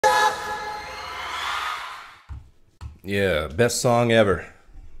Yeah, best song ever.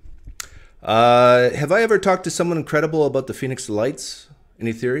 Have I ever talked to someone incredible about the Phoenix lights?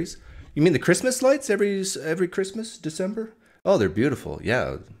 Any theories? You mean the Christmas lights every Christmas, December? Oh, they're beautiful.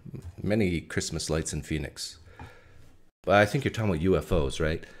 Yeah, many Christmas lights in Phoenix. But I think you're talking about UFOs,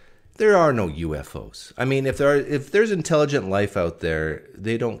 right? There are no UFOs. I mean, if there's intelligent life out there,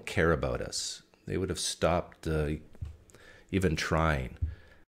 they don't care about us. They would have stopped even trying.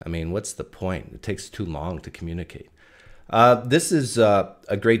 I mean, what's the point? It takes too long to communicate. This is a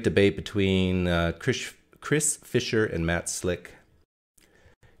great debate between Chris Fisher and Matt Slick.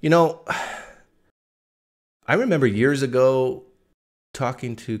 You know, I remember years ago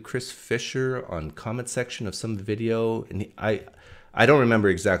talking to Chris Fisher on comment section of some video, and I don't remember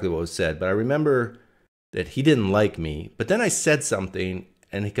exactly what was said, but I remember that he didn't like me. But then I said something,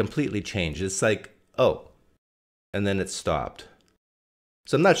 and he completely changed. It's like, oh, and then it stopped.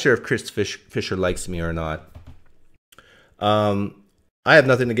 So I'm not sure if Chris Fisher likes me or not. I have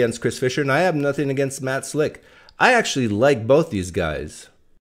nothing against Chris Fisher, and I have nothing against Matt Slick. I actually like both these guys.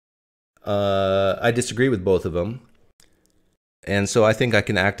 I disagree with both of them. And so I think I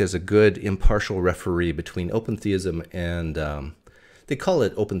can act as a good impartial referee between open theism and, they call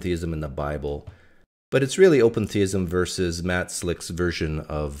it open theism in the Bible, but it's really open theism versus Matt Slick's version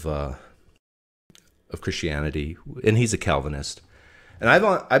of Christianity, and he's a Calvinist. And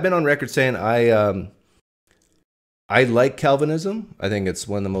I've been on record saying I like Calvinism. I think it's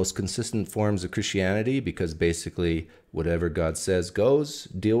one of the most consistent forms of Christianity because basically whatever God says goes,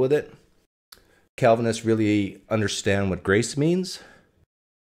 deal with it. Calvinists really understand what grace means.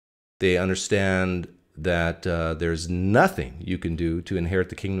 They understand that there's nothing you can do to inherit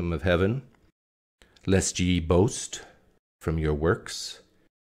the kingdom of heaven, lest ye boast from your works.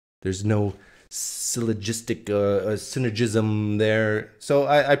 There's no syllogistic synergism there. So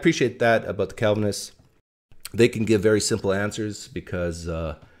I appreciate that about the Calvinists. They can give very simple answers because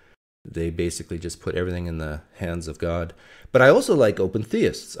they basically just put everything in the hands of God. But I also like open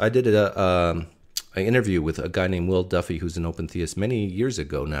theists. I did an interview with a guy named Will Duffy, who's an open theist many years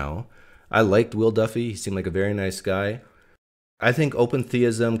ago now. I liked Will Duffy. He seemed like a very nice guy. I think open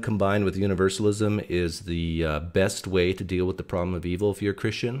theism combined with universalism is the best way to deal with the problem of evil if you're a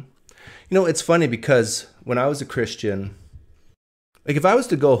Christian. You know, it's funny because when I was a Christian, like if I was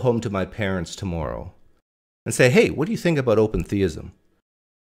to go home to my parents tomorrow and say, hey, what do you think about open theism?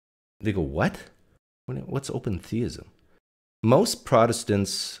 They go, what? What's open theism? Most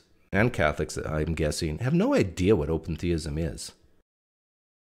Protestants and Catholics, I'm guessing, have no idea what open theism is.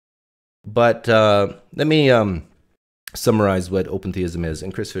 But let me summarize what open theism is,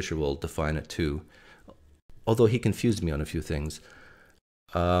 and Chris Fisher will define it too, although he confused me on a few things.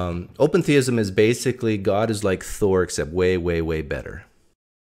 Open theism is basically God is like Thor, except way, way, way better.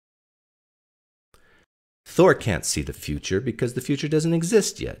 Thor can't see the future because the future doesn't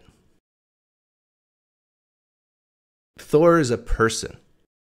exist yet. Thor is a person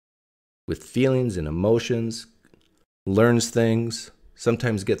with feelings and emotions, learns things,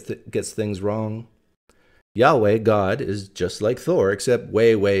 sometimes gets things wrong. Yahweh, God, is just like Thor, except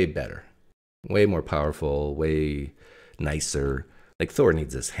way, way better. Way more powerful, way nicer. Like Thor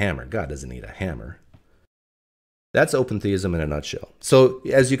needs his hammer. God doesn't need a hammer. That's open theism in a nutshell. So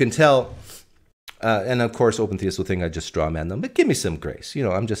as you can tell, and of course open theists will think I just straw man them, but give me some grace. You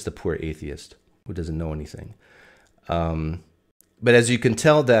know, I'm just a poor atheist who doesn't know anything. But as you can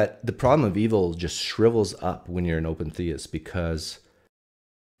tell that the problem of evil just shrivels up when you're an open theist because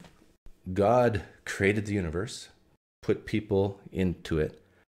God created the universe, put people into it,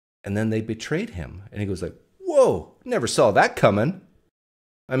 and then they betrayed him. And he goes like, whoa, never saw that coming.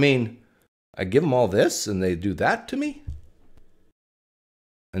 I mean, I give them all this and they do that to me?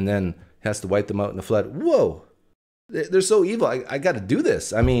 And then has to wipe them out in the flood. Whoa, they're so evil. I got to do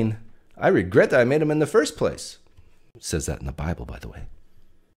this. I mean, I regret that I made them in the first place. It says that in the Bible, by the way.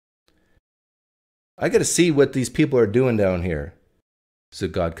 I got to see what these people are doing down here. So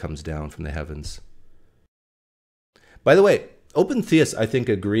God comes down from the heavens. By the way, open theists, I think,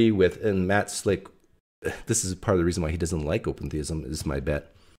 agree with, and Matt Slick, this is part of the reason why he doesn't like open theism, is my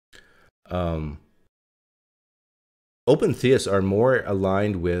bet. Open theists are more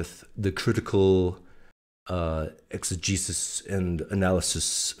aligned with the critical exegesis and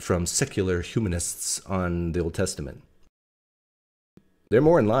analysis from secular humanists on the Old Testament. They're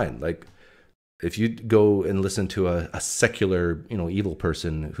more in line. Like, if you go and listen to a secular, evil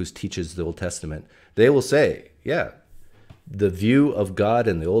person who teaches the Old Testament, they will say, yeah, the view of God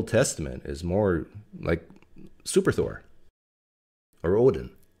in the Old Testament is more like Super Thor or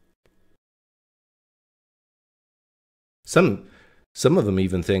Odin. Some of them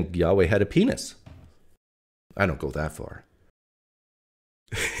even think Yahweh had a penis. I don't go that far.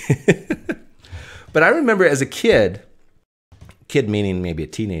 But I remember as a kid meaning maybe a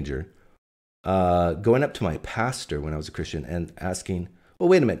teenager, going up to my pastor when I was a Christian and asking, well,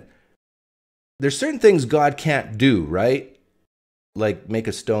 wait a minute. There's certain things God can't do, right? Like make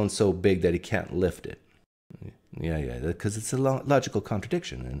a stone so big that he can't lift it. Yeah, because it's a logical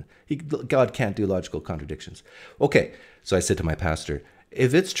contradiction. And God can't do logical contradictions. Okay, so I said to my pastor,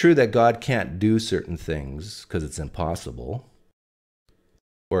 if it's true that God can't do certain things because it's impossible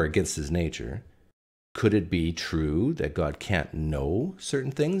or against his nature, could it be true that God can't know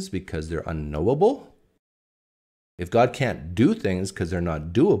certain things because they're unknowable? If God can't do things because they're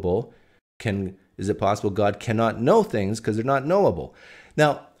not doable, is it possible God cannot know things because they're not knowable?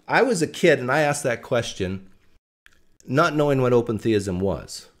 Now, I was a kid and I asked that question not knowing what open theism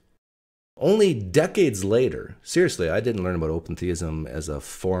was. Only decades later, seriously, I didn't learn about open theism as a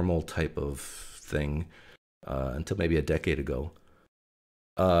formal type of thing until maybe a decade ago.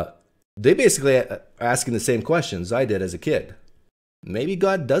 They basically are asking the same questions I did as a kid. Maybe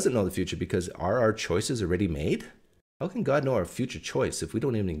God doesn't know the future because are our choices already made? How can God know our future choice if we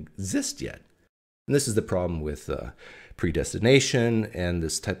don't even exist yet? And this is the problem with predestination and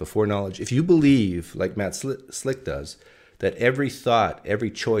this type of foreknowledge. If you believe, like Matt Slick does, that every thought, every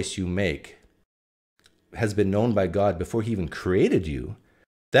choice you make has been known by God before he even created you,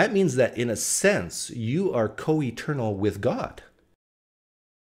 that means that in a sense, you are co-eternal with God.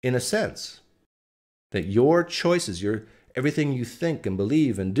 In a sense, that your choices, everything you think and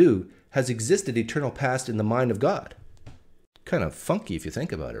believe and do has existed eternal past in the mind of God. Kind of funky if you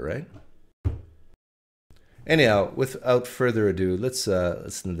think about it, right? Anyhow, without further ado, let's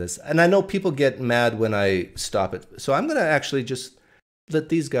listen to this. And I know people get mad when I stop it, so I'm going to actually just let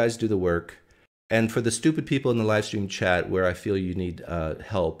these guys do the work. And for the stupid people in the live stream chat where I feel you need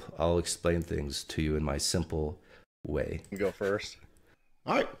help, I'll explain things to you in my simple way. You go first.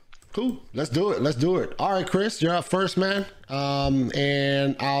 All right, cool. Let's do it. All right, Chris, you're up first, man.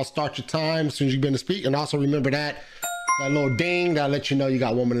 And I'll start your time as soon as you begin to speak. And also remember that little ding that'll let you know you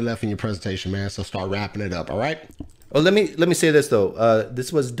got 1 minute left in your presentation, man. So start wrapping it up. All right. Oh, let me say this though.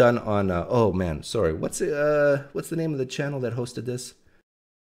 This was done on. Oh man, sorry. What's the name of the channel that hosted this?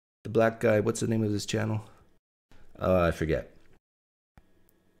 The black guy. What's the name of his channel? I forget.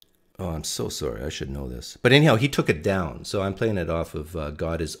 Oh, I'm so sorry. I should know this. But anyhow, he took it down. So I'm playing it off of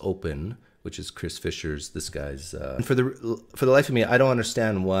God is Open, which is Chris Fisher's, this guy's. And for the life of me, I don't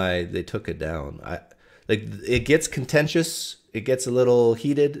understand why they took it down. It gets contentious. It gets a little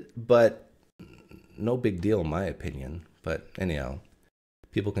heated, but no big deal in my opinion. But anyhow,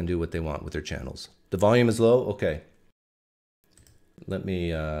 people can do what they want with their channels. The volume is low? Okay. Let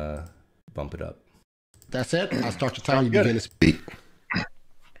me bump it up. That's it. I'll start your time. You begin to speak.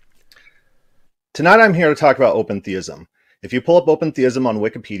 Tonight I'm here to talk about open theism. If you pull up open theism on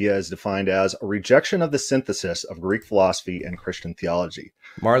Wikipedia, it's defined as a rejection of the synthesis of Greek philosophy and Christian theology.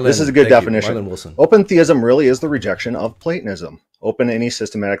 Marlon, this is a good definition. Marlon Wilson. Open theism really is the rejection of Platonism. Open any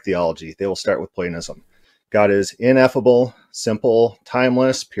systematic theology. They will start with Platonism. God is ineffable, simple,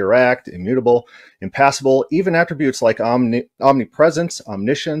 timeless, pure act, immutable, impassible. Even attributes like omnipresence,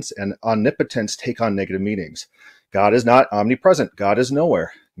 omniscience, and omnipotence take on negative meanings. God is not omnipresent. God is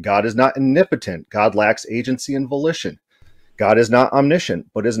nowhere. God is not omnipotent. God lacks agency and volition. God is not omniscient,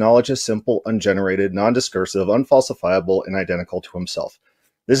 but his knowledge is simple, ungenerated, non-discursive, unfalsifiable, and identical to himself.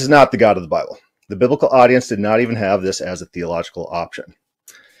 This is not the God of the Bible. The biblical audience did not even have this as a theological option.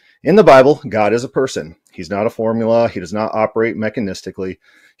 In the Bible, God is a person. He's not a formula. He does not operate mechanistically.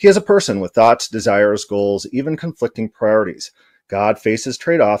 He is a person with thoughts, desires, goals, even conflicting priorities. God faces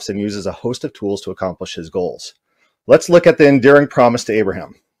trade-offs and uses a host of tools to accomplish his goals. Let's look at the enduring promise to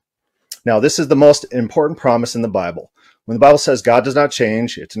Abraham. Now, this is the most important promise in the Bible. When the Bible says God does not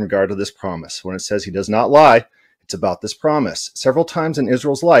change, it's in regard to this promise. When it says he does not lie, it's about this promise. Several times in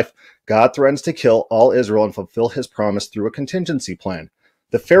Israel's life, God threatens to kill all Israel and fulfill his promise through a contingency plan.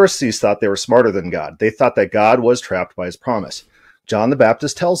 The Pharisees thought they were smarter than God. They thought that God was trapped by his promise. John the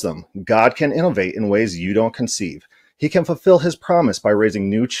Baptist tells them, God can innovate in ways you don't conceive. He can fulfill his promise by raising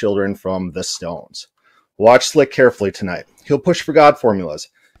new children from the stones. Watch Slick carefully tonight. He'll push for God formulas.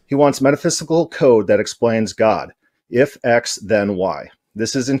 He wants metaphysical code that explains God. If X, then Y.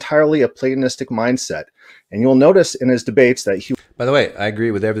 This is entirely a Platonistic mindset. And you'll notice in his debates that he... By the way, I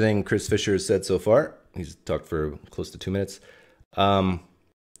agree with everything Chris Fisher has said so far. He's talked for close to 2 minutes.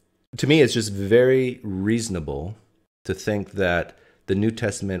 To me, it's just very reasonable to think that the New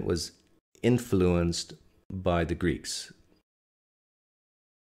Testament was influenced by the Greeks.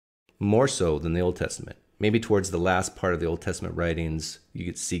 More so than the Old Testament. Maybe towards the last part of the Old Testament writings, you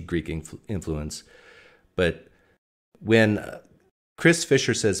could see Greek influence. But when Chris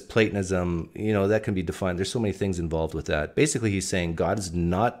Fisher says Platonism, that can be defined. There's so many things involved with that. Basically, he's saying God is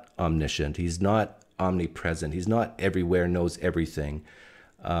not omniscient. He's not omnipresent. He's not everywhere, knows everything.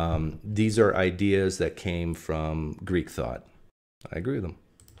 These are ideas that came from Greek thought. I agree with him.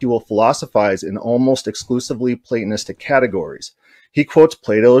 He will philosophize in almost exclusively Platonistic categories. He quotes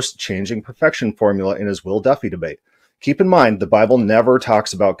Plato's changing perfection formula in his Will Duffy debate. Keep in mind, the Bible never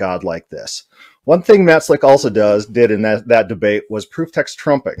talks about God like this. One thing Matt Slick also did in that debate was proof text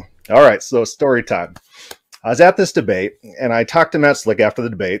trumping. All right, so story time. I was at this debate, and I talked to Matt Slick after the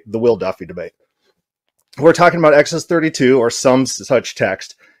debate, the Will Duffy debate. We're talking about Exodus 32 or some such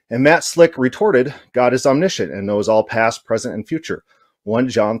text, and Matt Slick retorted, God is omniscient and knows all past, present, and future. 1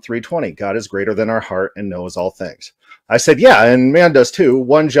 John 3:20, God is greater than our heart and knows all things. I said, yeah, and man does too.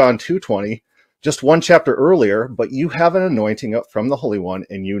 1 John 2:20, just one chapter earlier, but you have an anointing up from the Holy One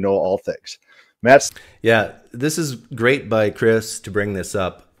and you know all things. Yeah, this is great by Chris to bring this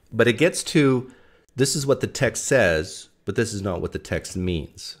up, but it gets to, this is what the text says, but this is not what the text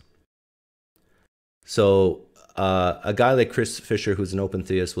means. So a guy like Chris Fisher, who's an open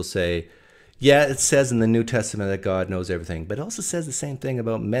theist, will say, yeah, it says in the New Testament that God knows everything, but it also says the same thing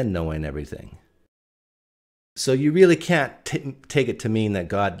about men knowing everything. So you really can't take it to mean that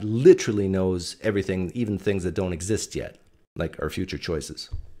God literally knows everything, even things that don't exist yet, like our future choices.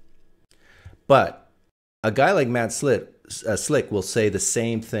 But a guy like Matt Slick will say the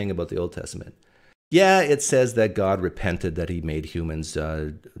same thing about the Old Testament. Yeah, it says that God repented that he made humans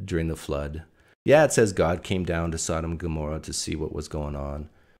during the flood. Yeah, it says God came down to Sodom and Gomorrah to see what was going on.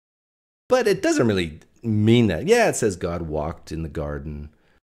 But it doesn't really mean that. Yeah, it says God walked in the garden.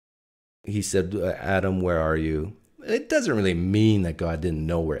 He said, Adam, where are you? It doesn't really mean that God didn't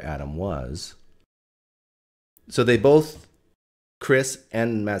know where Adam was. So they both, Chris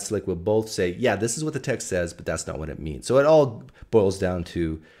and Matt Slick, will both say, yeah, this is what the text says, but that's not what it means. So it all boils down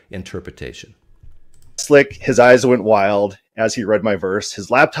to interpretation. Slick, his eyes went wild as he read my verse.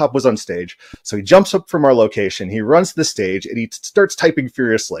 His laptop was on stage, so he jumps up from our location. He runs to the stage, and he starts typing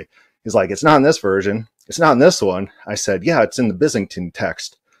furiously. He's like, it's not in this version. It's not in this one. I said, yeah, it's in the Byzantine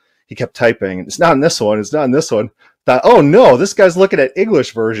text. He kept typing, it's not in this one. It's not in this one. Thought, oh no, this guy's looking at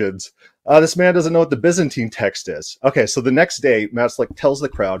English versions. This man doesn't know what the Byzantine text is. Okay, so the next day, Matt Slick tells the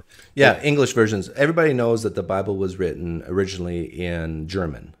crowd. Yeah, English versions. Everybody knows that the Bible was written originally in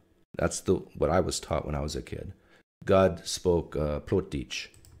German. That's what I was taught when I was a kid. God spoke Plattdeutsch.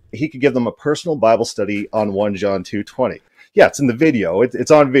 He could give them a personal Bible study on 1 John 2:20. Yeah, it's in the video.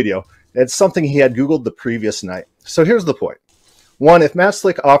 It's on video. It's something he had Googled the previous night. So here's the point. 1, if Matt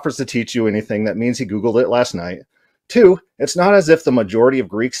Slick offers to teach you anything, that means he Googled it last night. 2, it's not as if the majority of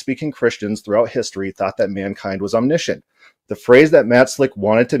Greek-speaking Christians throughout history thought that mankind was omniscient. The phrase that Matt Slick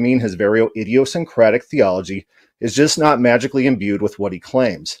wanted to mean his very idiosyncratic theology is just not magically imbued with what he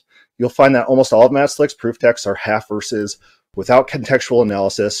claims. You'll find that almost all of Matt Slick's proof texts are half verses without contextual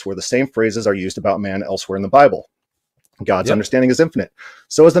analysis, where the same phrases are used about man elsewhere in the Bible. God's understanding is infinite.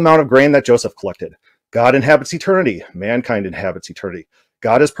 So is the amount of grain that Joseph collected. God inhabits eternity. Mankind inhabits eternity.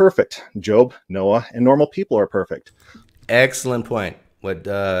 God is perfect. Job, Noah, and normal people are perfect. Excellent point, what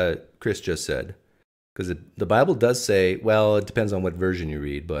Chris just said. Because the Bible does say, well, it depends on what version you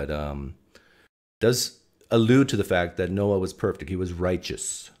read, but does allude to the fact that Noah was perfect. He was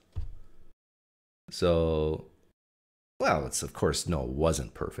righteous. So, well, it's of course Noah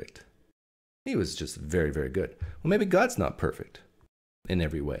wasn't perfect. He was just very, very good. Well, maybe God's not perfect in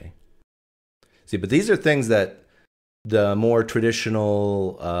every way. See, but these are things that the more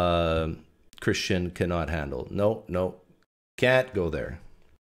traditional Christian cannot handle. No, can't go there.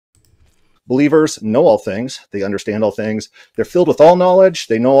 Believers know all things. They understand all things. They're filled with all knowledge.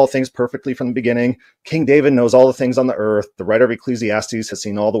 They know all things perfectly from the beginning. King David knows all the things on the earth. The writer of Ecclesiastes has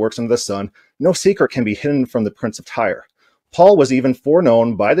seen all the works under the sun. No secret can be hidden from the Prince of Tyre. Paul was even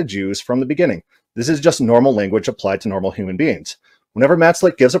foreknown by the Jews from the beginning. This is just normal language applied to normal human beings. Whenever Matt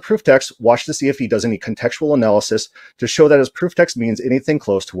Slick gives a proof text, watch to see if he does any contextual analysis to show that his proof text means anything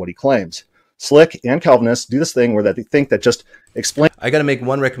close to what he claims. Slick and Calvinists do this thing where they think that just explain. I got to make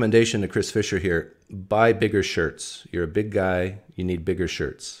one recommendation to Chris Fisher here. Buy bigger shirts. You're a big guy. You need bigger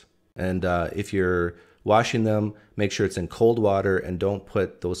shirts. And if you're washing them, make sure it's in cold water and don't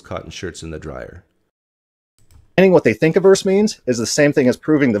put those cotton shirts in the dryer. What they think a verse means is the same thing as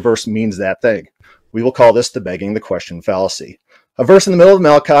proving the verse means that thing. We will call this the begging the question fallacy. A verse in the middle of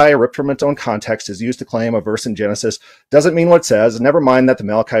Malachi, ripped from its own context, is used to claim a verse in Genesis doesn't mean what it says. Never mind that the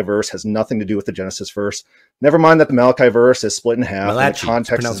Malachi verse has nothing to do with the Genesis verse. Never mind that the Malachi verse is split in half. And the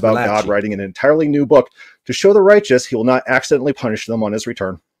context is about God writing an entirely new book to show the righteous he will not accidentally punish them on his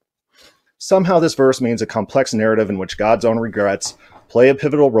return. Somehow this verse means a complex narrative in which God's own regrets play a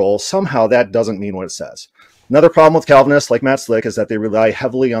pivotal role. Somehow that doesn't mean what it says. Another problem with Calvinists like Matt Slick is that they rely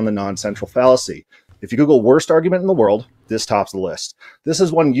heavily on the non-central fallacy. If you Google worst argument in the world, this tops the list. This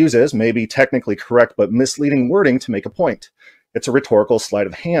is one uses maybe technically correct but misleading wording to make a point. It's a rhetorical sleight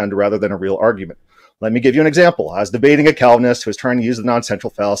of hand rather than a real argument. Let me give you an example. I was debating a Calvinist who was trying to use the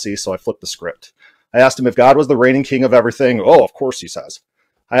non-central fallacy, so I flipped the script. I asked him if God was the reigning king of everything. Oh, of course, he says.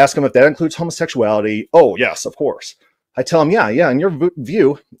 I ask him if that includes homosexuality. Oh, yes, of course. I tell him, yeah, in your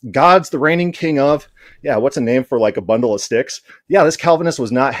view, God's the reigning king of, what's a name for like a bundle of sticks? Yeah, this Calvinist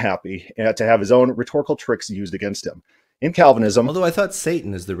was not happy to have his own rhetorical tricks used against him. In Calvinism, although I thought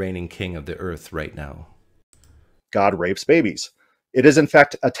Satan is the reigning king of the earth right now. God rapes babies. It is in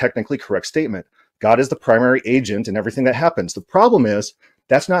fact a technically correct statement. God is the primary agent in everything that happens. The problem is,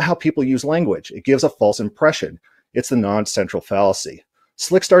 that's not how people use language. It gives a false impression. It's the non-central fallacy.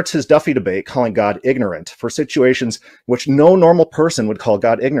 Slick starts his Duffy debate calling God ignorant for situations in which no normal person would call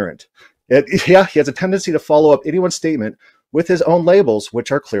God ignorant. He has a tendency to follow up anyone's statement with his own labels,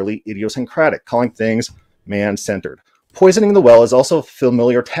 which are clearly idiosyncratic, calling things man-centered. Poisoning the well is also a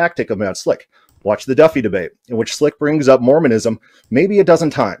familiar tactic of Matt Slick. Watch the Duffy debate, in which Slick brings up Mormonism maybe a dozen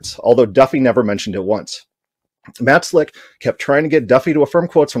times, although Duffy never mentioned it once. Matt Slick kept trying to get Duffy to affirm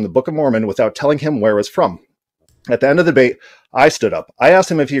quotes from the Book of Mormon without telling him where it was from. At the end of the debate, I stood up. I asked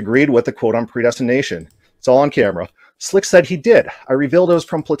him if he agreed with the quote on predestination. It's all on camera. Slick said he did. I revealed it was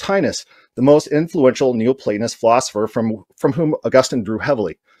from Plotinus, the most influential Neoplatonist philosopher from whom Augustine drew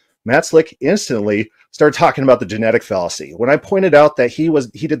heavily. Matt Slick instantly started talking about the genetic fallacy. When I pointed out that he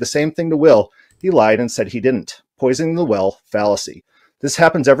did the same thing to Will, he lied and said he didn't. Poisoning the well fallacy. This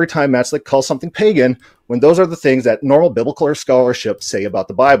happens every time Matt Slick calls something pagan, when those are the things that normal biblical scholarship say about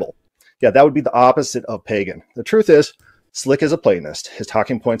the Bible. Yeah, that would be the opposite of pagan. The truth is, Slick is a Platonist. His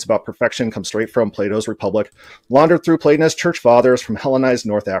talking points about perfection come straight from Plato's Republic, laundered through Platonist church fathers from Hellenized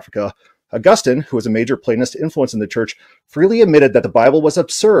North Africa. Augustine, who was a major Platonist influence in the church, freely admitted that the Bible was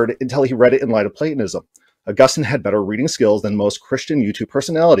absurd until he read it in light of Platonism. Augustine had better reading skills than most Christian YouTube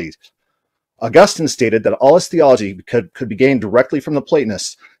personalities. Augustine stated that all his theology could be gained directly from the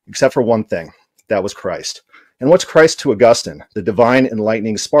Platonists, except for one thing. That was Christ. And what's Christ to Augustine? The divine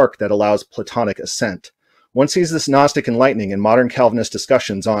enlightening spark that allows Platonic ascent. One sees this Gnostic enlightening in modern Calvinist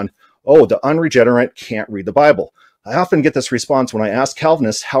discussions on, oh, the unregenerate can't read the Bible. I often get this response when I ask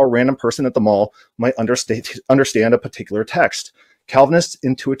Calvinists how a random person at the mall might understand a particular text. Calvinists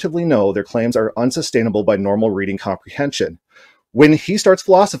intuitively know their claims are unsustainable by normal reading comprehension. When he starts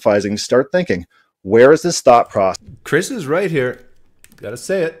philosophizing, start thinking, where is this thought process? Chris is right here. Gotta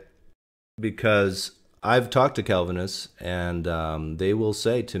say it. Because I've talked to Calvinists, and they will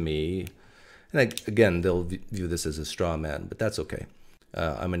say to me, and again, they'll view this as a straw man, but that's okay.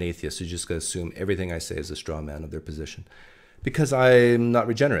 I'm an atheist, so you just got to assume everything I say is a straw man of their position. Because I'm not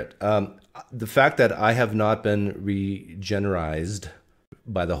regenerate. The fact that I have not been regenerized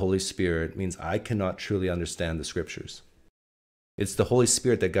by the Holy Spirit means I cannot truly understand the Scriptures. It's the Holy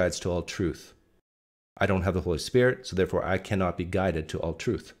Spirit that guides to all truth. I don't have the Holy Spirit, so therefore I cannot be guided to all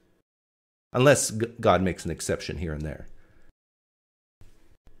truth. Unless God makes an exception here and there.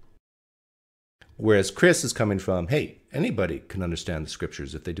 Whereas Chris is coming from, hey, anybody can understand the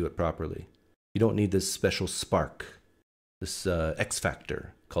Scriptures if they do it properly. You don't need this special spark, this X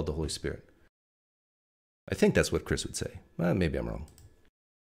factor called the Holy Spirit. I think that's what Chris would say. Well, maybe I'm wrong.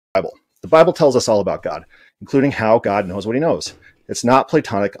 The Bible tells us all about God, including how God knows what he knows. It's not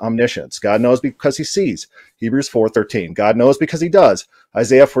Platonic omniscience. God knows because he sees. Hebrews 4:13. God knows because he does.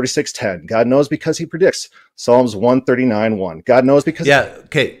 Isaiah 46:10. God knows because he predicts. Psalms 139:1. God knows because... Yeah,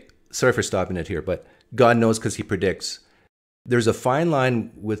 okay. Sorry for stopping it here, but God knows because he predicts. There's a fine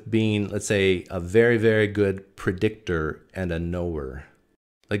line with being, let's say, a very, very good predictor and a knower.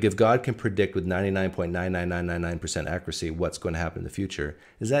 Like if God can predict with 99.99999% accuracy what's going to happen in the future,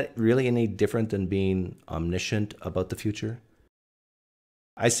 is that really any different than being omniscient about the future?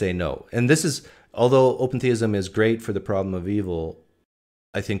 I say no. And this is, although open theism is great for the problem of evil,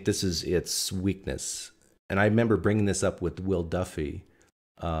 I think this is its weakness. And I remember bringing this up with Will Duffy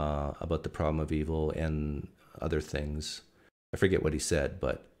about the problem of evil and other things. I forget what he said,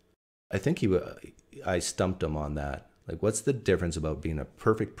 but I think I stumped him on that. Like, what's the difference about being a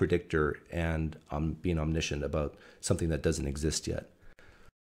perfect predictor and being omniscient about something that doesn't exist yet?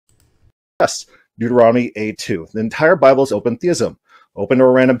 Yes, Deuteronomy 8:2. The entire Bible is open theism. Open to a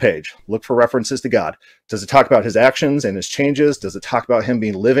random page. Look for references to God. Does it talk about his actions and his changes? Does it talk about him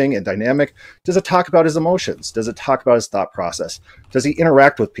being living and dynamic? Does it talk about his emotions? Does it talk about his thought process? Does he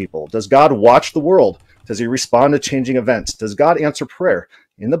interact with people? Does God watch the world? Does he respond to changing events? Does God answer prayer?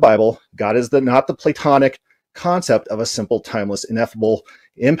 In the Bible, God is not the Platonic concept of a simple, timeless, ineffable,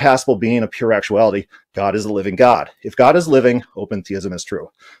 impassible being of pure actuality. God is a living God. If God is living, open theism is true.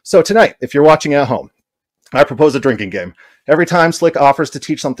 So tonight, if you're watching at home, I propose a drinking game. Every time Slick offers to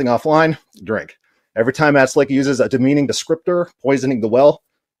teach something offline, drink. Every time Matt Slick uses a demeaning descriptor, poisoning the well,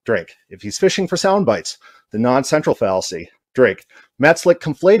 drink. If he's fishing for sound bites, the non-central fallacy, drink. Matt Slick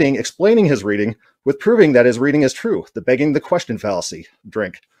conflating, explaining his reading with proving that his reading is true, the begging the question fallacy,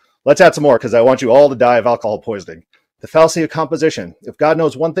 drink. Let's add some more because I want you all to die of alcohol poisoning. The fallacy of composition. If God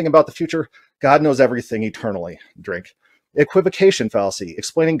knows one thing about the future, God knows everything eternally, drink. Equivocation fallacy,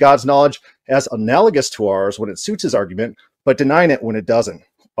 explaining God's knowledge as analogous to ours when it suits his argument, but denying it when it doesn't.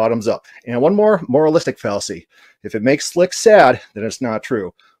 Bottoms up. And one more, moralistic fallacy. If it makes Slick sad, then it's not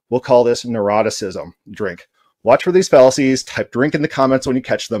true. We'll call this neuroticism. Drink. Watch for these fallacies. Type drink in the comments when you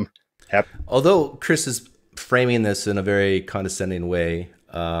catch them. Although Chris is framing this in a very condescending way,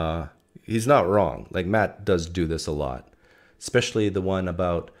 he's not wrong. Like Matt does do this a lot, especially the one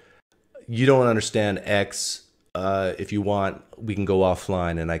about you don't understand X. If you want, we can go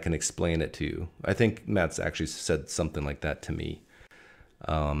offline and I can explain it to you. I think Matt's actually said something like that to me.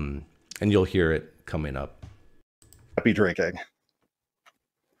 And you'll hear it coming up. Happy drinking.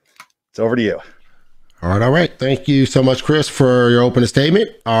 It's over to you. All right. Thank you so much, Chris, for your opening statement.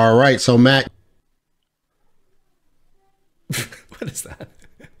 All right. So, Matt. What is that?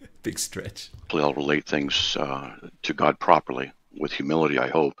 Big stretch. I'll relate things to God properly with humility, I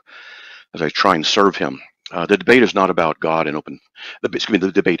hope, as I try and serve him. The debate is not about God and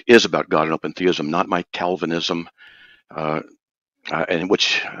the debate is about God and open theism, not my Calvinism, in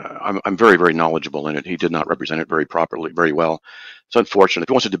which I'm very, very knowledgeable in it. He did not represent it very properly, very well. It's unfortunate. If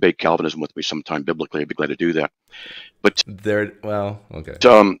he wants to debate Calvinism with me sometime biblically, I'd be glad to do that. But well, okay.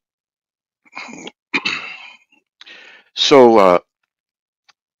 So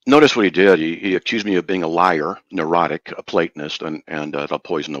notice what he did. He accused me of being a liar, neurotic, a Platonist, and I'll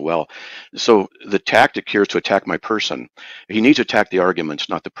poison the well. So the tactic here is to attack my person. He needs to attack the arguments,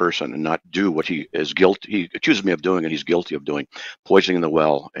 not the person, and not do what he is guilty. He accuses me of doing and he's guilty of doing, poisoning the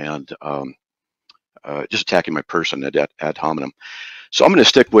well and just attacking my person ad hominem. So I'm going to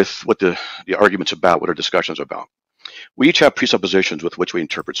stick with what the argument's about, what our discussion's about. We each have presuppositions with which we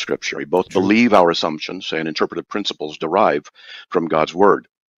interpret Scripture. We both believe our assumptions and interpretive principles derive from God's Word.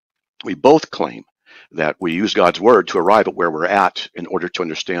 We both claim that we use God's Word to arrive at where we're at in order to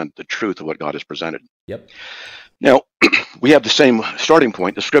understand the truth of what God has presented. Yep. Now, we have the same starting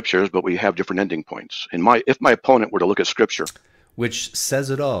point, the Scriptures, but we have different ending points. If my opponent were to look at Scripture, which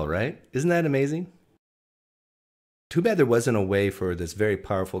says it all, right? Isn't that amazing? Too bad there wasn't a way for this very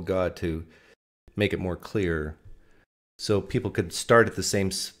powerful God to make it more clear so people could start at the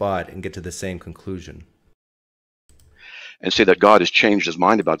same spot and get to the same conclusion. And say that God has changed his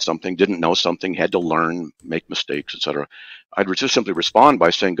mind about something, didn't know something, had to learn, make mistakes, etc. I'd just simply respond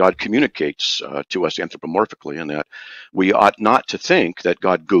by saying God communicates to us anthropomorphically, and that we ought not to think that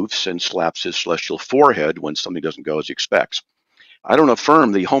God goofs and slaps his celestial forehead when something doesn't go as he expects. I don't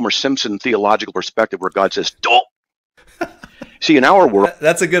affirm the Homer Simpson theological perspective where God says, "Don't." See, in our world...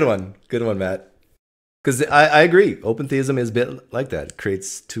 That's a good one. Good one, Matt. Because I agree. Open theism is a bit like that. It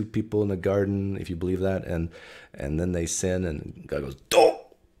creates two people in a garden, if you believe that, and then they sin, and God goes, "Don't."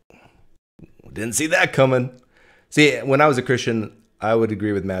 Didn't see that coming. See, when I was a Christian, I would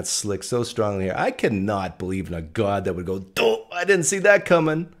agree with Matt Slick so strongly here. I cannot believe in a God that would go, "Don't. I didn't see that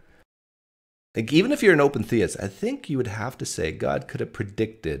coming." Like, even if you're an open theist, I think you would have to say God could have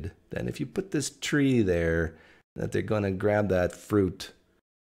predicted that if you put this tree there, that they're going to grab that fruit.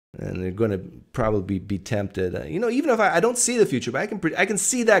 And they're going to probably be tempted. Even if I don't see the future, but I can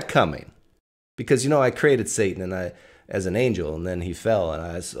see that coming, because I created Satan and as an angel, and then he fell, and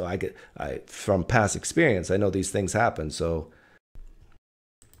I from past experience I know these things happen. So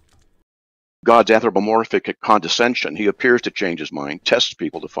God's anthropomorphic condescension. He appears to change his mind, tests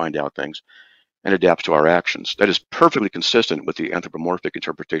people to find out things, and adapts to our actions. That is perfectly consistent with the anthropomorphic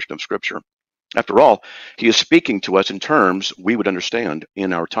interpretation of Scripture. After all, he is speaking to us in terms we would understand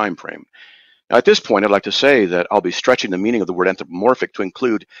in our time frame. Now, at this point, I'd like to say that I'll be stretching the meaning of the word anthropomorphic to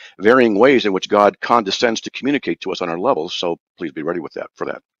include varying ways in which God condescends to communicate to us on our levels, so please be ready with that.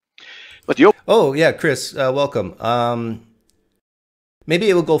 But oh, yeah, Chris, welcome. Maybe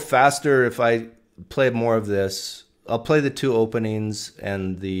it will go faster if I play more of this. I'll play the two openings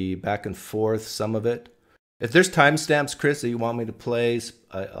and the back and forth, some of it. If there's timestamps, Chris, that you want me to play,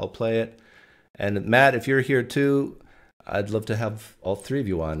 I'll play it. And Matt, if you're here too, I'd love to have all three of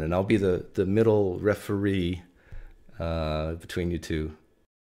you on, and I'll be the middle referee between you two.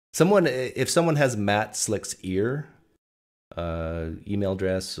 If someone has Matt Slick's ear, email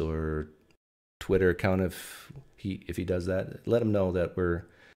address or Twitter account if he does that. Let him know that we're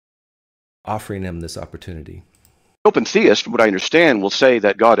offering him this opportunity. Open theist, from what I understand, will say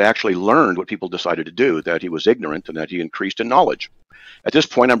that God actually learned what people decided to do, that he was ignorant and that he increased in knowledge. At this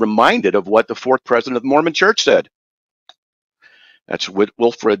point, I'm reminded of what the fourth president of the Mormon Church said. That's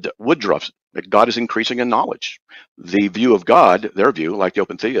Wilfred Woodruff, that God is increasing in knowledge. The view of God, their view, like the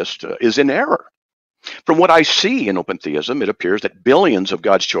open theist, is in error. From what I see in open theism, it appears that billions of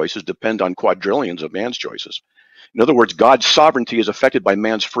God's choices depend on quadrillions of man's choices. In other words, God's sovereignty is affected by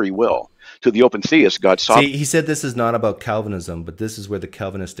man's free will. To the open theist, God's sovereignty... See, he said this is not about Calvinism, but this is where the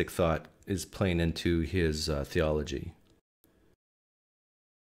Calvinistic thought is playing into his theology.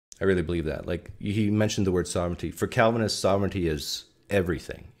 I really believe that. Like, he mentioned the word sovereignty. For Calvinists, sovereignty is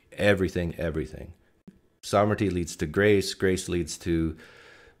everything. Everything, everything. Sovereignty leads to grace. Grace leads to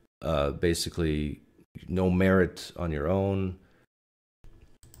basically no merit on your own.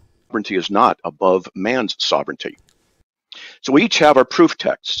 Sovereignty is not above man's sovereignty. So we each have our proof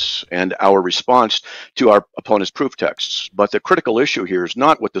texts and our response to our opponent's proof texts. But the critical issue here is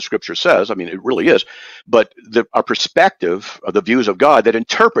not what the scripture says. I mean, it really is. But our perspective of the views of God that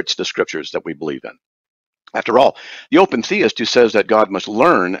interprets the scriptures that we believe in. After all, the open theist who says that God must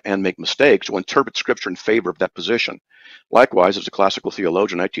learn and make mistakes will interpret scripture in favor of that position. Likewise, as a classical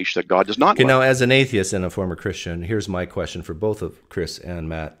theologian, I teach that God does not learn. Now, as an atheist and a former Christian, here's my question for both of Chris and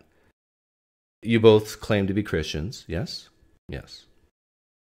Matt. You both claim to be Christians, yes? Yes.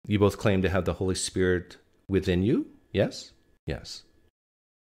 You both claim to have the Holy Spirit within you, yes? Yes.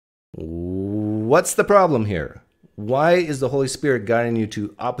 What's the problem here? Why is the Holy Spirit guiding you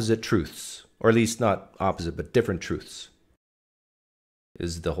to opposite truths? Or at least not opposite, but different truths.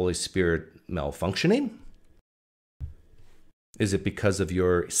 Is the Holy Spirit malfunctioning? Is it because of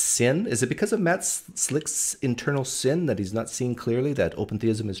your sin? Is it because of Matt Slick's internal sin that he's not seeing clearly that open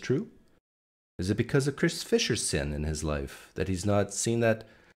theism is true? Is it because of Chris Fisher's sin in his life that he's not seen that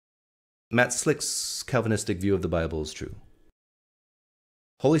Matt Slick's Calvinistic view of the Bible is true?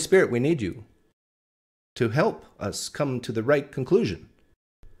 Holy Spirit, we need you to help us come to the right conclusion.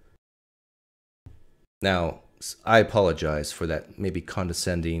 Now, I apologize for that maybe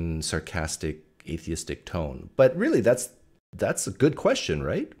condescending, sarcastic, atheistic tone. But really, that's a good question,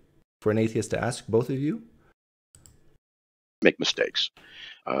 right? For an atheist to ask both of you? Make mistakes.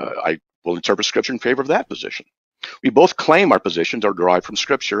 I will interpret scripture in favor of that position. We both claim our positions are derived from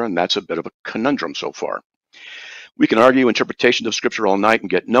scripture, and that's a bit of a conundrum so far. We can argue interpretations of scripture all night and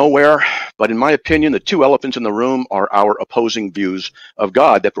get nowhere, but in my opinion, the two elephants in the room are our opposing views of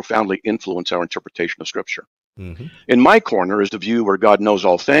God that profoundly influence our interpretation of scripture. Mm-hmm. In my corner is the view where God knows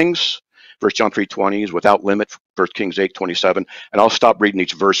all things. 1 John 3:20 is without limit, 1 Kings 8:27, and I'll stop reading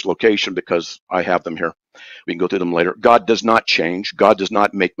each verse location because I have them here. We can go through them later. God does not change. God does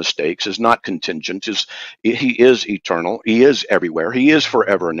not make mistakes, is not contingent. He is eternal. He is everywhere. He is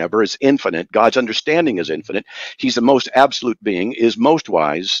forever and ever, is infinite. God's understanding is infinite. He's the most absolute being, is most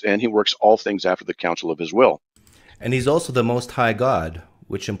wise, and he works all things after the counsel of his will. And he's also the most high God,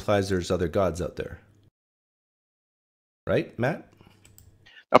 which implies there's other gods out there. Right, Matt?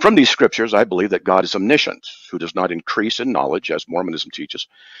 Now, from these scriptures, I believe that God is omniscient, who does not increase in knowledge, as Mormonism teaches,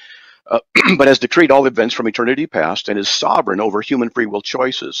 but has decreed all events from eternity past and is sovereign over human free will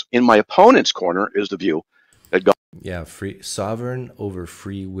choices. In my opponent's corner is the view that God... Yeah, sovereign over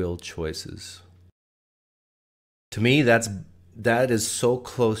free will choices. To me, that is so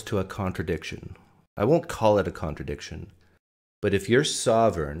close to a contradiction. I won't call it a contradiction, but if you're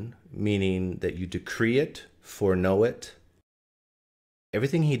sovereign, meaning that you decree it, foreknow it,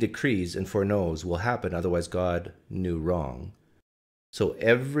 everything he decrees and foreknows will happen, otherwise God knew wrong. So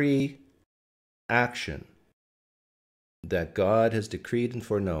every action that God has decreed and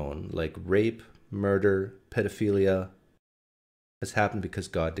foreknown, like rape, murder, pedophilia, has happened because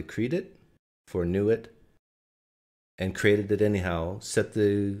God decreed it, foreknew it, and created it anyhow, set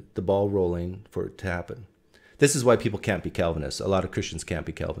the ball rolling for it to happen. This is why people can't be Calvinists. A lot of Christians can't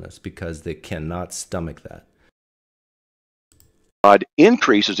be Calvinists because they cannot stomach that. God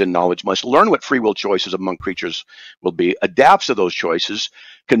increases in knowledge, must learn what free will choices among creatures will be, adapts to those choices,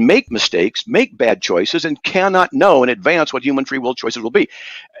 can make mistakes, make bad choices, and cannot know in advance what human free will choices will be.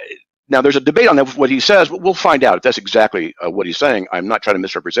 Now, there's a debate on what he says, but we'll find out if that's exactly what he's saying. I'm not trying to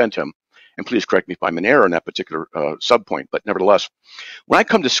misrepresent him, and please correct me if I'm in error in that particular subpoint, but nevertheless, when I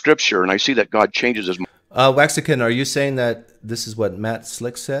come to Scripture and I see that God changes his mind... Waxican, are you saying that this is what Matt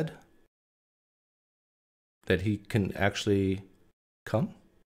Slick said? That he can actually... come?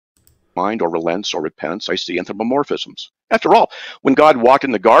 Mind or relents or repents, I see anthropomorphisms. After all, when God walked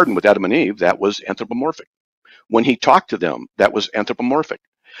in the garden with Adam and Eve, that was anthropomorphic. when he talked to them, that was anthropomorphic.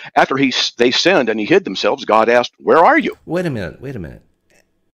 After they sinned and he hid themselves, God asked, "Where are you?" Wait a minute. Wait a minute.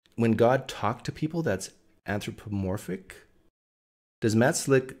 When God talked to people, that's anthropomorphic? Does Matt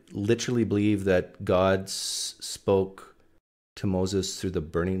Slick literally believe that God spoke to Moses through the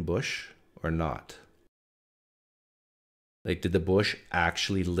burning bush or not? Like, did the bush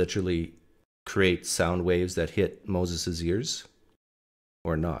actually literally create sound waves that hit Moses' ears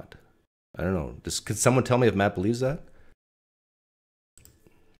or not? I don't know. Could someone tell me if Matt believes that?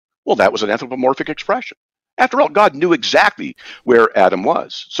 Well, that was an anthropomorphic expression. After all, God knew exactly where Adam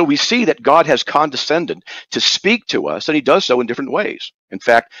was. So we see that God has condescended to speak to us, and he does so in different ways. In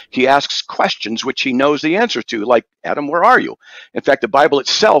fact, he asks questions which he knows the answer to, like, "Adam, where are you?" In fact, the Bible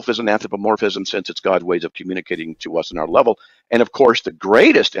itself is an anthropomorphism, since it's God's ways of communicating to us on our level. And of course, the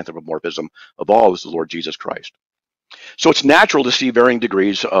greatest anthropomorphism of all is the Lord Jesus Christ. So it's natural to see varying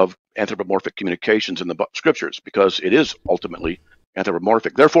degrees of anthropomorphic communications in the scriptures, because it is ultimately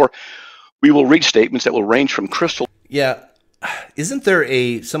anthropomorphic. Therefore, we will read statements that will range from crystal. Yeah. Isn't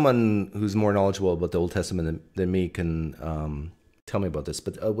there someone who's more knowledgeable about the Old Testament than me can tell me about this?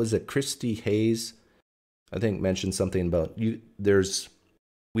 But was it Christy Hayes? I think mentioned something about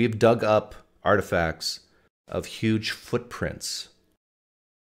we've dug up artifacts of huge footprints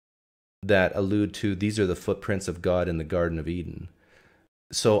that allude to these are the footprints of God in the Garden of Eden.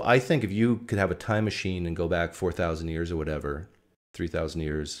 So I think if you could have a time machine and go back 4,000 years or whatever, 3,000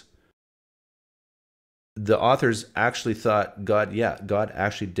 years, the authors actually thought God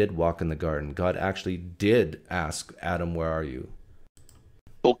actually did walk in the garden. God actually did ask Adam, "Where are you?"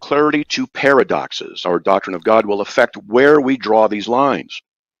 Clarity to paradoxes. Our doctrine of God will affect where we draw these lines.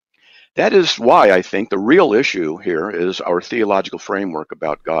 That is why I think the real issue here is our theological framework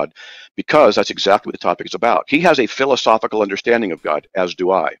about God, because that's exactly what the topic is about. He has a philosophical understanding of God, as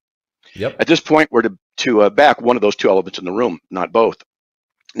do I. Yep. At this point, we're to back one of those two elements in the room, not both.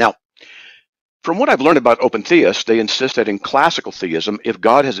 Now, from what I've learned about open theists, they insist that in classical theism, if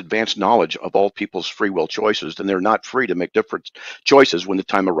God has advanced knowledge of all people's free will choices, then they're not free to make different choices when the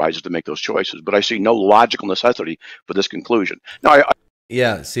time arises to make those choices. But I see no logical necessity for this conclusion. Now,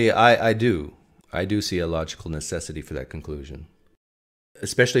 yeah, see, I do. I do see a logical necessity for that conclusion,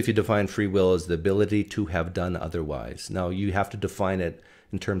 especially if you define free will as the ability to have done otherwise. Now, you have to define it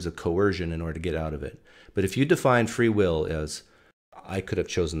in terms of coercion in order to get out of it. But if you define free will as, I could have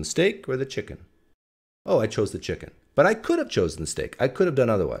chosen the steak or the chicken. Oh, I chose the chicken. But I could have chosen the steak. I could have done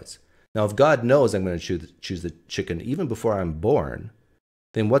otherwise. Now, if God knows I'm going to choose the chicken even before I'm born,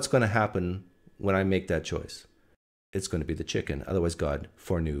 then what's going to happen when I make that choice? It's going to be the chicken. Otherwise, God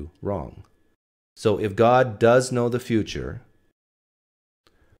foreknew wrong. So if God does know the future,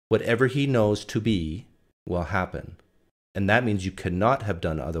 whatever he knows to be will happen. And that means you cannot have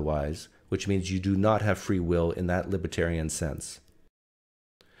done otherwise, which means you do not have free will in that libertarian sense.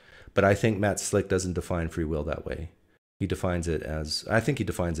 But I think Matt Slick doesn't define free will that way. He defines it as, I think he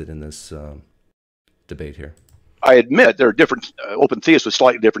defines it in this debate here. I admit there are different open theists with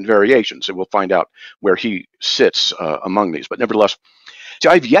slightly different variations, and we'll find out where he sits among these. But nevertheless, see,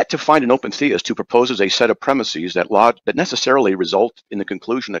 I've yet to find an open theist who proposes a set of premises that necessarily result in the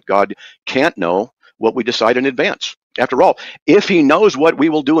conclusion that God can't know what we decide in advance. After all, if he knows what we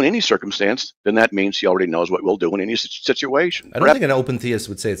will do in any circumstance, then that means he already knows what we'll do in any situation. I don't think an open theist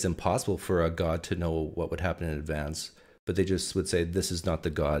would say it's impossible for a God to know what would happen in advance, but they just would say this is not the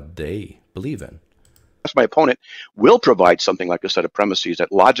God they believe in. My opponent will provide something like a set of premises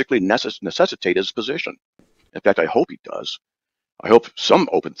that logically necessitate his position. In fact, I hope he does. I hope some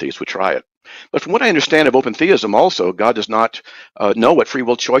open theists would try it. But from what I understand of open theism also, God does not know what free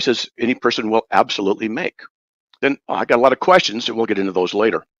will choices any person will absolutely make. Then I got a lot of questions, and we'll get into those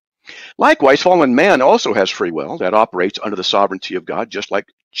later. Likewise, fallen man also has free will that operates under the sovereignty of God, just like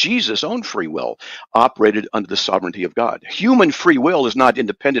Jesus' own free will operated under the sovereignty of God. Human free will is not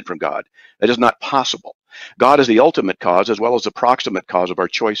independent from God. That is not possible. God is the ultimate cause as well as the proximate cause of our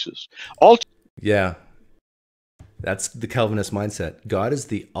choices. Yeah, that's the Calvinist mindset. God is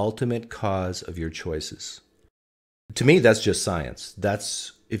the ultimate cause of your choices. To me, that's just science.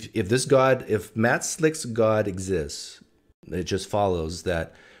 That's if Matt Slick's God exists, it just follows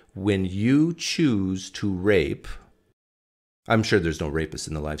that when you choose to rape, I'm sure there's no rapists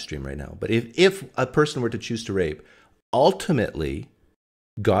in the live stream right now, but if a person were to choose to rape, ultimately,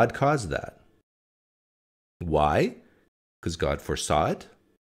 God caused that. Why? Because God foresaw it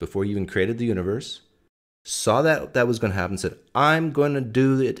before he even created the universe, saw that was going to happen, said, I'm going to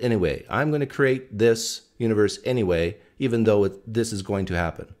do it anyway. I'm going to create this universe anyway, even though this is going to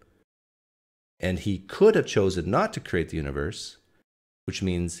happen. And he could have chosen not to create the universe, which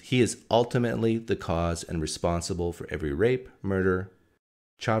means he is ultimately the cause and responsible for every rape, murder,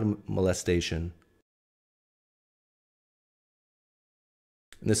 child molestation.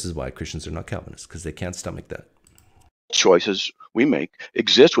 And this is why Christians are not Calvinists, because they can't stomach that. Choices we make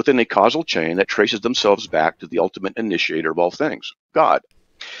exist within a causal chain that traces themselves back to the ultimate initiator of all things, God.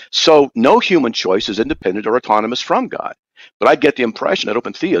 So no human choice is independent or autonomous from God. But I get the impression that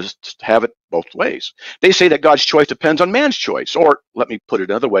open theists have it both ways. They say that God's choice depends on man's choice, or let me put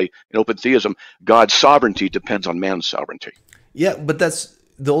it another way, in open theism, God's sovereignty depends on man's sovereignty. Yeah, but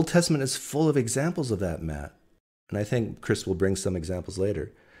the Old Testament is full of examples of that, Matt. And I think Chris will bring some examples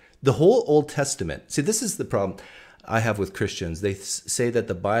later. The whole Old Testament, see, this is the problem I have with Christians. They say that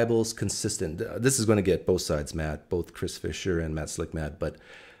the Bible's consistent. This is going to get both sides mad, both Chris Fisher and Matt Slick mad, but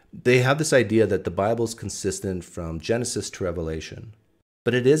they have this idea that the Bible's consistent from Genesis to Revelation,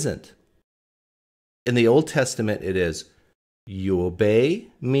 but it isn't. In the Old Testament, it is, you obey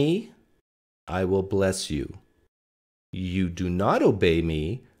me, I will bless you. You do not obey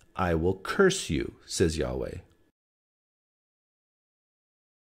me, I will curse you, says Yahweh.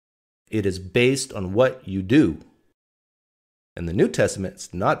 It is based on what you do. In the New Testament,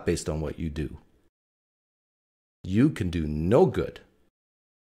 it's not based on what you do. You can do no good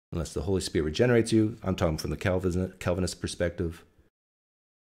unless the Holy Spirit regenerates you. I'm talking from the Calvinist perspective.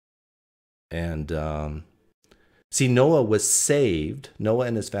 And see, Noah was saved. Noah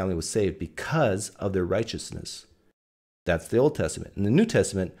and his family was saved because of their righteousness. That's the Old Testament. In the New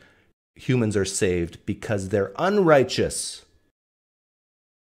Testament, humans are saved because they're unrighteous.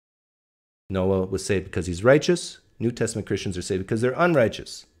 Noah was saved because he's righteous. New Testament Christians are saved because they're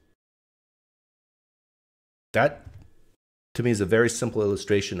unrighteous. That, to me, is a very simple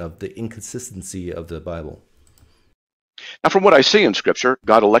illustration of the inconsistency of the Bible. Now, from what I see in Scripture,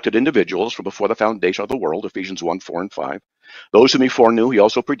 God elected individuals from before the foundation of the world, Ephesians 1, 4, and 5. Those whom he foreknew, he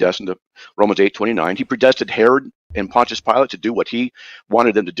also predestined, Romans 8, 29. He predestined Herod and Pontius Pilate to do what he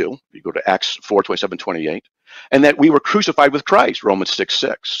wanted them to do. You go to Acts 4, 27, 28. And that we were crucified with Christ, Romans 6,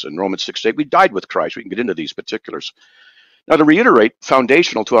 6. And Romans 6, 8, we died with Christ. We can get into these particulars. Now, to reiterate,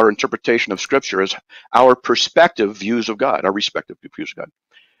 foundational to our interpretation of Scripture is our perspective views of God, our respective views of God.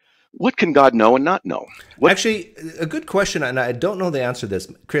 What can God know and not know? Actually, a good question, and I don't know the answer to this.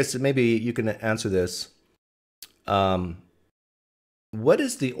 Chris, maybe you can answer this. What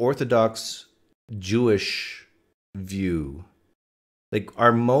is the Orthodox Jewish view? Like,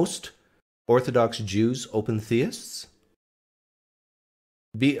 are most Orthodox Jews open theists?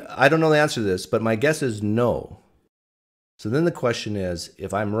 I don't know the answer to this, but my guess is no. So then the question is,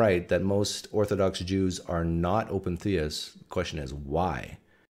 if I'm right that most Orthodox Jews are not open theists, the question is why?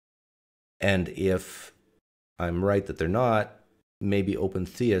 And if I'm right that they're not, maybe open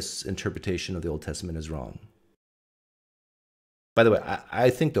theists' interpretation of the Old Testament is wrong. By the way, I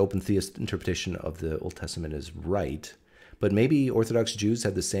think the open theist interpretation of the Old Testament is right, but maybe Orthodox Jews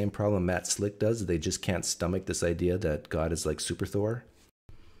have the same problem Matt Slick does. They just can't stomach this idea that God is like Super Thor.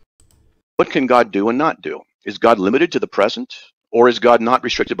 What can God do and not do? Is God limited to the present, or is God not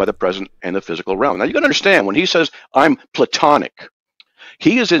restricted by the present and the physical realm? Now, you got to understand, when he says, I'm Platonic,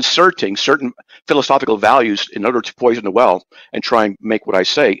 he is inserting certain philosophical values in order to poison the well and try and make what I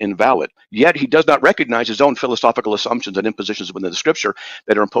say invalid. Yet he does not recognize his own philosophical assumptions and impositions within the Scripture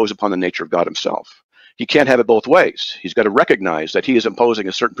that are imposed upon the nature of God himself. He can't have it both ways. He's got to recognize that he is imposing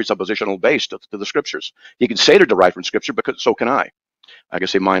a certain presuppositional base to the Scriptures. He can say they're derived from Scripture, but so can I. I can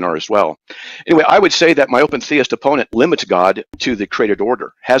say mine are as well. Anyway, I would say that my open theist opponent limits God to the created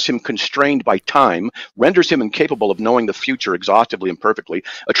order, has him constrained by time, renders him incapable of knowing the future exhaustively and perfectly,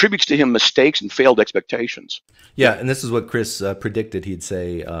 attributes to him mistakes and failed expectations. Yeah, and this is what Chris predicted he'd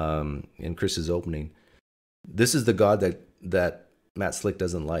say in Chris's opening. This is the God that Matt Slick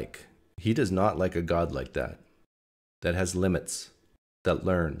doesn't like. He does not like a God like that has limits, that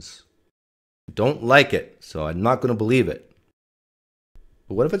learns. Don't like it, so I'm not going to believe it.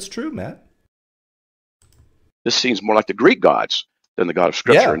 But what if it's true, Matt? This seems more like the Greek gods than the God of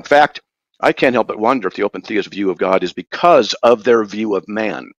Scripture. Yeah. In fact, I can't help but wonder if the open theist view of God is because of their view of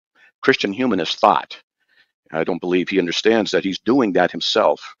man. Christian humanist thought. I don't believe he understands that he's doing that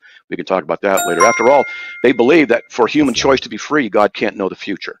himself. We can talk about that later. After all, they believe that for human choice to be free, God can't know the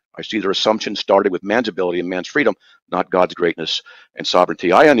future. I see their assumption started with man's ability and man's freedom, not God's greatness and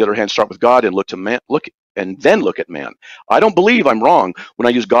sovereignty. I, on the other hand, start with God and look at man. I don't believe I'm wrong when I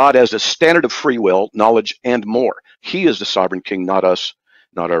use God as the standard of free will, knowledge, and more. He is the sovereign king, not us,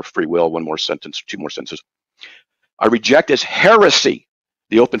 not our free will. One more sentence, two more sentences. I reject as heresy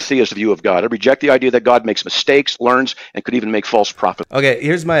the open theist view of God. I reject the idea that God makes mistakes, learns, and could even make false prophets. Okay,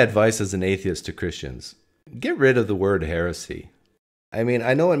 here's my advice as an atheist to Christians. Get rid of the word heresy. I mean,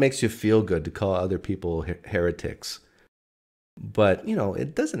 I know it makes you feel good to call other people heretics, but, you know,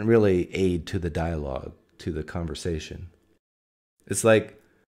 it doesn't really aid to the dialogue, to the conversation. It's like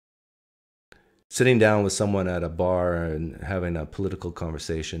sitting down with someone at a bar and having a political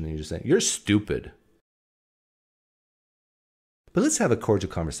conversation, and you're just saying, you're stupid. But let's have a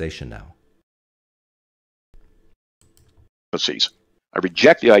cordial conversation now. I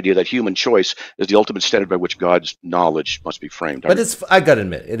reject the idea that human choice is the ultimate standard by which God's knowledge must be framed. But I gotta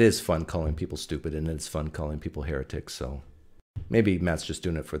admit, it is fun calling people stupid, and it's fun calling people heretics. So maybe Matt's just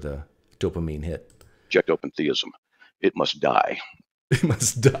doing it for the dopamine hit. Reject open theism. It must die. It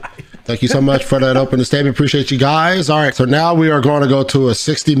must die. Thank you so much for that opening statement. Appreciate you guys. All right, so now we are going to go to a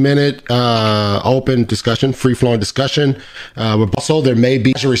 60-minute open discussion, free-flowing discussion. Also, there may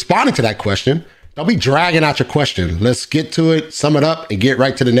be responding to that question. Don't be dragging out your question. Let's get to it, sum it up, and get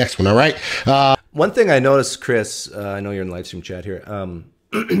right to the next one, all right? One thing I noticed, Chris, I know you're in live stream chat here.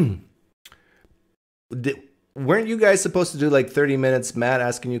 Weren't you guys supposed to do like 30 minutes Matt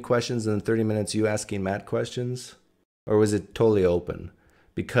asking you questions and then 30 minutes you asking Matt questions? Or was it totally open?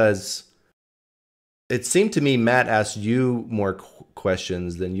 Because it seemed to me Matt asked you more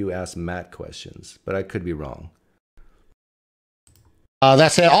questions than you asked Matt questions, but I could be wrong.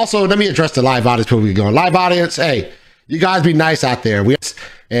 That said, also, let me address the live audience before we go. Live audience, hey, you guys be nice out there.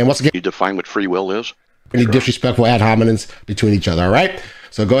 And once again, you define what free will is? Any disrespectful ad hominems between each other, all right?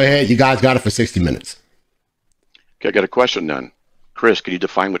 So go ahead. You guys got it for 60 minutes. Okay, I got a question then. Chris, can you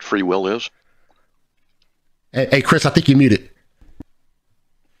define what free will is? Hey, Chris, I think you're muted.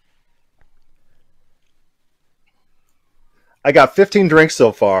 I got 15 drinks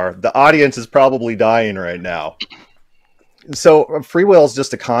so far. The audience is probably dying right now. So free will is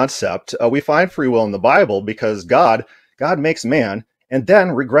just a concept. We find free will in the Bible because God makes man and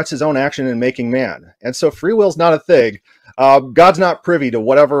then regrets his own action in making man. And so free will is not a thing. God's not privy to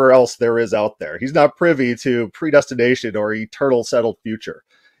whatever else there is out there. He's not privy to predestination or eternal settled future.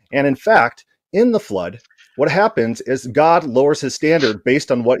 And in fact, in the flood, what happens is God lowers his standard based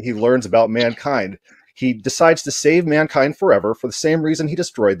on what he learns about mankind. He decides to save mankind forever for the same reason he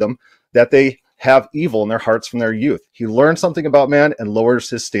destroyed them, that they have evil in their hearts from their youth. He learns something about man and lowers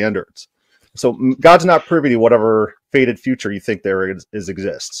his standards. So God's not privy to whatever fated future you think there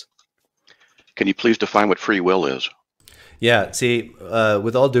exists. Can you please define what free will is? Yeah, see,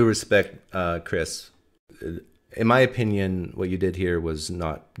 with all due respect, Chris, in my opinion, what you did here was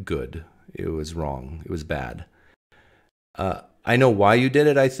not good. It was wrong. It was bad. I know why you did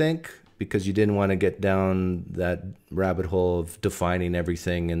it, I think, because you didn't want to get down that rabbit hole of defining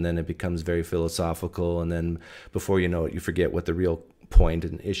everything, and then it becomes very philosophical, and then before you know it, you forget what the real point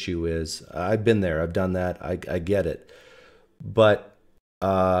and issue is. I've been there. I've done that. I get it. But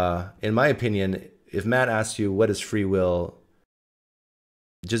in my opinion, if Matt asks you what is free will,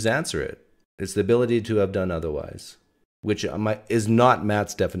 just answer it. It's the ability to have done otherwise, which is not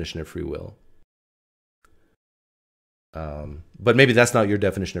Matt's definition of free will. But maybe that's not your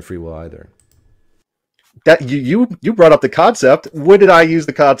definition of free will either. That you brought up the concept. When did I use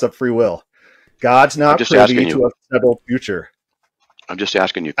the concept free will? God's not privy to a settled future. I'm just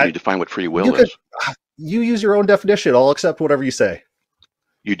asking you, can you define what free will is? You use your own definition. I'll accept whatever you say.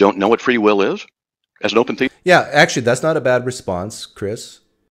 You don't know what free will is? As an open theory? Yeah, actually, that's not a bad response, Chris.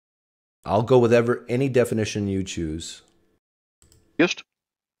 I'll go with any definition you choose. Just?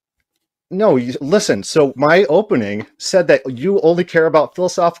 No, listen. So my opening said that you only care about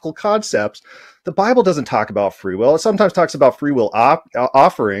philosophical concepts. The Bible doesn't talk about free will. It sometimes talks about free will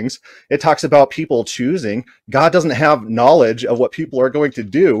offerings. It talks about people choosing. God doesn't have knowledge of what people are going to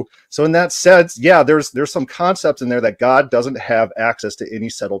do. So in that sense, yeah, there's some concepts in there that God doesn't have access to any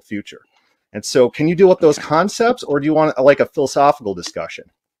settled future. And so can you deal with those concepts, or do you want like a philosophical discussion?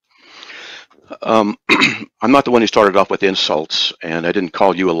 I'm not the one who started off with insults, and I didn't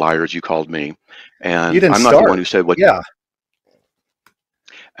call you a liar as you called me. And I'm not the one who said what. Yeah.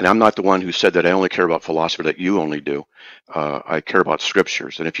 And I'm not the one who said that I only care about philosophy, that you only do. I care about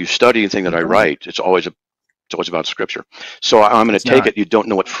scriptures. And if you study anything that I write, it's always about scripture. So I'm going to take it you don't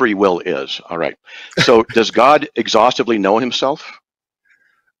know what free will is. All right. So does God exhaustively know himself?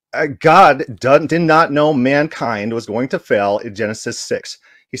 God did not know mankind was going to fail in Genesis 6.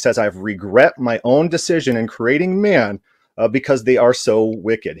 He says, I regret my own decision in creating man because they are so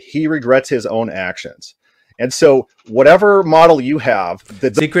wicked. He regrets his own actions. And so whatever model you have...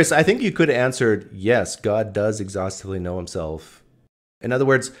 See, Chris, I think you could have answered, yes, God does exhaustively know himself. In other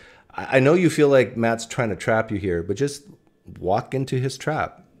words, I know you feel like Matt's trying to trap you here, but just walk into his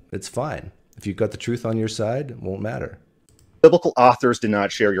trap. It's fine. If you've got the truth on your side, it won't matter. Biblical authors did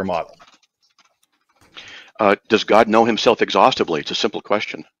not share your model. Does God know himself exhaustively? It's a simple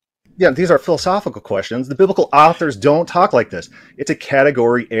question. Yeah, these are philosophical questions. The biblical authors don't talk like this. It's a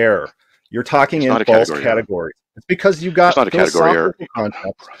category error. You're talking in false categories. It's because you got philosophical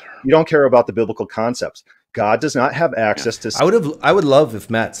concepts. You don't care about the biblical concepts. God does not have access to. I would love if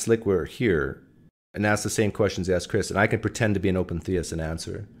Matt Slick were here and asked the same questions he asked Chris, and I could pretend to be an open theist and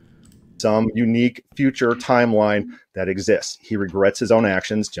answer. Some unique future timeline that exists. He regrets his own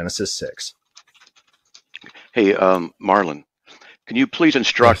actions. Genesis 6. Hey, Marlon, can you please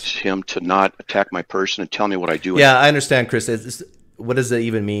instruct him to not attack my person and tell me what I do? Yeah, I understand, Chris. What does it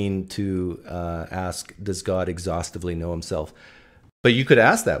even mean to ask, does God exhaustively know himself? But you could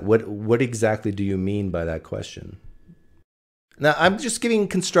ask that. What exactly do you mean by that question? Now, I'm just giving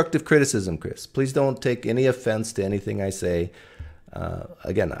constructive criticism, Chris. Please don't take any offense to anything I say.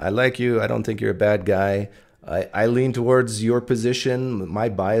 Again, I like you. I don't think you're a bad guy. I lean towards your position. My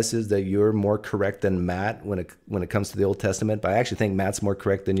bias is that you're more correct than Matt when it comes to the Old Testament. But I actually think Matt's more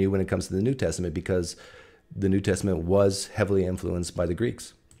correct than you when it comes to the New Testament, because the New Testament was heavily influenced by the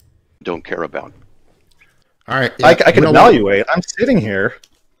Greeks. Don't care about. All right. I can evaluate. I'm sitting here.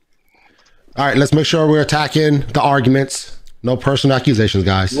 All right. Let's make sure we're attacking the arguments. No personal accusations,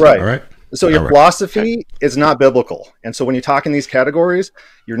 guys. Right. All right. So your philosophy is not biblical. And so when you talk in these categories,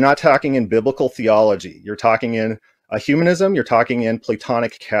 you're not talking in biblical theology. You're talking in humanism. You're talking in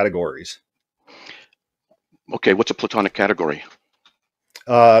Platonic categories. Okay, what's a Platonic category?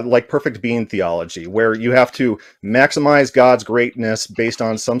 Like perfect being theology, where you have to maximize God's greatness based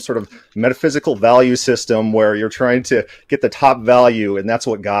on some sort of metaphysical value system where you're trying to get the top value, and that's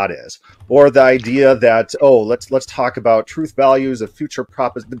what God is. Or the idea that, oh, let's talk about truth values of future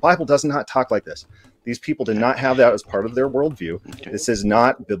propositions. The Bible does not talk like this. These people did not have that as part of their worldview. Okay. This is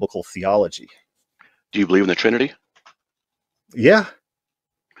not biblical theology. Do you believe in the Trinity? Yeah.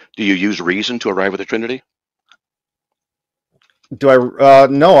 Do you use reason to arrive at the Trinity? Do I?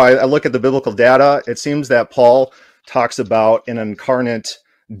 No, I look at the biblical data. It seems that Paul talks about an incarnate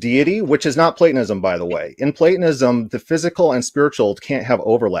deity, which is not Platonism, by the way. In Platonism, the physical and spiritual can't have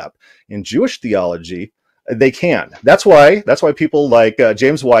overlap. In Jewish theology, they can. That's why people like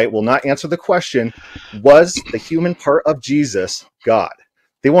James White will not answer the question, was the human part of Jesus God?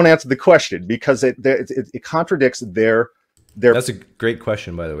 They won't answer the question because it contradicts their. That's a great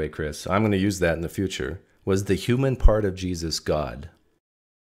question, by the way, Chris. I'm going to use that in the future. Was the human part of Jesus God?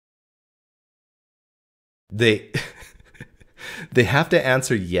 They have to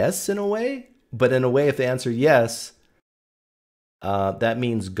answer yes in a way, but in a way, if they answer yes, that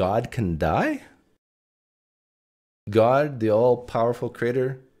means God can die? God, the all-powerful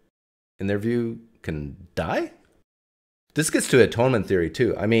creator, in their view, can die? This gets to atonement theory,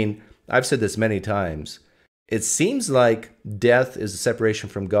 too. I mean, I've said this many times. It seems like death is a separation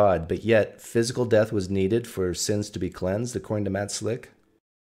from God, but yet physical death was needed for sins to be cleansed, according to Matt Slick.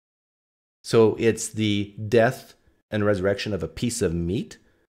 So it's the death and resurrection of a piece of meat,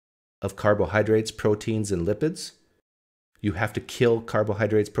 of carbohydrates, proteins, and lipids. You have to kill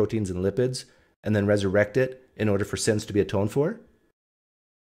carbohydrates, proteins, and lipids, and then resurrect it in order for sins to be atoned for?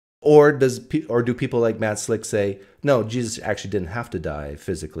 Or do people like Matt Slick say, no, Jesus actually didn't have to die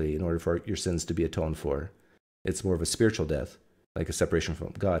physically in order for your sins to be atoned for? It's more of a spiritual death, like a separation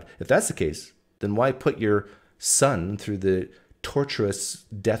from God. If that's the case, then why put your son through the torturous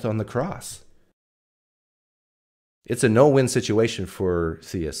death on the cross? It's a no-win situation for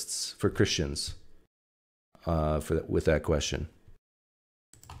theists, for Christians, with that question.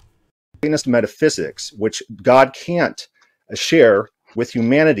 Metaphysics, which God can't share with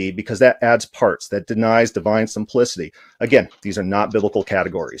humanity because that adds parts, that denies divine simplicity. Again, these are not biblical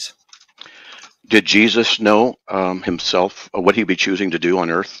categories. Did Jesus know himself what he'd be choosing to do on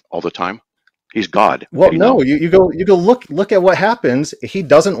earth all the time? He's God. Well, no, you go look at what happens. He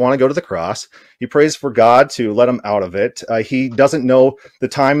doesn't want to go to the cross. He prays for God to let him out of it. He doesn't know the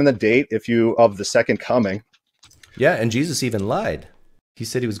time and the date of the second coming. Yeah, and Jesus even lied. He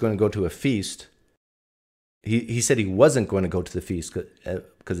said he was going to go to a feast. He said he wasn't going to go to the feast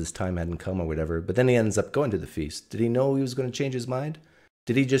because his time hadn't come or whatever. But then he ends up going to the feast. Did he know he was going to change his mind?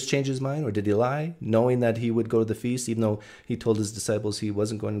 Did he just change his mind, or did he lie, knowing that he would go to the feast, even though he told his disciples he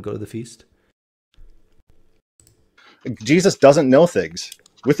wasn't going to go to the feast? Jesus doesn't know things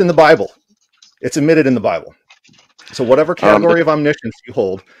within the Bible. It's admitted in the Bible. So whatever category of omniscience you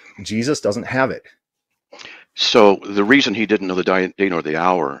hold, Jesus doesn't have it. So the reason he didn't know the day nor the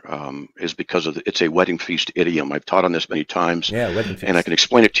hour is because it's a wedding feast idiom. I've taught on this many times, wedding feast. And I can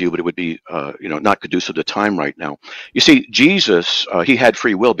explain it to you, but it would be not conducive to time right now. You see, Jesus, he had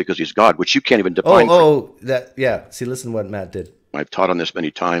free will because he's God, which you can't even define. See, listen to what Matt did. I've taught on this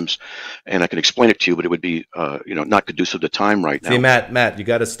many times, and I can explain it to you, but it would be, not conducive to time right now. See, Matt, you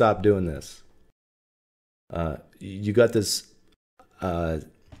got to stop doing this. You got this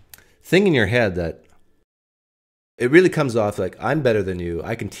thing in your head that it really comes off like, I'm better than you.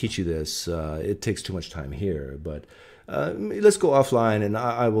 I can teach you this. It takes too much time here, but let's go offline, and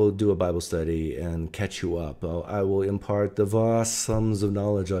I will do a Bible study and catch you up. I will impart the vast sums of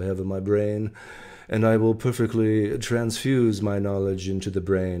knowledge I have in my brain, and I will perfectly transfuse my knowledge into the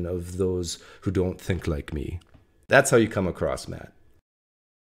brain of those who don't think like me. That's how you come across, Matt.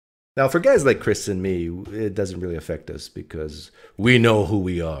 Now, for guys like Chris and me, it doesn't really affect us because we know who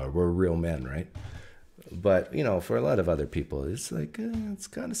we are. We're real men, right? But, for a lot of other people, it's like, it's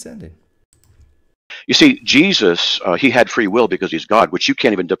condescending. You see, Jesus, he had free will because he's God, which you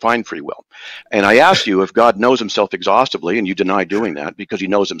can't even define free will. And I asked you if God knows himself exhaustively, and you deny doing that because he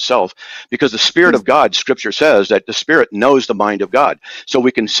knows himself, because the Spirit of God, Scripture says that the Spirit knows the mind of God. So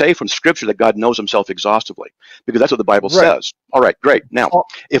we can say from Scripture that God knows himself exhaustively, because that's what the Bible says. All right, great. Now,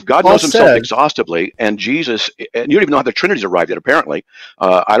 if God knows himself exhaustively, and Jesus, and you don't even know how the Trinity's arrived at, apparently.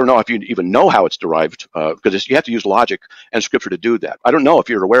 I don't know if you even know how it's derived, because you have to use logic and Scripture to do that. I don't know if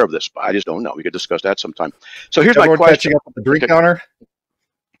you're aware of this, but I just don't know. We could discuss that sometime. So here's my question. Up with the drink counter?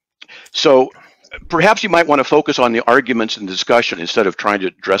 So perhaps you might want to focus on the arguments and discussion instead of trying to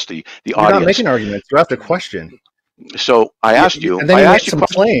address the You're audience. not making arguments. You asked a question. So I asked you. And then you made some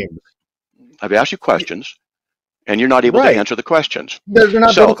claims. I've asked you questions, and you're not able to answer the questions. They're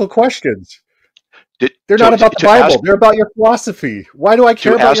not biblical questions. They're not about the Bible. They're about your philosophy. Why do I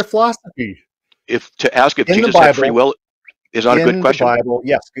care about your philosophy? To ask if Jesus had free will is not a good question. In the Bible,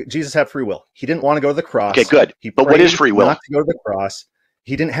 yes, Jesus had free will. He didn't want to go to the cross. Okay, good. But what is free will? Not to go to the cross.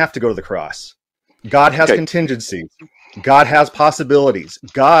 He didn't have to go to the cross. God has contingencies. God has possibilities.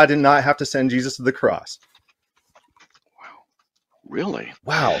 God did not have to send Jesus to the cross. Wow. Really?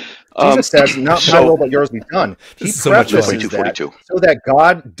 Wow. Jesus says, not my will, but yours be done. He prefaces that so that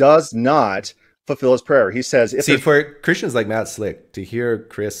God does not fulfill his prayer. He says, see, for Christians like Matt Slick, to hear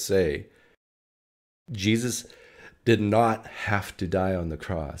Chris say, Jesus did not have to die on the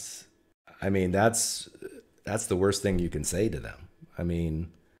cross. I mean, that's the worst thing you can say to them. I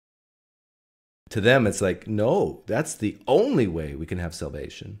mean, to them, it's like, no, that's the only way we can have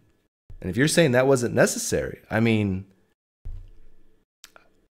salvation. And if you're saying that wasn't necessary, I mean,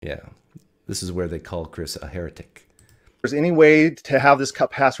 yeah, this is where they call Chris a heretic. If there's any way to have this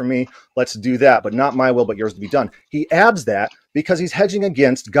cup pass from me, let's do that, but not my will, but yours to be done. He adds that because he's hedging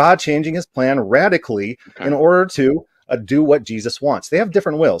against God changing his plan radically in order to do what Jesus wants. They have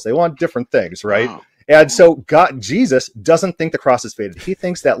different wills. They want different things, right? Wow. And so Jesus doesn't think the cross is fated. He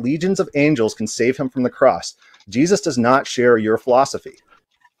thinks that legions of angels can save him from the cross. Jesus does not share your philosophy.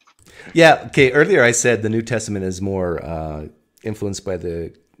 Yeah, okay, earlier I said the New Testament is more influenced by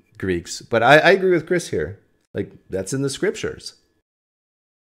the Greeks, but I agree with Chris here. Like, that's in the scriptures.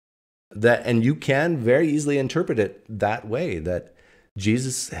 And you can very easily interpret it that way, that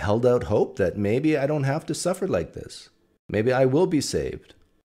Jesus held out hope that maybe I don't have to suffer like this. Maybe I will be saved.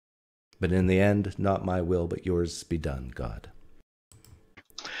 But in the end, not my will, but yours be done, God.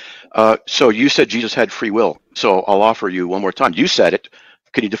 So you said Jesus had free will. So I'll offer you one more time. You said it.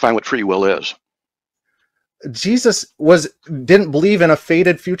 Can you define what free will is? Jesus didn't believe in a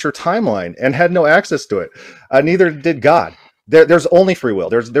fated future timeline and had no access to it. Neither did God. There's only free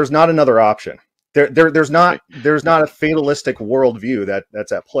will. There's not another option. There's not a fatalistic worldview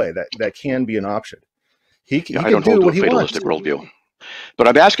that's at play that can be an option. He can do what he wants. I don't hold to a fatalistic worldview. But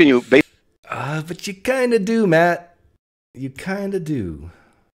I'm asking you. But you kind of do, Matt. You kind of do.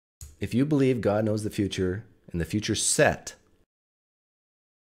 If you believe God knows the future and the future's set,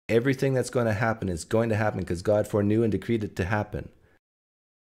 everything that's going to happen is going to happen because God foreknew and decreed it to happen.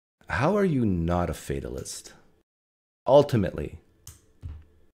 How are you not a fatalist? Ultimately.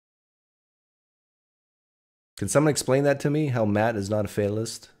 Can someone explain that to me, how Matt is not a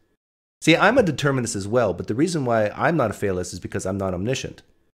fatalist? See, I'm a determinist as well, but the reason why I'm not a fatalist is because I'm not omniscient.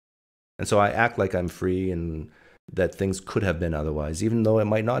 And so I act like I'm free and that things could have been otherwise, even though it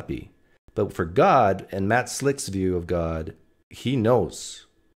might not be. But for God, and Matt Slick's view of God, he knows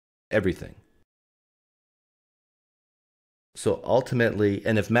everything. So ultimately,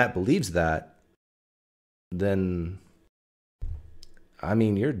 and if Matt believes that, then, I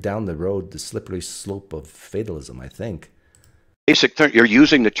mean, you're down the road, the slippery slope of fatalism, I think. Basic term, you're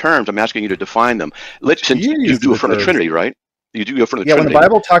using the terms. I'm asking you to define them. Since you do it from the Trinity, right? You do it from the Trinity. When the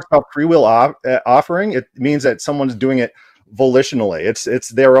Bible talks about free will offering, it means that someone's doing it volitionally. It's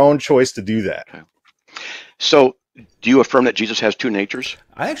their own choice to do that. Okay. So, do you affirm that Jesus has two natures?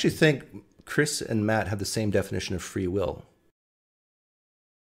 I actually think Chris and Matt have the same definition of free will.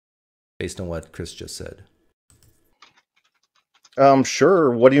 based on what Chris just said. Sure.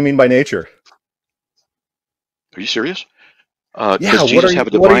 What do you mean by nature? Are you serious? Yeah, Does Jesus have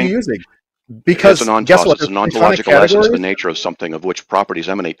a divine? what are you using? Because guess what? It's an ontological essence of the nature of something of which properties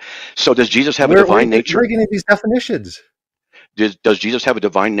emanate. So does Jesus have a divine nature? Where are you getting these definitions? Does Jesus have a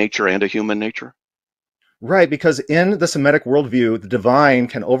divine nature and a human nature? Right, because in the Semitic worldview, the divine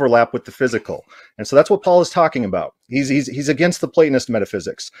can overlap with the physical. And so that's what Paul is talking about. He's against the Platonist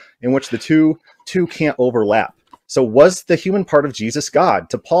metaphysics, in which the two can't overlap. So was the human part of Jesus God?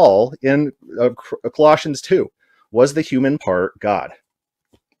 To Paul in Colossians 2, was the human part God?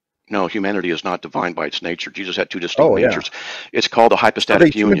 No, humanity is not divine by its nature. Jesus had two distinct natures. It's called a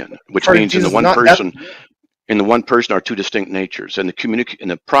hypostatic union, which means in the one person are two distinct natures, and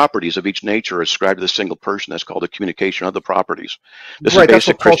the properties of each nature are ascribed to the single person. That's called the communication of the properties. This is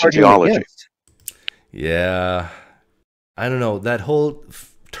basic Christian theology. Yeah, I don't know, that whole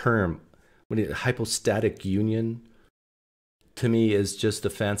term, hypostatic union, to me is just a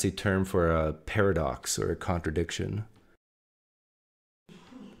fancy term for a paradox or a contradiction.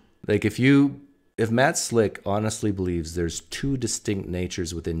 Like if Matt Slick honestly believes there's two distinct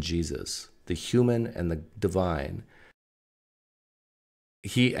natures within Jesus, the human and the divine,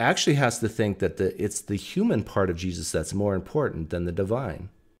 he actually has to think that it's the human part of Jesus that's more important than the divine,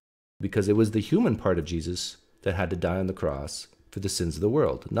 because it was the human part of Jesus that had to die on the cross for the sins of the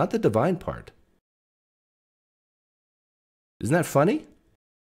world, not the divine part. Isn't that funny?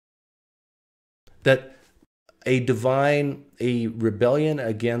 That a rebellion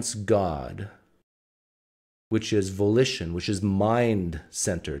against God, which is volition, which is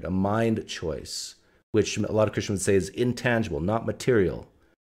mind-centered, a mind choice, which a lot of Christians would say is intangible, not material.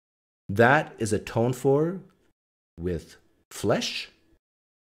 That is atoned for with flesh?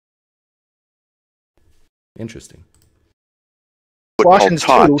 Interesting. Colossians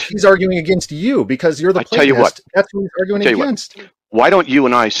 2, he's arguing against you because you're the Platonist. Tell you what, that's who he's arguing against. Why don't you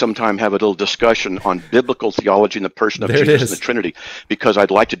and I sometime have a little discussion on biblical theology and the person of Jesus and the Trinity? Because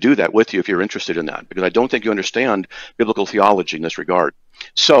I'd like to do that with you if you're interested in that, because I don't think you understand biblical theology in this regard.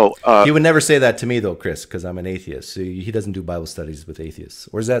 So he would never say that to me, though, Chris, because I'm an atheist. So he doesn't do Bible studies with atheists.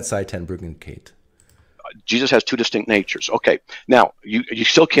 Or is that Saitan Bruggenkate? Jesus has two distinct natures. Okay, now you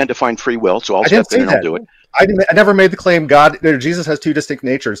still can't define free will, so I'll step in and I'll do it. I never made the claim Jesus has two distinct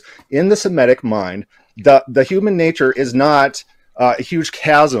natures. In the Semitic mind, the human nature is not a huge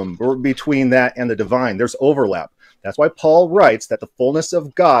chasm between that and the divine. There's overlap. That's why Paul writes that the fullness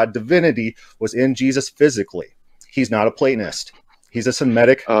of God, divinity, was in Jesus physically. He's not a Platonist. He's a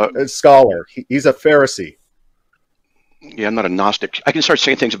Semitic scholar. He's a Pharisee. Yeah, I'm not a Gnostic. I can start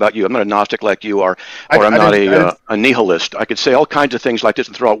saying things about you. I'm not a Gnostic like you are, or I'm not a nihilist. I could say all kinds of things like this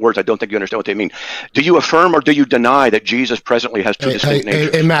and throw out words I don't think you understand what they mean. Do you affirm or do you deny that Jesus presently has two distinct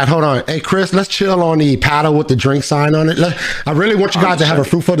natures? Hey, Matt, hold on. Hey, Chris, let's chill on the paddle with the drink sign on it. I really want you guys to have a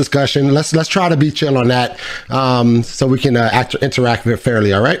fruitful discussion. Let's try to be chill on that, so we can interact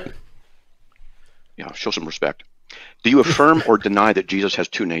fairly. All right? Yeah, show some respect. Do you affirm or deny that Jesus has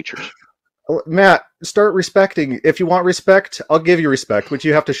two natures? Matt, start respecting. If you want respect, I'll give you respect, but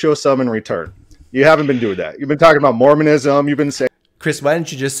you have to show some in return. You haven't been doing that. You've been talking about Mormonism. You've been saying... Chris, why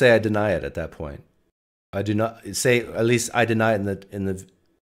didn't you just say I deny it at that point? I do not say, at least I deny it in the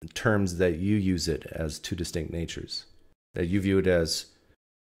terms that you use it as two distinct natures, that you view it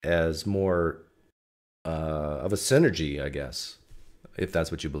as more of a synergy, I guess, if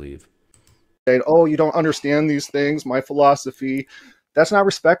that's what you believe. Oh, you don't understand these things, my philosophy. That's not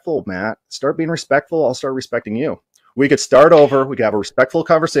respectful, Matt. Start being respectful. I'll start respecting you. We could start over. We could have a respectful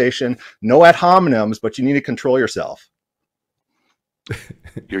conversation. No ad hominems, but you need to control yourself.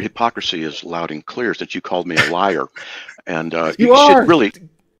 Your hypocrisy is loud and clear since you called me a liar. And you should really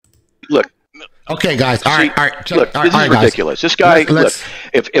look. Okay, guys. All right. Look, this is ridiculous. This guy, look,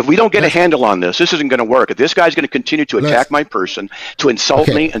 if we don't get a handle on this, this isn't going to work. If this guy's going to continue to attack my person, to insult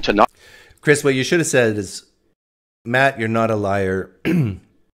me, and to not... Chris, what you should have said is, Matt, you're not a liar.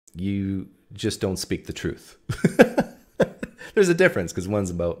 You just don't speak the truth. There's a difference, because one's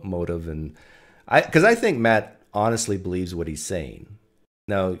about motive, and because I think Matt honestly believes what he's saying.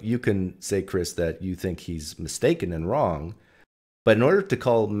 Now, you can say, Chris, that you think he's mistaken and wrong, but in order to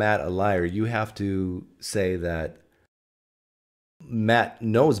call Matt a liar, you have to say that Matt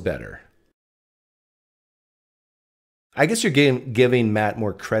knows better. I guess you're giving Matt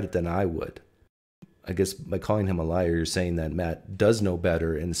more credit than I would. I guess by calling him a liar, you're saying that Matt does know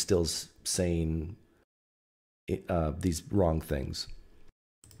better and still saying these wrong things.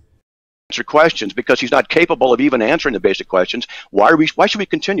 Answer questions because he's not capable of even answering the basic questions. Why should we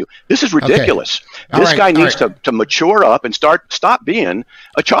continue? This is ridiculous. Okay. This guy needs to mature up and stop being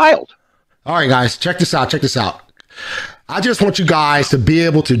a child. All right, guys, check this out. Check this out. I just want you guys to be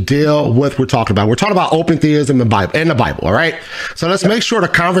able to deal with what we're talking about. We're talking about open theism in the Bible, all right? So let's make sure the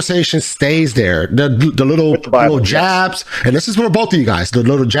conversation stays there. The little jabs, and this is for both of you guys, the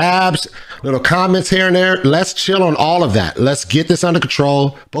little jabs, little comments here and there. Let's chill on all of that. Let's get this under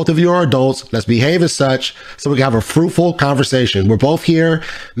control. Both of you are adults. Let's behave as such so we can have a fruitful conversation. We're both here.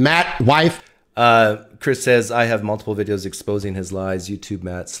 Matt, wife. Chris says, I have multiple videos exposing his lies. YouTube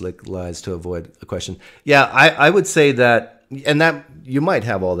Matt slick lies to avoid a question. Yeah, I would say that, and that you might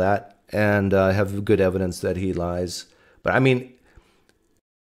have all that and have good evidence that he lies. But I mean,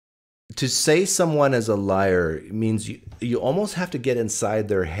 to say someone is a liar means you almost have to get inside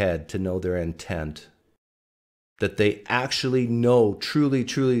their head to know their intent. That they actually know,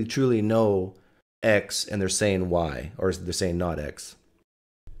 truly know X and they're saying Y, or they're saying not X.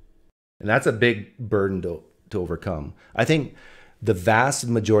 And that's a big burden to overcome. I think the vast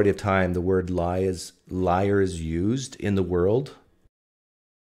majority of time, the word liar is used in the world.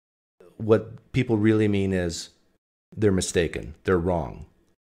 What people really mean is they're mistaken. They're wrong.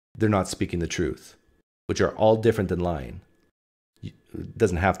 They're not speaking the truth, which are all different than lying. It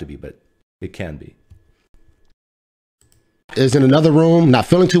doesn't have to be, but it can be. Is in another room, not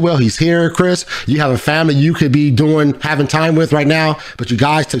feeling too well. He's here, Chris. You have a family you could be having time with right now, but you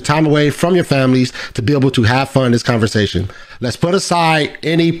guys took time away from your families to be able to have fun in this conversation. Let's put aside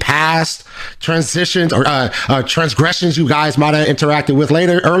any past transitions or transgressions you guys might have interacted with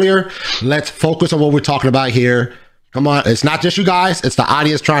earlier. Let's focus on what we're talking about here. Come on, it's not just you guys, it's the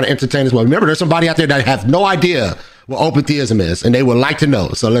audience trying to entertain as well. Remember, there's somebody out there that has no idea what open theism is, and they would like to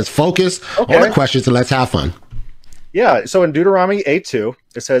know. So let's focus on the questions and let's have fun. Yeah, so in Deuteronomy 8:2,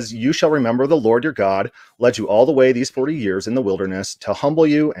 it says, you shall remember the Lord your God led you all the way these 40 years in the wilderness to humble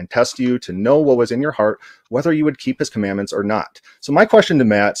you and test you to know what was in your heart, whether you would keep his commandments or not. So my question to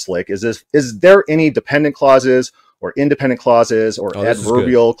Matt Slick is there any dependent clauses or independent clauses or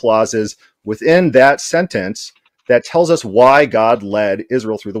adverbial clauses within that sentence that tells us why God led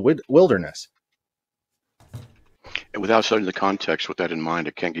Israel through the wilderness? And without studying the context with that in mind,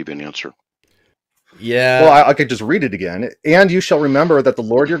 I can't give you an answer. Yeah. Well, I could just read it again. And you shall remember that the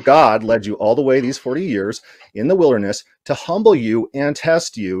Lord your God led you all the way these 40 years in the wilderness to humble you and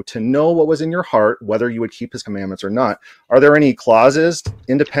test you to know what was in your heart, whether you would keep his commandments or not. Are there any clauses,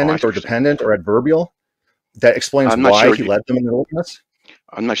 independent or dependent or adverbial, that explains why he led them in the wilderness?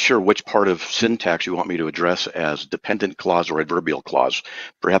 I'm not sure which part of syntax you want me to address as dependent clause or adverbial clause.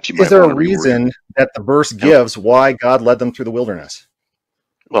 Perhaps you might. Is there a reason that the verse gives why God led them through the wilderness?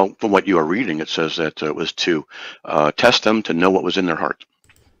 Well, from what you are reading, it says that it was to test them to know what was in their heart.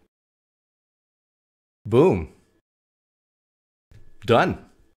 Boom. Done.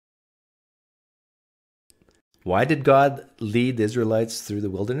 Why did God lead the Israelites through the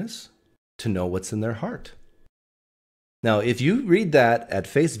wilderness? To know what's in their heart. Now, if you read that at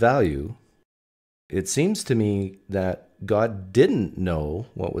face value, it seems to me that God didn't know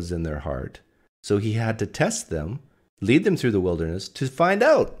what was in their heart, so he had to test them, lead them through the wilderness to find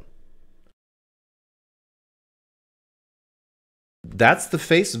out. That's the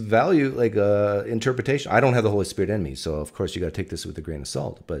face value, interpretation. I don't have the Holy Spirit in me, so of course you got to take this with a grain of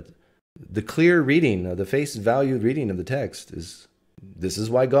salt. But the clear reading, the face value reading of the text is, this is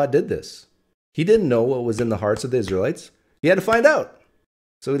why God did this. He didn't know what was in the hearts of the Israelites. He had to find out.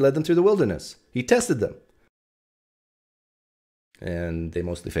 So he led them through the wilderness. He tested them. And they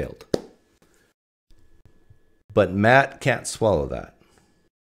mostly failed. But Matt can't swallow that.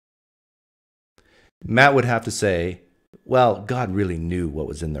 Matt would have to say, well, God really knew what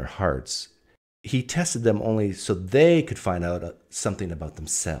was in their hearts. He tested them only so they could find out something about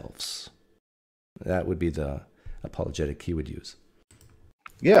themselves. That would be the apologetic he would use.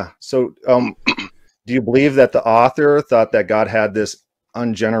 Yeah. So do you believe that the author thought that God had this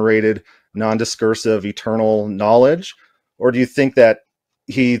ungenerated, non-discursive, eternal knowledge? Or do you think that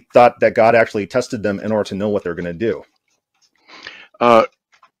he thought that God actually tested them in order to know what they're going to do? I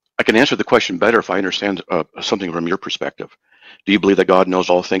can answer the question better if I understand something from your perspective. Do you believe that God knows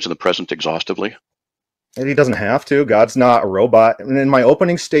all things in the present exhaustively? And he doesn't have to. God's not a robot. And in my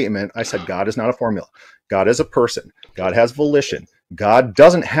opening statement, I said God is not a formula. God is a person. God has volition. God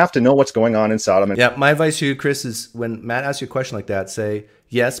doesn't have to know what's going on in Sodom. Yeah, my advice to you, Chris, is when Matt asks you a question like that, say,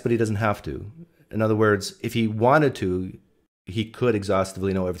 yes, but he doesn't have to. In other words, if he wanted to, he could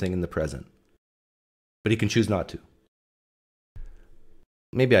exhaustively know everything in the present. But he can choose not to.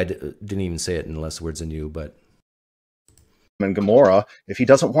 Maybe I didn't even say it in less words than you, but... and Gomorrah if he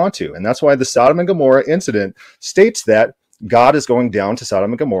doesn't want to. And that's why the Sodom and Gomorrah incident states that God is going down to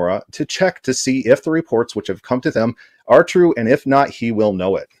Sodom and Gomorrah to check to see if the reports which have come to them are true, and if not, he will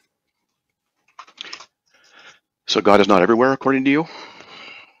know it. So God is not everywhere, according to you?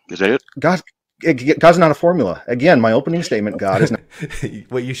 Is that it? God's not a formula. Again, my opening statement, God is not.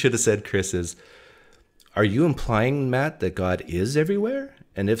 What you should have said, Chris, is, are you implying, Matt, that God is everywhere?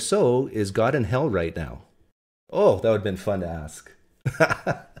 And if so, is God in hell right now? Oh, that would have been fun to ask.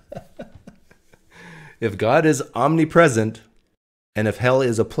 If God is omnipresent, and if hell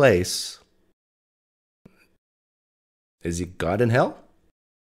is a place, is he God in hell?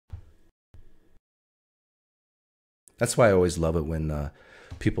 That's why I always love it when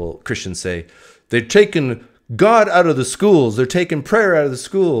Christians say, they're taking God out of the schools, they're taking prayer out of the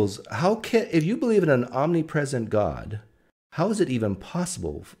schools. If you believe in an omnipresent God, how is it even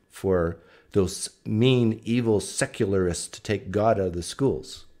possible for those mean, evil secularists to take God out of the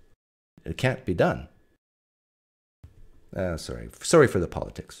schools? It can't be done. Sorry for the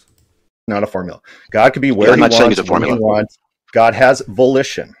politics. Not a formula. God could be where he wants, saying it's a formula. when he wants. God has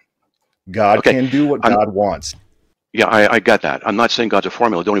volition. God can do what God wants. Yeah, I got that. I'm not saying God's a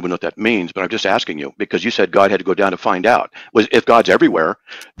formula. I don't even know what that means, but I'm just asking you because you said God had to go down to find out. If God's everywhere,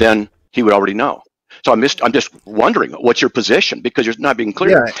 then he would already know. So I'm just wondering, what's your position? Because you're not being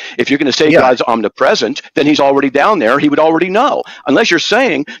clear. Yeah. If you're going to say God's omnipresent, then he's already down there. He would already know. Unless you're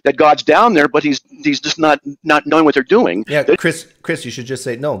saying that God's down there, but he's just not knowing what they're doing. Yeah, Chris, you should just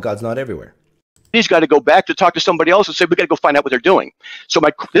say, no, God's not everywhere. He's got to go back to talk to somebody else and say, we got to go find out what they're doing. So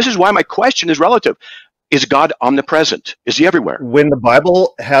this is why my question is relative. Is God omnipresent? Is he everywhere? When the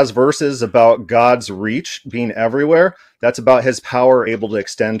Bible has verses about God's reach being everywhere, that's about his power able to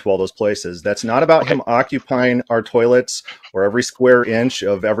extend to all those places. That's not about him occupying our toilets or every square inch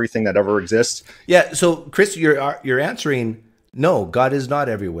of everything that ever exists. Yeah, so Chris, you're answering, no, God is not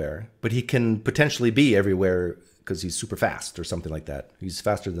everywhere, but he can potentially be everywhere because he's super fast or something like that. He's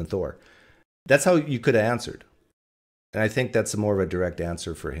faster than Thor. That's how you could have answered. And I think that's more of a direct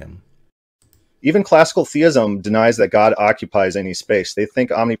answer for him. Even classical theism denies that God occupies any space. They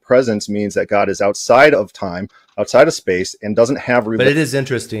think omnipresence means that God is outside of time, outside of space, and doesn't have... But it is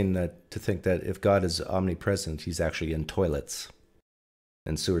interesting to think that if God is omnipresent, he's actually in toilets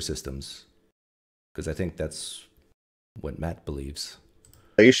and sewer systems. Because I think that's what Matt believes.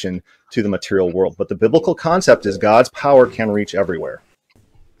 ...to the material world. But the biblical concept is God's power can reach everywhere.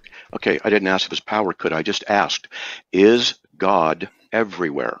 Okay, I didn't ask if his power could. I just asked, is God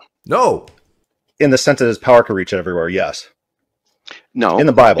everywhere? No. In the sense that his power could reach everywhere, yes. No, in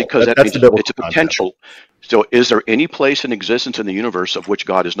the Bible, because that's the biblical it's a potential. Concept. So is there any place in existence in the universe of which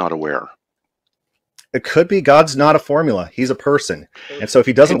God is not aware? It could be. God's not a formula. He's a person. And so if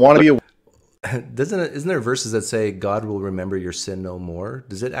he doesn't want to be... Isn't there verses that say God will remember your sin no more?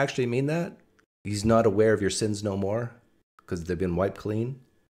 Does it actually mean that? He's not aware of your sins no more because they've been wiped clean?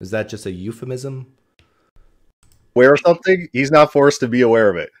 Is that just a euphemism? Aware of something? He's not forced to be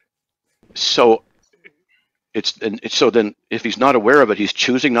aware of it. So so then if he's not aware of it, he's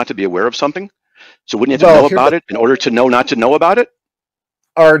choosing not to be aware of something? So wouldn't you have to know about it in order to know not to know about it?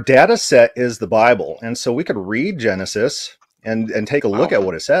 Our data set is the Bible. And so we could read Genesis and take a look at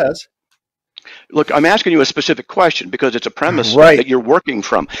what it says. Look, I'm asking you a specific question because it's a premise that you're working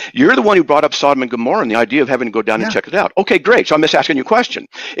from. You're the one who brought up Sodom and Gomorrah and the idea of having to go down and check it out. Okay, great. So I'm just asking you a question.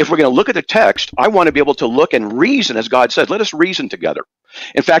 If we're going to look at the text, I want to be able to look and reason as God says. Let us reason together.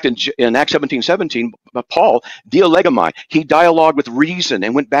 In fact, in Acts 17:17, Paul, dialegomai, he dialogued with reason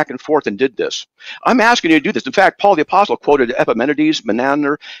and went back and forth and did this. I'm asking you to do this. In fact, Paul the Apostle quoted Epimenides,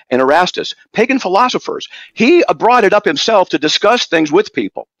 Menander, and Erastus, pagan philosophers. He brought it up himself to discuss things with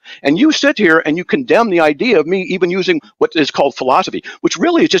people. And you sit here and you condemn the idea of me even using what is called philosophy, which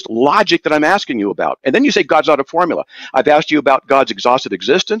really is just logic that I'm asking you about. And then you say God's not a formula. I've asked you about God's exhaustive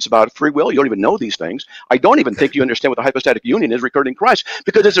existence, about free will. You don't even know these things. I don't even think you understand what the hypostatic union is recorded in Christ,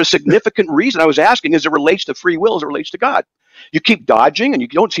 because there's a significant reason I was asking as it relates to free will, as it relates to God. You keep dodging and you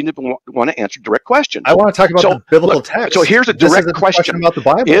don't seem to want to answer direct questions. I want to talk about the biblical text. So here's a direct question about the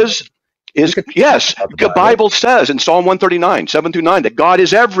Bible. Yes, the Bible says in Psalm 139, 7-9, that God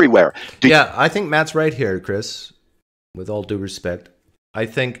is everywhere. Yeah, I think Matt's right here, Chris, with all due respect. I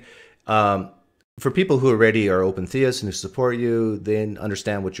think for people who already are open theists and who support you, they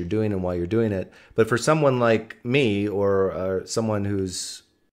understand what you're doing and why you're doing it. But for someone like me or someone who's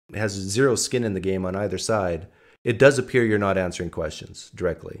has zero skin in the game on either side, it does appear you're not answering questions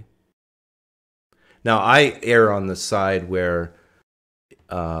directly. Now, I err on the side where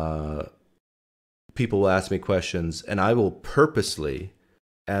people will ask me questions and I will purposely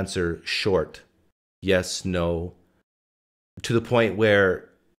answer short, yes, no, to the point where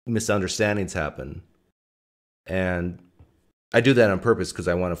misunderstandings happen. And I do that on purpose because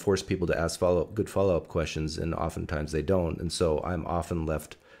I want to force people to ask good follow-up questions, and oftentimes they don't. And so I'm often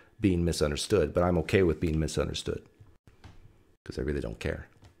left being misunderstood, but I'm okay with being misunderstood because I really don't care.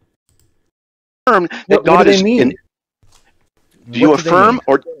 That God is in. Do you affirm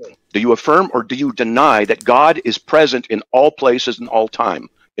or do you deny that God is present in all places and all time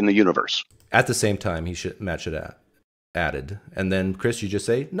in the universe? At the same time, Matt should added. And then, Chris, you just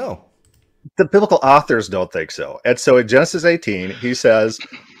say no. The biblical authors don't think so. And so in Genesis 18, he says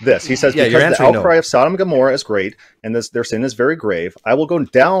this. He says, Yeah, because the outcry of Sodom and Gomorrah is great, and their sin is very grave, I will go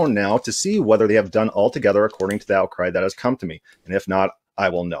down now to see whether they have done altogether according to the outcry that has come to me. And if not, I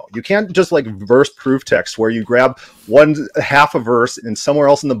will know. You can't just like verse proof text where you grab half a verse in somewhere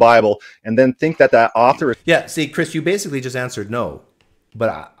else in the Bible and then think that that author is... Yeah, see, Chris, you basically just answered no.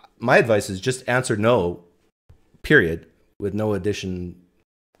 But my advice is just answer no, period, with no addition.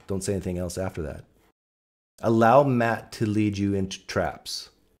 Don't say anything else after that. Allow Matt to lead you into traps.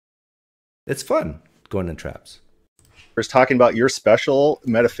 It's fun going in traps. Is talking about your special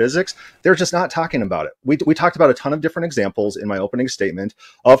metaphysics. They're just not talking about it. We talked about a ton of different examples in my opening statement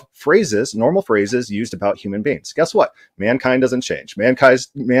of phrases, normal phrases used about human beings. Guess what? Mankind doesn't change.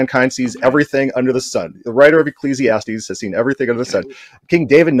 Mankind sees everything under the sun. The writer of Ecclesiastes has seen everything under the sun. King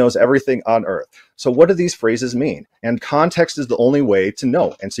David knows everything on earth. So what do these phrases mean? And context is the only way to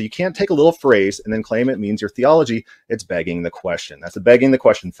know. And so you can't take a little phrase and then claim it means your theology. It's begging the question. That's a begging the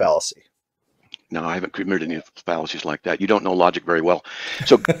question fallacy. No, I haven't committed any fallacies like that. You don't know logic very well.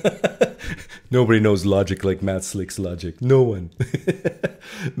 So nobody knows logic like Matt Slick's logic. No one.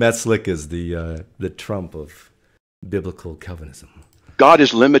 Matt Slick is the Trump of biblical Calvinism. God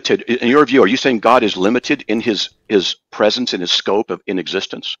is limited. In your view, are you saying God is limited in his presence, in his scope in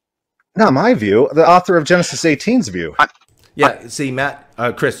existence? Not my view. The author of Genesis 18's view. See, Matt,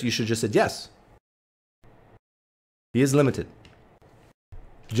 Chris, you should just said yes. He is limited.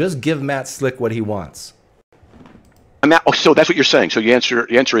 Just give Matt Slick what he wants. So that's what you're saying. So your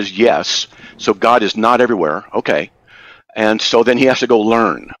answer is yes. So God is not everywhere. Okay. And so then he has to go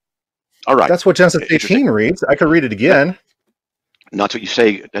learn. All right. That's what Genesis 18 reads. I could read it again. Not what you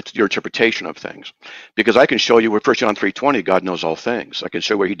say. That's your interpretation of things. Because I can show you where 1 John 3:20, God knows all things. I can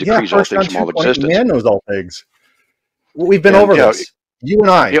show where he decrees all things from all existence. Man knows all things. We've been over this. You and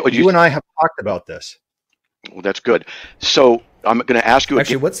I have talked about this. Well, that's good. So I'm going to ask you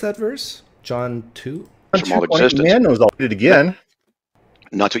again. What's that verse? John 2? From all existence. Man knows all it again.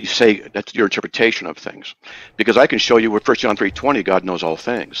 Not what you say. That's your interpretation of things. Because I can show you where 1 John 3:20, God knows all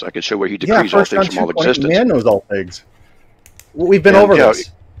things. I can show where he decrees all things from all existence. Man knows all things. We've been over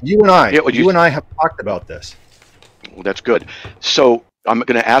this. You and I have talked about this. Well, that's good. So I'm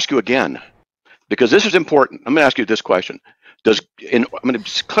going to ask you again, because this is important. I'm going to ask you this question. I'm going to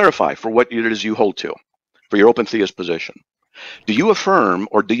just clarify for what it is you hold to, for your open theist position. Do you affirm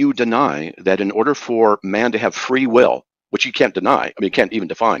or do you deny that in order for man to have free will, which you can't deny, I mean, you can't even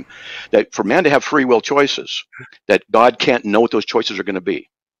define, that for man to have free will choices, that God can't know what those choices are going to be?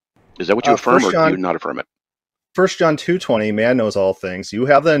 Is that what you affirm, or do you not affirm it? 1 John 2:20, man knows all things. You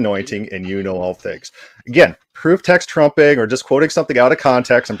have the anointing and you know all things. Again, proof text trumping or just quoting something out of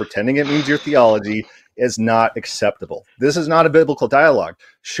context and pretending it means your theology is not acceptable. This is not a biblical dialogue.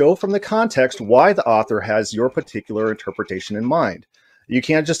 Show from the context why the author has your particular interpretation in mind. You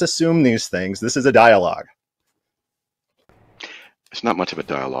can't just assume these things. This is a dialogue. It's not much of a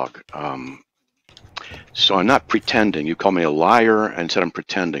dialogue. So I'm not pretending. You call me a liar and said I'm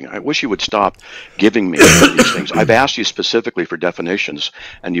pretending. I wish you would stop giving me these things. I've asked you specifically for definitions,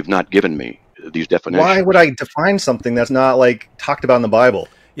 and you've not given me these definitions. Why would I define something that's not like talked about in the Bible?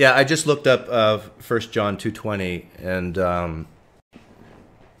 Yeah, I just looked up 1 John 2:20, and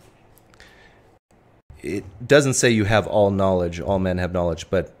it doesn't say you have all knowledge, all men have knowledge,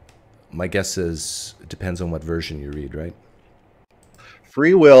 but my guess is it depends on what version you read, right?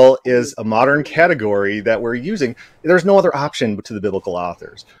 Free will is a modern category that we're using. There's no other option to the biblical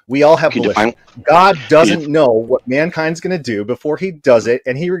authors. We all have volition. God doesn't know what mankind's going to do before he does it,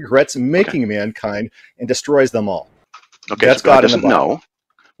 and he regrets making mankind and destroys them all. Okay, that's so God doesn't know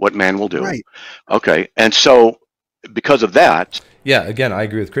what man will do. Right. Okay, and so because of that... Yeah, again, I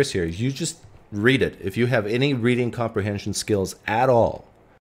agree with Chris here. You just read it. If you have any reading comprehension skills at all,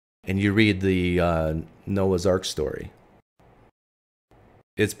 and you read the Noah's Ark story,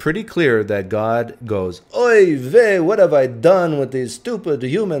 it's pretty clear that God goes, "Oy vey, what have I done with these stupid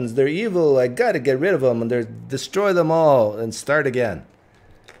humans? They're evil. I got to get rid of them and destroy them all and start again."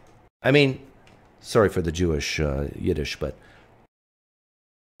 I mean, sorry for the Jewish Yiddish, but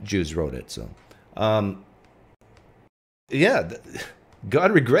Jews wrote it, so yeah,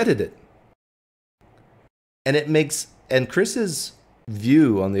 God regretted it, and Chris's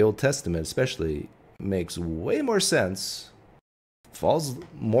view on the Old Testament, especially, makes way more sense falls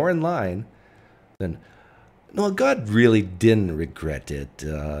more in line, then no, God really didn't regret it.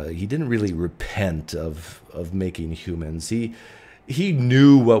 He didn't really repent of making humans. He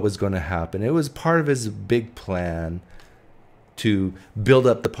knew what was going to happen. It was part of his big plan to build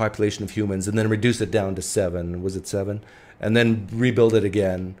up the population of humans and then reduce it down to 7. Was it 7? And then rebuild it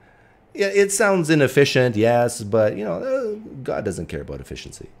again. Yeah, it sounds inefficient, yes, but God doesn't care about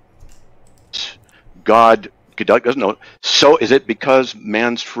efficiency. God doesn't know. So is it because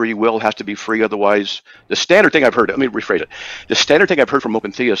man's free will has to be free? Otherwise, the standard thing I've heard, let me rephrase it. The standard thing I've heard from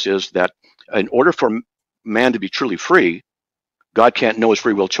open theists is that in order for man to be truly free, God can't know his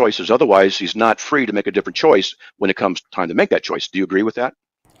free will choices. Otherwise, he's not free to make a different choice when it comes time to make that choice. Do you agree with that?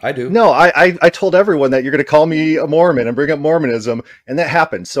 I do. No, I told everyone that you're going to call me a Mormon and bring up Mormonism, and that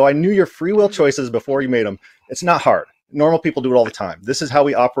happened. So I knew your free will choices before you made them. It's not hard. Normal people do it all the time. This is how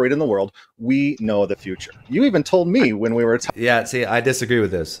we operate in the world. We know the future. You even told me when we were yeah, see, I disagree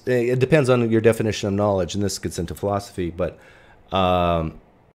with this. It depends on your definition of knowledge, and this gets into philosophy, but to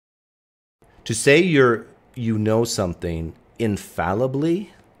say you know something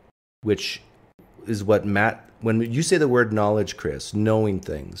infallibly, which is what Matt, when you say the word knowledge, Chris, knowing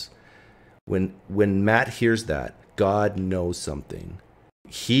things, when Matt hears that, God knows something,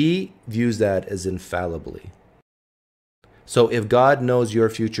 he views that as infallibly. So if God knows your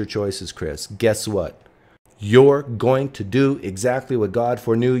future choices, Chris, guess what? You're going to do exactly what God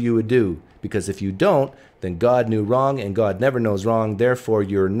foreknew you would do. Because if you don't, then God knew wrong, and God never knows wrong. Therefore,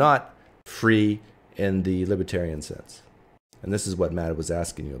 you're not free in the libertarian sense. And this is what Matt was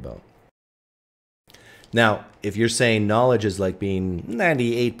asking you about. Now, if you're saying knowledge is like being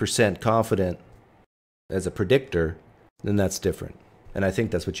 98% confident as a predictor, then that's different. And I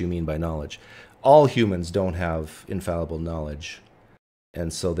think that's what you mean by knowledge. All humans don't have infallible knowledge.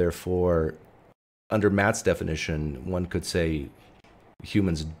 And so therefore, under Matt's definition, one could say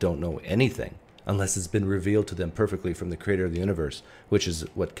humans don't know anything unless it's been revealed to them perfectly from the creator of the universe, which is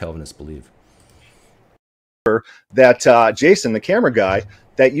what Calvinists believe. That Jason, the camera guy,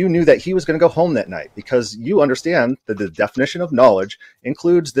 that you knew that he was going to go home that night because you understand that the definition of knowledge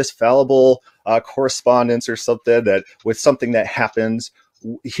includes this fallible correspondence or something that with something that happens.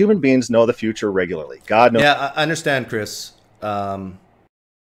 Human beings know the future regularly. God knows. Yeah, I understand, Chris.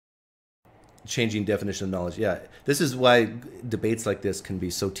 Changing definition of knowledge. Yeah, this is why debates like this can be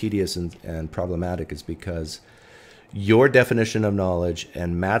so tedious and problematic, is because your definition of knowledge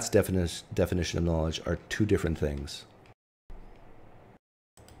and Matt's definition of knowledge are two different things.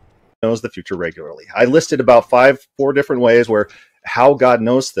 Knows the future regularly. I listed about 4 different ways where how God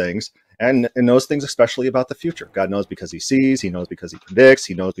knows things. And knows things especially about the future. God knows because he sees, he knows because he predicts,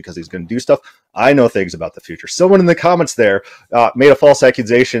 he knows because he's going to do stuff. I know things about the future. Someone in the comments there made a false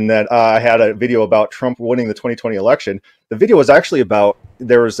accusation that I had a video about Trump winning the 2020 election. The video was actually about,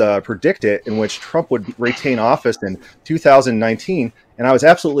 there was a predicted in which Trump would retain office in 2019. And I was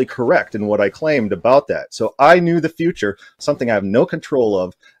absolutely correct in what I claimed about that. So I knew the future, something I have no control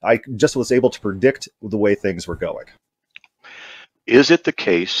of. I just was able to predict the way things were going. Is it the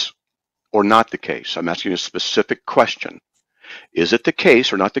case or not the case? I'm asking a specific question. Is it the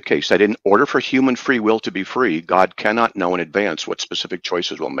case or not the case that in order for human free will to be free, God cannot know in advance what specific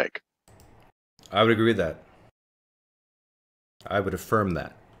choices we'll make? I would agree with that. I would affirm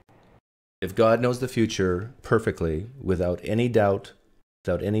that. If God knows the future perfectly, without any doubt,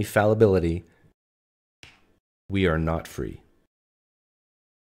 without any fallibility, we are not free.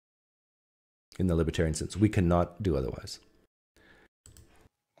 In the libertarian sense, we cannot do otherwise.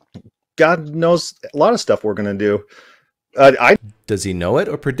 God knows a lot of stuff we're going to do. Does he know it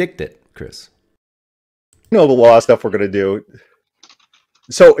or predict it, Chris? I know a lot of stuff we're going to do.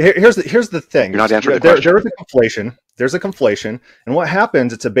 So here's the thing. You're not answering the question. There's a conflation. And what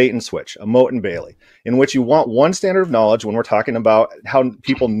happens, it's a bait and switch, a Moat and Bailey, in which you want one standard of knowledge when we're talking about how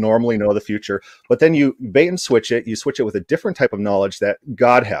people normally know the future, but then you bait and switch it. You switch it with a different type of knowledge that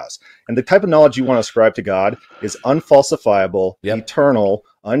God has. And the type of knowledge you want to ascribe to God is unfalsifiable, eternal,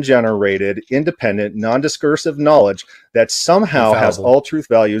 ungenerated, independent, non-discursive knowledge that somehow has all truth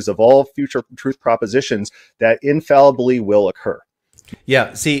values of all future truth propositions that infallibly will occur.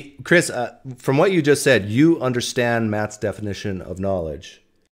 Yeah, see, Chris, from what you just said, you understand Matt's definition of knowledge.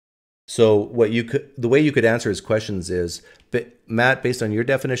 So the way you could answer his questions is, Matt, based on your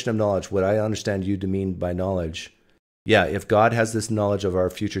definition of knowledge, what I understand you to mean by knowledge, yeah, if God has this knowledge of our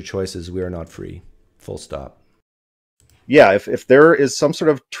future choices, we are not free. Full stop. Yeah, if there is some sort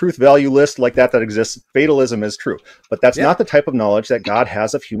of truth value list like that exists, fatalism is true. But that's not the type of knowledge that God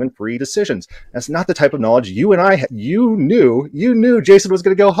has of human free decisions. That's not the type of knowledge you and I, you knew Jason was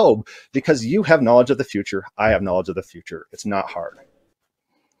going to go home because you have knowledge of the future. I have knowledge of the future. It's not hard.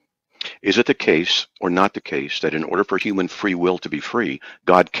 Is it the case or not the case that in order for human free will to be free,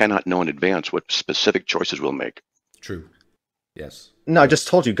 God cannot know in advance what specific choices we'll make? True. Yes. No, I just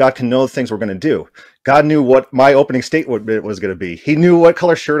told you, God can know the things we're going to do. God knew what my opening statement was going to be. He knew what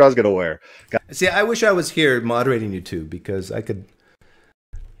color shirt I was going to wear. God. See, I wish I was here moderating you two because I could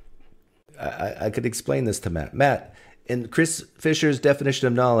explain this to Matt. Matt, in Chris Fisher's definition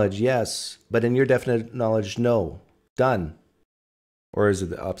of knowledge, yes, but in your definition of knowledge, no. Done. Or is it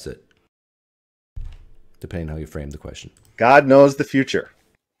the opposite? Depending on how you frame the question. God knows the future.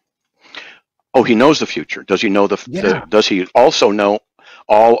 Oh, he knows the future. Does he know does he also know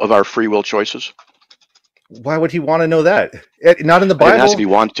all of our free will choices? Why would he want to know that? Not in the Bible. I didn't ask if he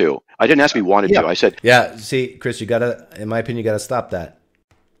wanted to. I didn't ask if he wanted to. I said, yeah. See, Chris, you gotta, in my opinion, you gotta stop that.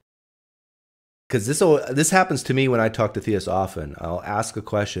 Because this happens to me when I talk to theists often. I'll ask a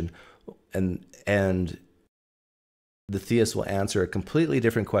question, and the theist will answer a completely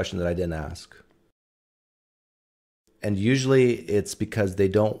different question that I didn't ask. And usually it's because they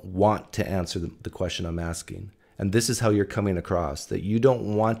don't want to answer the question I'm asking. And this is how you're coming across, that you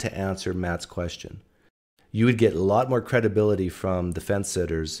don't want to answer Matt's question. You would get a lot more credibility from the fence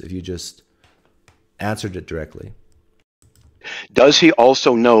sitters if you just answered it directly. Does he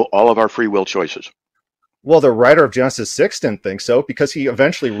also know all of our free will choices? Well, the writer of Genesis 6 didn't think so because he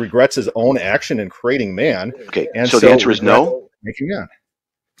eventually regrets his own action in creating man. Okay, and so the answer is no? Making man.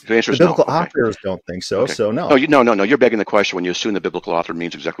 The answer is no. The biblical no. authors don't think so, okay. So no. No, you're begging the question when you assume the biblical author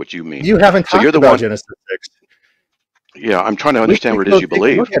means exactly what you mean. You haven't talked about Genesis 6. Yeah, I'm trying to understand what it is you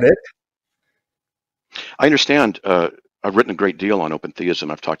believe. Look at it. I understand. I've written a great deal on open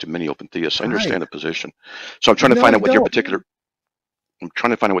theism. I've talked to many open theists. I understand the position. So I'm trying to find out what your particular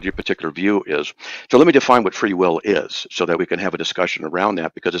view is. So let me define what free will is so that we can have a discussion around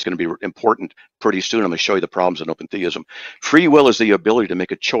that, because it's going to be important pretty soon. I'm going to show you the problems in open theism. Free will is the ability to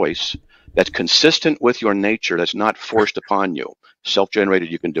make a choice that's consistent with your nature, that's not forced upon you.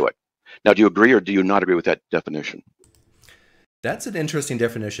 Self-generated, you can do it. Now, do you agree or do you not agree with that definition? That's an interesting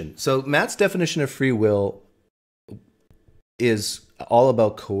definition. So Matt's definition of free will is all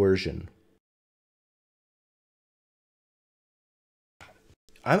about coercion.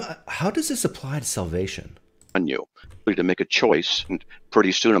 How does this apply to salvation? On you to make a choice, and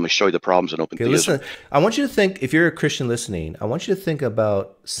pretty soon I'm going to show you the problems in open theism. Listen, I want you to think, if you're a Christian listening, I want you to think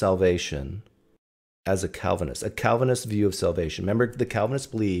about salvation as a Calvinist view of salvation. Remember, the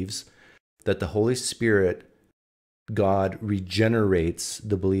Calvinist believes that the Holy Spirit, God, regenerates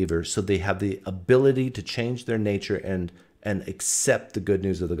the believer so they have the ability to change their nature and accept the good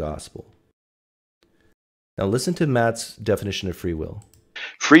news of the gospel. Now listen to Matt's definition of free will.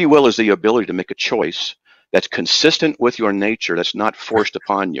 Free will is the ability to make a choice that's consistent with your nature, that's not forced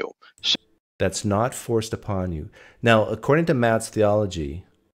upon you. That's not forced upon you. Now, according to Matt's theology,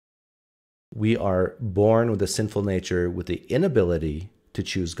 we are born with a sinful nature with the inability to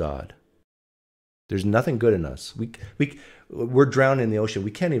choose God. There's nothing good in us. We're drowned in the ocean.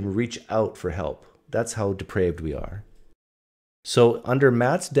 We can't even reach out for help. That's how depraved we are. So under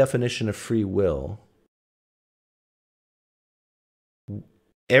Matt's definition of free will,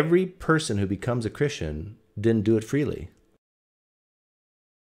 every person who becomes a Christian didn't do it freely.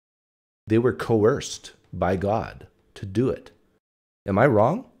 They were coerced by God to do it. Am I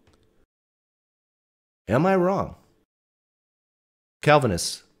wrong? Am I wrong?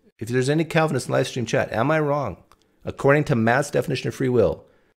 Calvinists, if there's any Calvinists in live stream chat, am I wrong? According to Matt's definition of free will,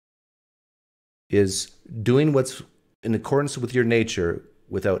 is doing what's in accordance with your nature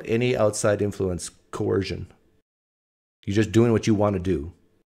without any outside influence, coercion. You're just doing what you want to do,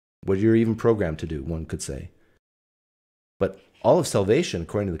 what you're even programmed to do, one could say. But all of salvation,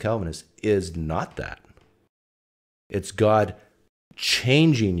 according to the Calvinists, is not that. It's God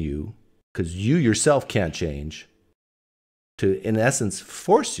changing you, because you yourself can't change, to, in essence,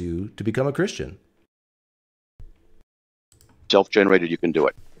 force you to become a Christian. Self-generated, you can do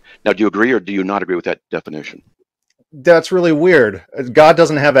it. Now, do you agree or do you not agree with that definition? That's really weird. God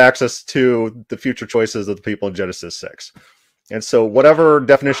doesn't have access to the future choices of the people in Genesis 6. And so whatever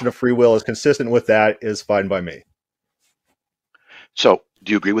definition of free will is consistent with that is fine by me. So,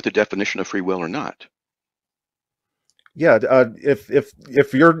 do you agree with the definition of free will or not? Yeah,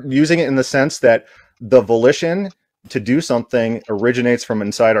 if you're using it in the sense that the volition to do something originates from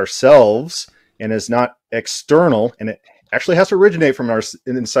inside ourselves and is not external, and it actually has to originate from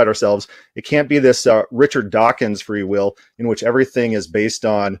inside ourselves. It can't be this Richard Dawkins free will in which everything is based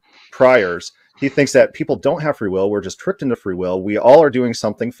on priors. He thinks that people don't have free will. We're just tricked into free will. We all are doing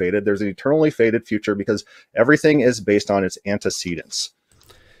something fated. There's an eternally fated future because everything is based on its antecedents.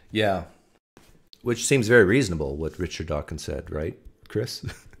 Yeah. Which seems very reasonable, what Richard Dawkins said, right, Chris?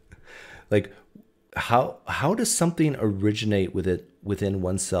 Like, how does something originate within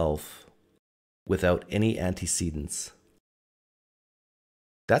oneself without any antecedents?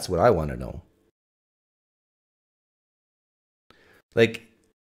 That's what I want to know. Like,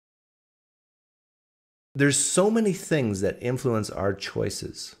 there's so many things that influence our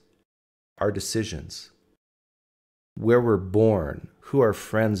choices, our decisions, where we're born, who our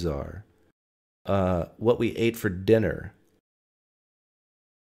friends are, what we ate for dinner.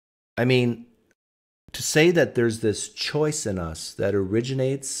 I mean, to say that there's this choice in us that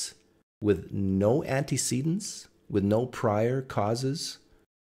originates with no antecedents, with no prior causes,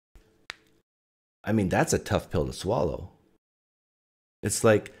 I mean, that's a tough pill to swallow. It's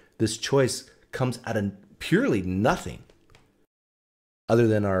like this choice comes out of purely nothing other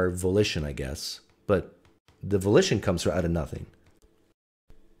than our volition, I guess. But the volition comes out of nothing.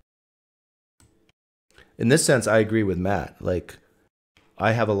 In this sense, I agree with Matt. Like,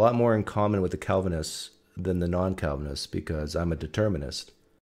 I have a lot more in common with the Calvinists than the non-Calvinists because I'm a determinist.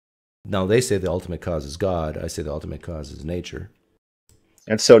 Now, they say the ultimate cause is God. I say the ultimate cause is nature.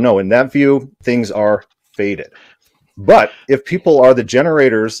 And so, no, in that view, things are fated. But if people are the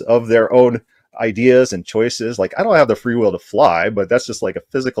generators of their own ideas and choices, like I don't have the free will to fly, but that's just like a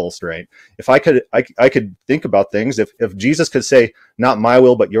physical strain. If I could think about things. If Jesus could say, "Not my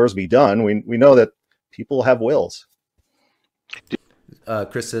will, but yours be done," we know that people have wills.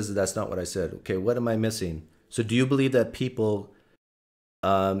 Chris says that's not what I said. Okay, what am I missing? So, do you believe that people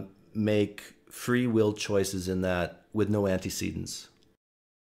make free will choices in that with no antecedents?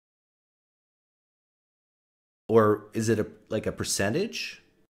 Or is it like a percentage?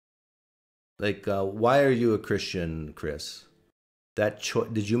 Like, why are you a Christian, Chris?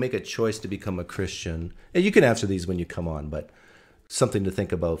 Did you make a choice to become a Christian? And you can answer these when you come on, but something to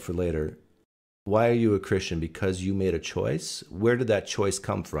think about for later. Why are you a Christian? Because you made a choice? Where did that choice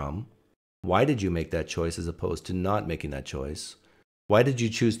come from? Why did you make that choice as opposed to not making that choice? Why did you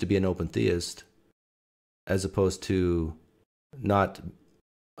choose to be an open theist as opposed to not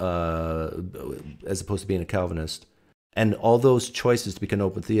as opposed to being a Calvinist? And all those choices to become an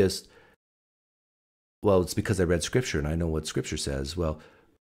open theist, well, it's because I read Scripture and I know what Scripture says. Well,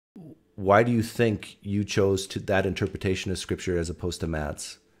 why do you think you chose that interpretation of Scripture as opposed to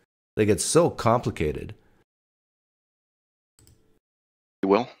Matt's? Like, it's so complicated.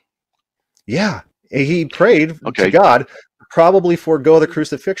 Well, yeah, he prayed okay. to God, probably forego the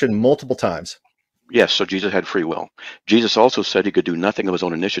crucifixion multiple times. Yes, so Jesus had free will. Jesus also said he could do nothing of his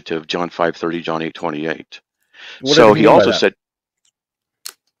own initiative, John 5:30, John 8:28. So he also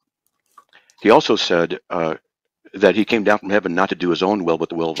said that he came down from heaven not to do his own will, but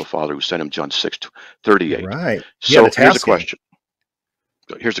the will of the Father who sent him, John 6:38. Right. So here's a question.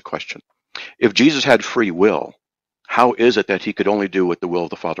 Here's a question. If Jesus had free will, how is it that he could only do what the will of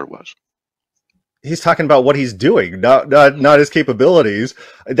the Father was? He's talking about what he's doing, not his capabilities.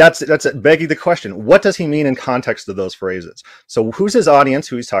 That's begging the question. What does he mean in context of those phrases? So who's his audience,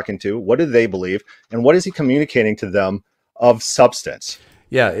 who he's talking to? What do they believe? And what is he communicating to them of substance?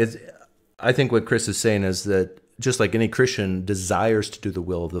 Yeah, I think what Chris is saying is that just like any Christian desires to do the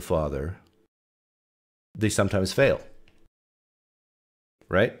will of the Father, they sometimes fail.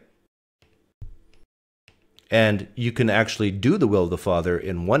 Right? And you can actually do the will of the Father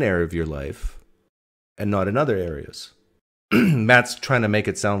in one area of your life and not in other areas. Matt's trying to make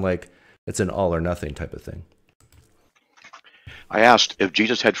it sound like it's an all or nothing type of thing. I asked, if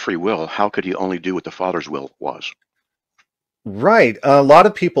Jesus had free will, how could he only do what the Father's will was? Right. A lot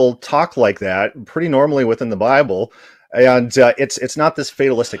of people talk like that pretty normally within the Bible. And it's not this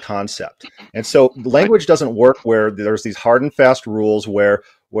fatalistic concept. And so language doesn't work where there's these hard and fast rules where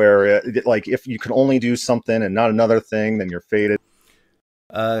like if you can only do something and not another thing, then you're fated.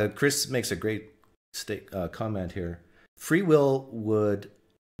 Chris makes a great comment here. Free will would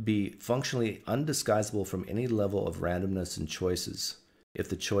be functionally undisguisable from any level of randomness and choices. If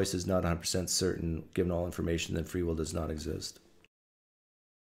the choice is not 100% certain, given all information, then free will does not exist.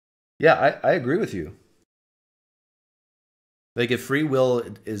 Yeah, I agree with you. Like, if free will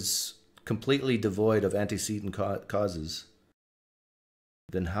is completely devoid of antecedent causes,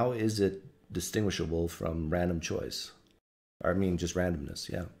 then how is it distinguishable from random choice? I mean, just randomness,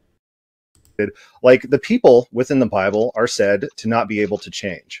 yeah. Like, the people within the Bible are said to not be able to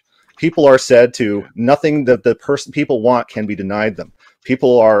change. People are said to, nothing that the people want can be denied them.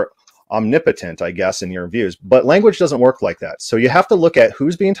 People are omnipotent, I guess, in your views, but language doesn't work like that. So you have to look at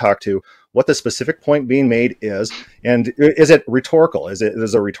who's being talked to, what the specific point being made is, and is it rhetorical? Is it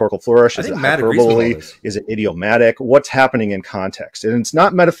a rhetorical flourish? Is it hyperbole? Is it idiomatic? What's happening in context? And it's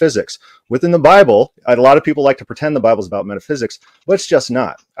not metaphysics. Within the Bible, a lot of people like to pretend the Bible's about metaphysics, but it's just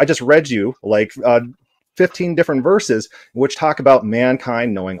not. I just read you like 15 different verses which talk about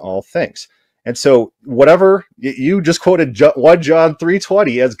mankind knowing all things. And so whatever you just quoted 1 John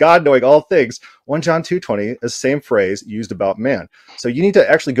 3:20 as God knowing all things, 1 John 2:20 is the same phrase used about man. So you need to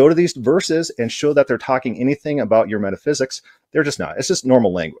actually go to these verses and show that they're talking anything about your metaphysics. They're just not. It's just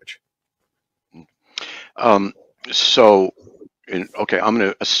normal language. Okay, I'm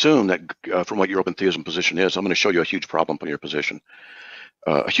going to assume that from what your open theism position is, I'm going to show you a huge problem in your position,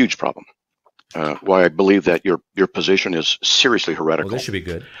 a huge problem. Why I believe that your position is seriously heretical. Well, this should be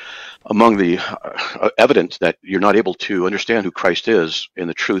good. Among the evidence that you're not able to understand who Christ is in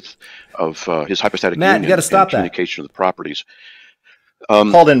the truth of his hypostatic union, you got to stop and communication of the properties.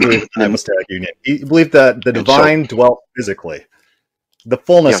 Paul didn't believe in hypostatic union. He believed that the divine dwelt physically. The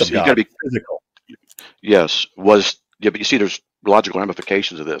fullness of God, be physical. Yes, but you see, there's logical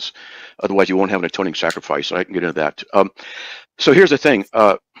ramifications of this. Otherwise, you won't have an atoning sacrifice. So I can get into that. So here's the thing.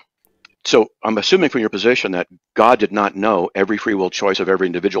 So I'm assuming from your position that God did not know every free will choice of every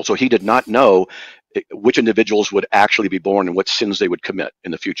individual. So he did not know which individuals would actually be born and what sins they would commit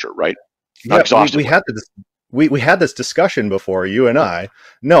in the future, right? Yeah, we had this discussion before, you and I.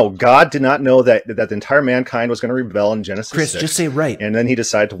 No, God did not know that the entire mankind was going to rebel in Genesis 6. Just say right. And then he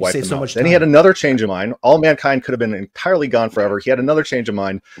decided to wipe them out. Then he had another change of mind. All mankind could have been entirely gone forever. He had another change of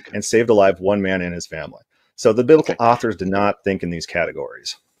mind and saved alive one man and his family. So the biblical authors did not think in these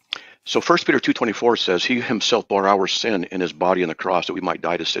categories. So 1 Peter 2:24 says, he himself bore our sin in his body on the cross, that we might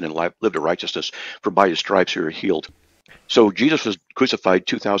die to sin and live to righteousness, for by his stripes we are healed. So Jesus was crucified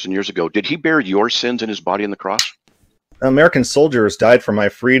 2,000 years ago. Did he bear your sins in his body on the cross? American soldiers died for my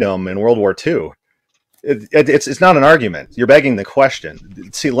freedom in World War II. It's not an argument. You're begging the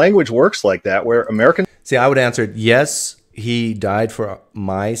question. See, language works like that, where American... See, I would answer, yes, he died for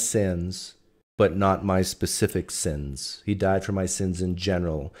my sins, but not my specific sins. He died for my sins in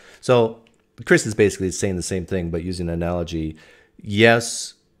general. So Chris is basically saying the same thing, but using an analogy.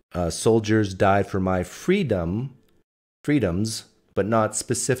 Yes, soldiers died for my freedoms, but not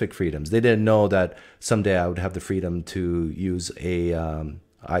specific freedoms. They didn't know that someday I would have the freedom to use a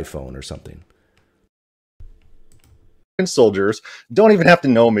iPhone or something. Soldiers don't even have to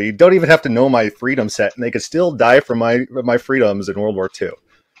know me, don't even have to know my freedom set, and they could still die for my freedoms in World War II.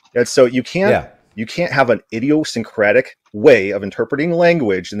 And so you can't have an idiosyncratic way of interpreting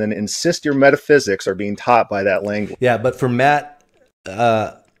language and then insist your metaphysics are being taught by that language. Yeah, but for Matt,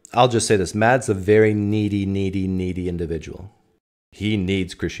 I'll just say this. Matt's a very needy individual. He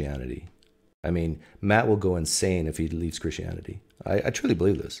needs Christianity. I mean, Matt will go insane if he leaves Christianity. I truly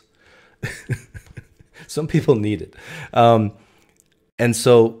believe this. Some people need it. And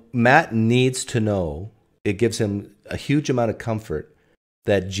so Matt needs to know, it gives him a huge amount of comfort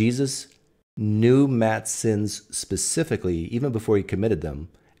that Jesus knew Matt's sins specifically, even before he committed them,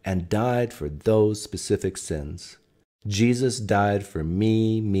 and died for those specific sins. Jesus died for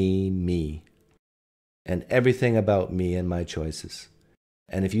me, and everything about me and my choices.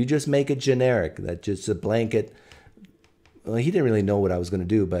 And if you just make it generic, that just a blanket, well, he didn't really know what I was going to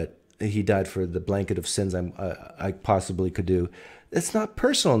do, but he died for the blanket of sins I possibly could do. It's not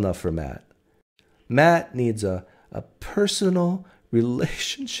personal enough for Matt. Matt needs a personal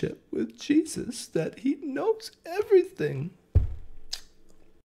relationship with Jesus, that he knows everything.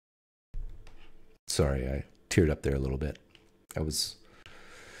 Sorry, I teared up there a little bit.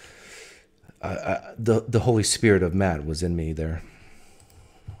 The Holy Spirit of Matt was in me there.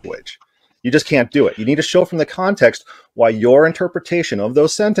 Which you just can't do it. You need to show from the context why your interpretation of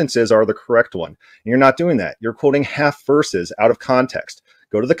those sentences are the correct one. And you're not doing that. You're quoting half verses out of context.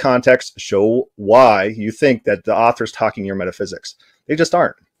 Go to the context, show why you think that the author's talking your metaphysics. They just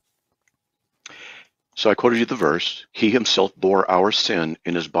aren't. So I quoted you the verse, he himself bore our sin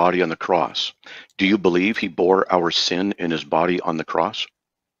in his body on the cross. Do you believe he bore our sin in his body on the cross?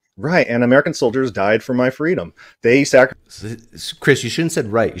 Right, and American soldiers died for my freedom. They sacrificed. Chris, you shouldn't have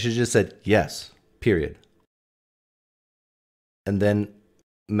said right. You should have just said yes, period. And then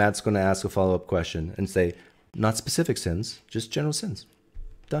Matt's going to ask a follow-up question and say, not specific sins, just general sins.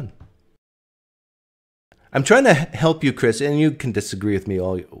 Done. I'm trying to help you, Chris, and you can disagree with me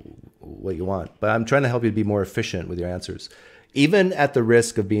all what you want, but I'm trying to help you be more efficient with your answers, even at the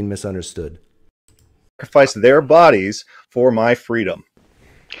risk of being misunderstood. Sacrifice their bodies for my freedom.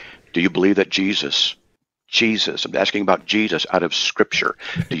 Do you believe that Jesus, I'm asking about Jesus out of Scripture.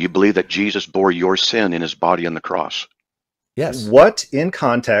 Do you believe that Jesus bore your sin in his body on the cross? Yes. What in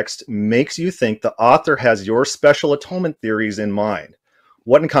context makes you think the author has your special atonement theories in mind?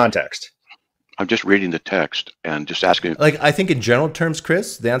 What in context? I'm just reading the text and just asking. Like, I think in general terms,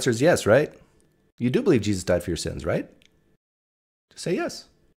 Chris, the answer is yes, right? You do believe Jesus died for your sins, right? Say yes.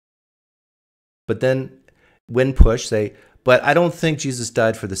 But then when pushed, say, but I don't think Jesus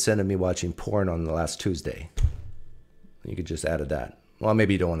died for the sin of me watching porn on the last Tuesday. You could just add that. Well,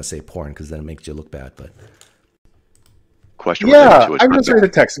 maybe you don't want to say porn because then it makes you look bad, but... Question. Yeah, I'm just reading the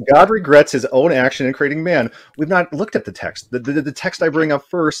text. God regrets his own action in creating man. We've not looked at the text. The text I bring up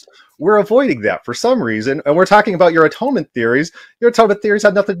first, we're avoiding that for some reason, and we're talking about your atonement theories. Your atonement theories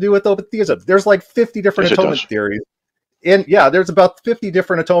have nothing to do with open theism. There's like 50 different atonement theories. And yeah, there's about 50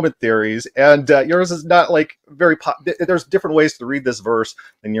 different atonement theories, and yours is not like very... There's different ways to read this verse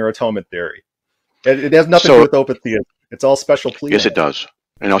than your atonement theory. It has nothing to do with open theism. It's all special plea. Yes, it does.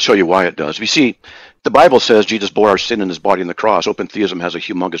 And I'll show you why it does. You see, the Bible says Jesus bore our sin in his body on the cross. Open theism has a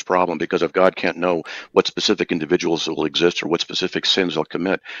humongous problem, because if God can't know what specific individuals will exist or what specific sins they'll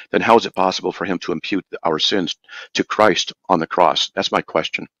commit, then how is it possible for him to impute our sins to Christ on the cross? That's my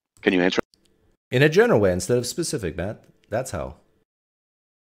question. Can you answer? In a general way instead of specific, Matt. That's how.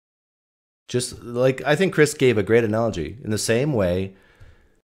 Just like, I think Chris gave a great analogy. In the same way,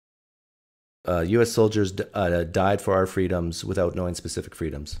 U.S. soldiers died for our freedoms without knowing specific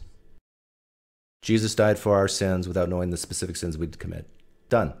freedoms. Jesus died for our sins without knowing the specific sins we'd commit.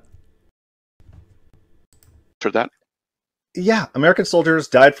 Done. For that? Yeah, American soldiers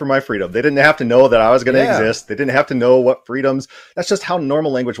died for my freedom. They didn't have to know that I was going to exist. They didn't have to know what freedoms. That's just how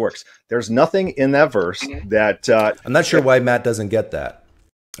normal language works. There's nothing in that verse that... I'm not sure why Matt doesn't get that.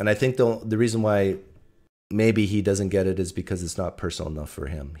 And I think the reason why maybe he doesn't get it is because it's not personal enough for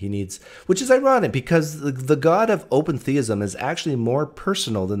him. He needs... Which is ironic, because the God of open theism is actually more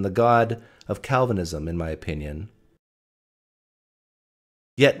personal than the God of Calvinism, in my opinion.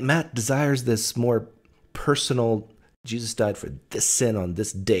 Yet Matt desires this more personal... Jesus died for this sin on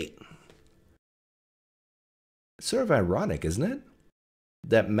this date. It's sort of ironic, isn't it?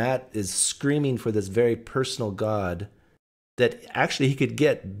 That Matt is screaming for this very personal God that actually he could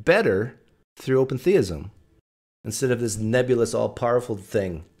get better through open theism instead of this nebulous, all-powerful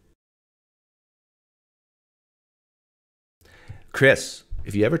thing. Chris,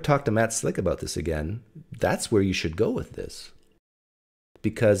 if you ever talk to Matt Slick about this again, that's where you should go with this.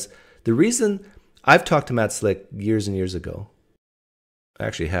 Because the reason... I've talked to Matt Slick years and years ago. I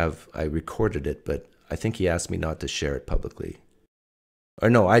recorded it, but I think he asked me not to share it publicly. Or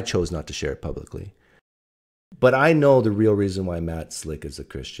no, I chose not to share it publicly. But I know the real reason why Matt Slick is a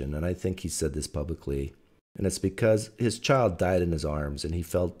Christian, and I think he said this publicly, and it's because his child died in his arms, and he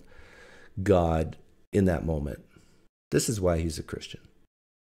felt God in that moment. This is why he's a Christian.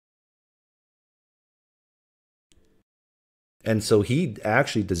 And so he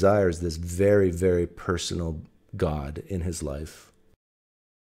actually desires this very, very personal God in his life.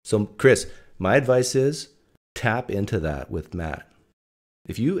 So, Chris, my advice is tap into that with Matt.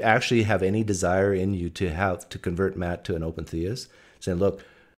 If you actually have any desire in you to convert Matt to an open theist, saying, look,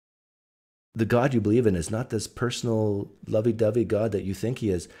 the God you believe in is not this personal, lovey-dovey God that you think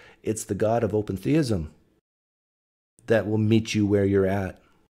he is. It's the God of open theism that will meet you where you're at,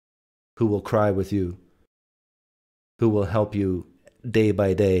 who will cry with you, who will help you day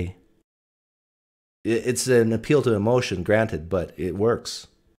by day. It's an appeal to emotion, granted, but it works.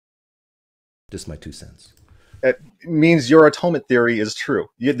 Just my 2 cents. It means your atonement theory is true.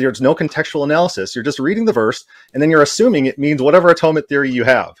 There's no contextual analysis. You're just reading the verse, and then you're assuming it means whatever atonement theory you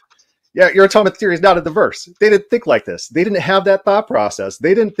have. Yeah, your atonement theory is not in the verse. They didn't think like this. They didn't have that thought process.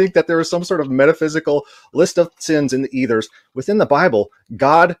 They didn't think that there was some sort of metaphysical list of sins in the ethers. Within the Bible,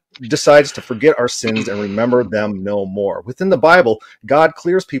 God decides to forget our sins and remember them no more. Within the Bible, God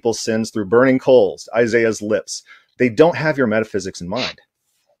clears people's sins through burning coals, Isaiah's lips. They don't have your metaphysics in mind.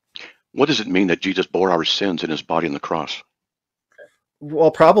 What does it mean that Jesus bore our sins in his body on the cross?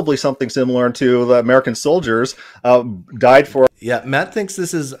 Well, probably something similar to the American soldiers died for. Yeah, Matt thinks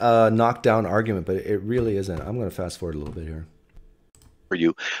this is a knockdown argument, but it really isn't. I'm going to fast forward a little bit here. For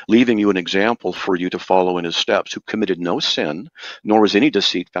you, leaving you an example for you to follow in his steps, who committed no sin, nor was any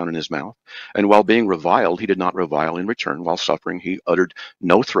deceit found in his mouth. And while being reviled, he did not revile in return. While suffering, he uttered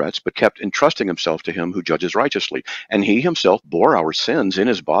no threats, but kept entrusting himself to him who judges righteously. And he himself bore our sins in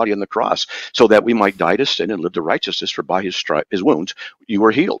his body on the cross, so that we might die to sin and live to righteousness. For by his wounds you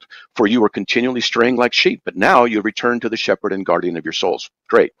were healed. For you were continually straying like sheep, but now you return to the shepherd and guardian of your souls.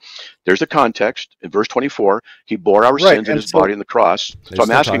 Great. There's the context. In verse 24, he bore our sins in his body on the cross. So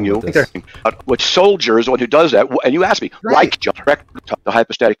I'm asking you, which soldier is the one who does that? And you ask me, why can't you direct the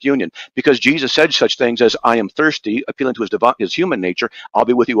hypostatic union? Because Jesus said such things as, I am thirsty, appealing to his human nature. I'll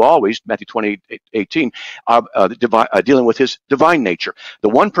be with you always, Matthew 20:18, dealing with his divine nature. The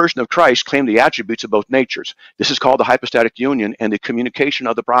one person of Christ claimed the attributes of both natures. This is called the hypostatic union and the communication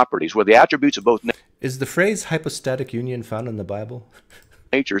of the properties, where the attributes of both natures. Is the phrase hypostatic union found in the Bible?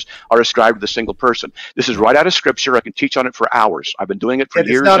 Natures are ascribed to the single person. This is right out of Scripture. I can teach on it for hours. I've been doing it for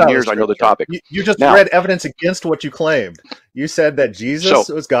years and years. I know the topic. You just read evidence against what you claimed. You said that Jesus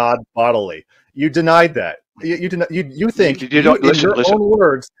was God bodily. You denied that. You think in your own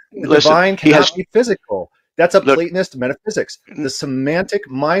words, the divine cannot be physical. That's a Platonist metaphysics. The semantic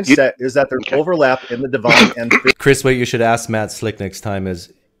mindset is that there's overlap in the divine and physical. Chris, what you should ask Matt Slick next time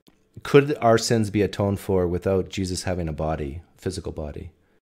is, could our sins be atoned for without Jesus having a body, physical body?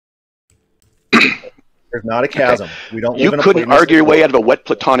 There's not a chasm. We don't. You couldn't argue your way out of a wet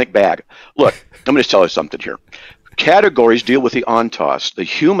platonic bag. Look, I'm going to tell you something here. Categories deal with the ontos. The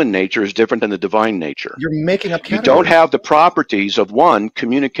human nature is different than the divine nature. You're making up categories. You don't have the properties of one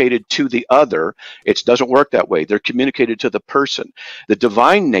communicated to the other. It doesn't work that way. They're communicated to the person. The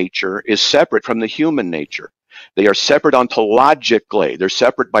divine nature is separate from the human nature. They are separate ontologically. They're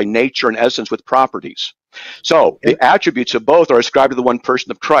separate by nature and essence with properties. So the attributes of both are ascribed to the one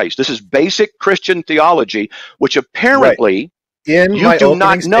person of Christ. This is basic Christian theology, which apparently you do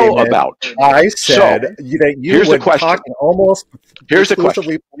not know about. I said that you would talk in almost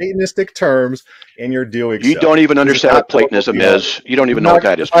exclusively Platonistic terms, and you're doing You don't even understand what Platonism is. You don't even know what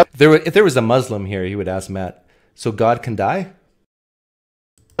that is. If there was a Muslim here, he would ask Matt, so God can die?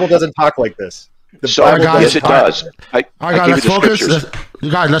 The Bible doesn't talk like this. Yes, it does. All right, guys, let's focus. You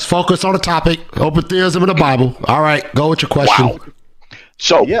guys, let's focus on the topic. Open theism in the Bible. All right, go with your question. Wow.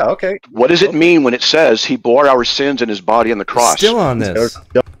 So, what does it mean when it says he bore our sins in his body on the cross? Still on this.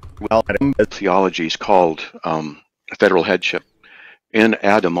 Theology is called federal headship. In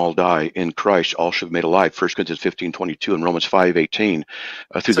Adam all die, in Christ all should be made alive. 1 Corinthians 15:22 and Romans 5:18.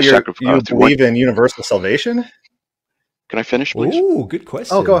 Through the sacrifice. You believe in universal salvation? Can I finish, please? Ooh, good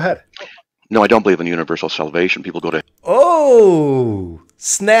question. Oh, go ahead. No, I don't believe in universal salvation. People go to... Oh,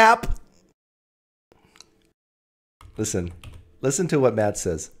 snap. Listen to what Matt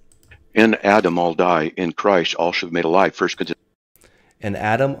says. In Adam all die, in Christ all should be made alive. 1 Corinthians... In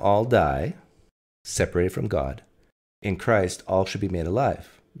Adam all die, separated from God. In Christ all should be made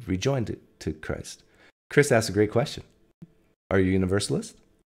alive, rejoined to Christ. Chris asked a great question. Are you a universalist?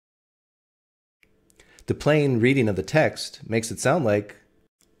 The plain reading of the text makes it sound like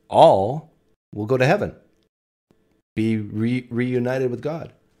all will go to heaven, be reunited with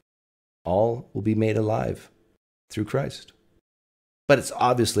God. All will be made alive through Christ. But it's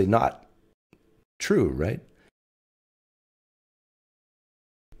obviously not true, right?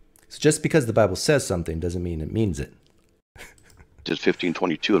 So just because the Bible says something doesn't mean it means it.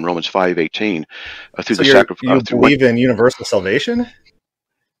 15:22 and Romans 5:18. Through the sacrifice. You believe in universal salvation?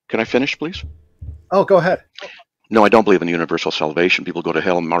 Can I finish, please? Oh, go ahead. No, I don't believe in universal salvation. People go to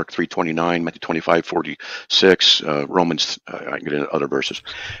hell. Mark 3:29, Matthew 25:46, Romans. I can get into other verses.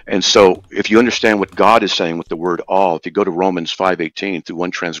 And so, if you understand what God is saying with the word "all," if you go to Romans 5:18, through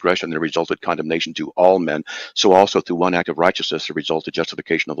one transgression there resulted condemnation to all men. So also through one act of righteousness there resulted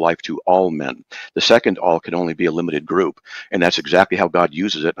justification of life to all men. The second "all" can only be a limited group, and that's exactly how God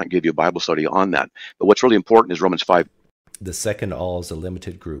uses it. I give you a Bible study on that. But what's really important is Romans 5. The second "all" is a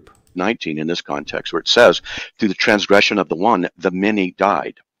limited group. 19 in this context, where it says, through the transgression of the one, the many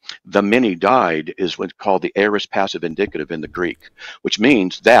died. The many died is what's called the aorist passive indicative in the Greek, which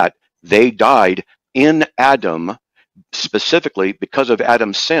means that they died in Adam, specifically because of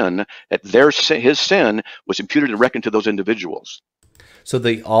Adam's sin, that his sin was imputed and reckoned to those individuals. So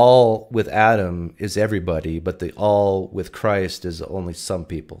the all with Adam is everybody, but the all with Christ is only some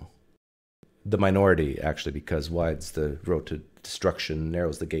people. The minority, actually, because wide's the road to destruction,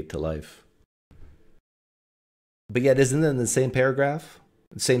 narrows the gate to life. But yet, isn't it in the same paragraph,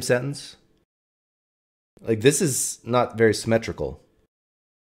 the same sentence? Like, this is not very symmetrical.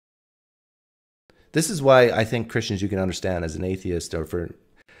 This is why I think Christians, you can understand as an atheist, or for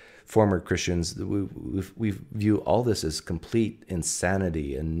former Christians, we view all this as complete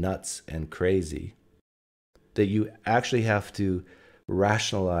insanity and nuts and crazy, that you actually have to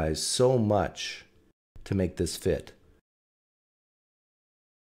rationalize so much to make this fit.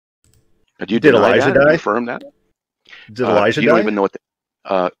 Did Elijah die? Confirm that? Did Elijah die? You don't even know what.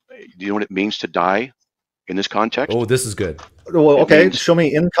 Do you know what it means to die in this context? Oh, this is good. Well, It okay, means show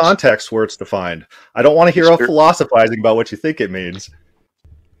me in context where it's defined. I don't want to hear a philosophizing about what you think it means.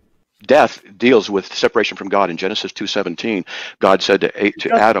 death deals with separation from God. In Genesis 2:17, God said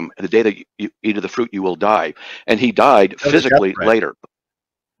to Adam, the day that you eat of the fruit, you will die. And he died physically later.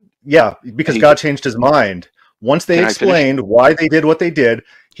 Yeah, because God changed his mind. Once they explained why they did what they did,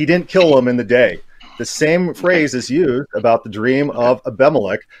 he didn't kill them in the day. The same phrase is used about the dream of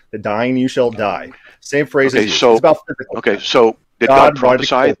Abimelech, the dying you shall die. Same phrase is used. So, it's about physical. Okay, so did God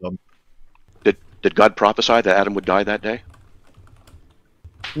prophesy? Did God prophesy that Adam would die that day?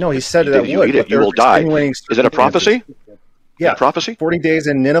 No, he said that you eat it, you will die. Is it a prophecy? Yeah, prophecy. 40 days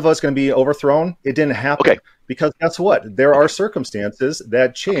and Nineveh is going to be overthrown. It didn't happen. Okay. Because guess what? There are circumstances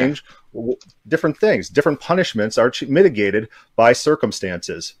that change different things. Different punishments are mitigated by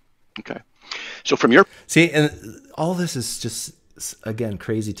circumstances. Okay. So from your... See, and all this is just, again,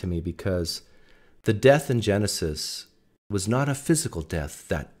 crazy to me because the death in Genesis was not a physical death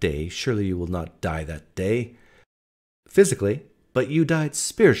that day. Surely you will not die that day physically, but you died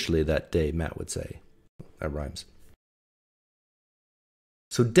spiritually that day, Matt would say. That rhymes.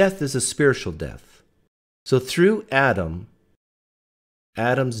 So death is a spiritual death. So through Adam's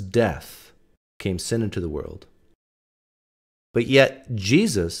death came sin into the world. But yet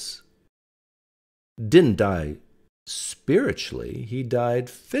Jesus didn't die spiritually, he died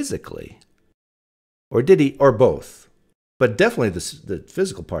physically. Or did he? Or both. But definitely the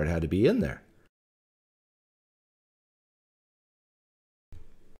physical part had to be in there.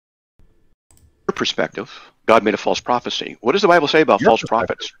 Perspective, God made a false prophecy. What does the Bible say about false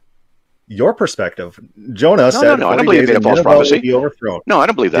prophets? Your perspective. Jonah said, no, I don't believe he made a false prophecy. Be overthrown. No, I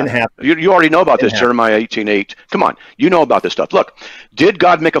don't believe that. Didn't happen. You already know about this, Jeremiah 18:8. Come on, you know about this stuff. Look, did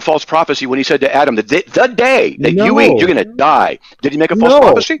God make a false prophecy when he said to Adam, the day that you eat, you're going to die? Did he make a false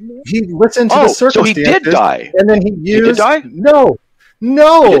prophecy? He listened to the circumstances. So he did die. And then he used... He did die? No.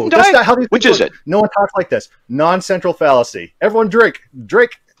 That's not how these Which is it? No one talks like this. Non-central fallacy. Everyone drink.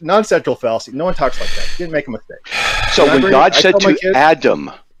 Non-central fallacy. No one talks like that. He didn't make a mistake. So when God said to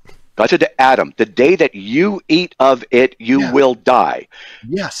Adam, the day that you eat of it, you will die.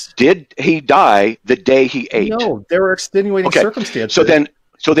 Yes. Did he die the day he ate? No, there were extenuating circumstances. So then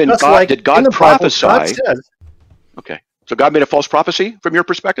did God prophesy? God says, okay. So God made a false prophecy from your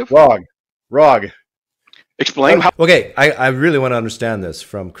perspective? Wrong. Explain how. Okay, I really want to understand this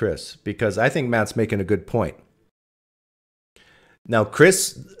from Chris because I think Matt's making a good point. Now,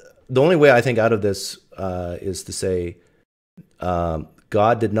 Chris, the only way I think out of this is to say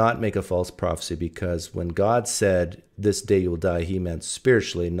God did not make a false prophecy because when God said, this day you will die, he meant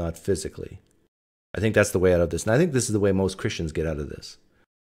spiritually, not physically. I think that's the way out of this. And I think this is the way most Christians get out of this.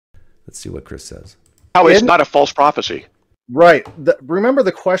 Let's see what Chris says. How it's not a false prophecy. Right. Remember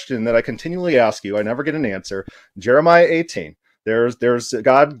the question that I continually ask you. I never get an answer. Jeremiah 18. There's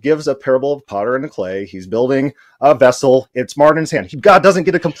God gives a parable of potter and the clay. He's building a vessel. It's marred in his hand. God doesn't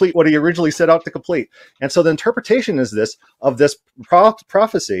get to complete what he originally set out to complete. And so the interpretation is this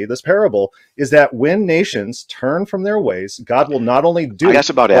prophecy, this parable, is that when nations turn from their ways, God will not only do...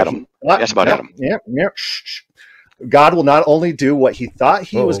 That's about Adam. That's about Adam. Yeah. God will not only do what he thought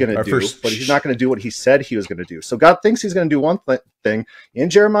he was going to do, but he's not going to do what he said he was going to do. So God thinks he's going to do one thing. In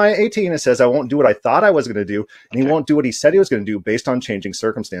Jeremiah 18, it says, I won't do what I thought I was going to do, and he won't do what he said he was going to do based on changing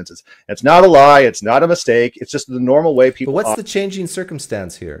circumstances. It's not a lie. It's not a mistake. It's just the normal way people... But what's the changing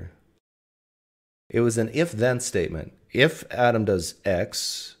circumstance here? It was an if-then statement. If Adam does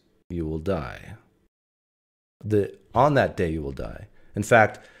X, you will die. On that day, you will die. In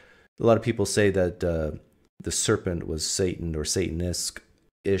fact, a lot of people say that... the serpent was Satan or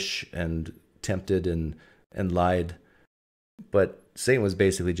Satanisque-ish and tempted and lied. But Satan was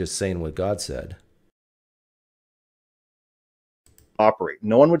basically just saying what God said. Operate.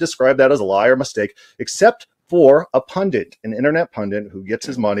 No one would describe that as a lie or mistake, except for a pundit, an internet pundit who gets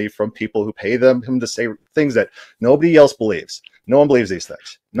his money from people who pay him to say things that nobody else believes. No one believes these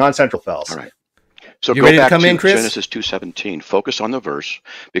things. Non-central fallacy. All right. So you go ready back to come to in, Chris? Genesis 2:17. Focus on the verse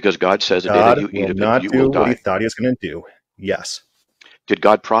because God says the day that you eat of it, you will die. What he thought he was going to do. Yes. Did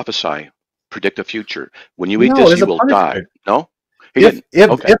God prophesy, predict the future? When you eat this, you will die. No, he didn't.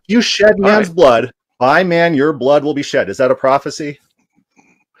 If you shed man's blood, by man your blood will be shed. Is that a prophecy?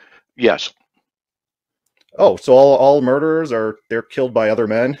 Yes. Oh, so all murderers they're killed by other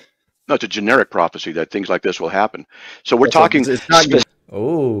men? No, it's a generic prophecy that things like this will happen. So we're talking. It's not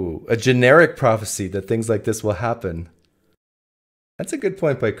a generic prophecy that things like this will happen. That's a good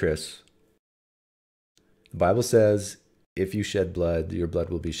point by Chris. The Bible says, if you shed blood, your blood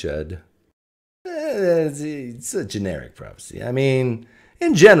will be shed. It's a generic prophecy. I mean,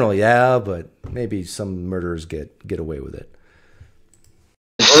 In general, yeah, but maybe some murderers get away with it.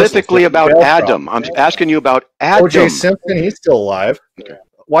 Specifically about Adam. I'm asking you about Adam. O.J. Simpson, he's still alive.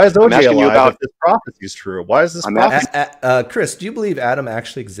 Why is O.J. alive if this prophecy is true? Why is this prophecy? Chris, do you believe Adam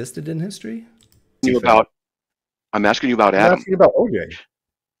actually existed in history? I'm asking you about Adam. I'm asking about O.J.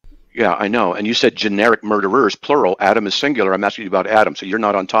 Yeah, I know. And you said generic murderers, plural. Adam is singular. I'm asking you about Adam, so you're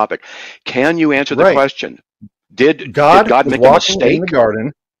not on topic. Can you answer the question? Did God make a mistake? In the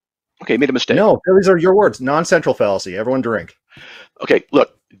garden. Okay, made a mistake. No, these are your words. Non-central fallacy. Everyone drink. Okay,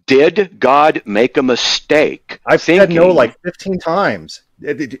 look. Did God make a mistake? I've said no like 15 times.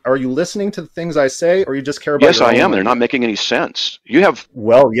 Are you listening to the things I say, or you just care about? Yes, I am. They're not making any sense. You have.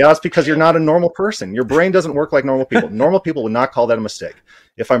 Well, yeah, it's because you're not a normal person. Your brain doesn't work like normal people. Normal people would not call that a mistake.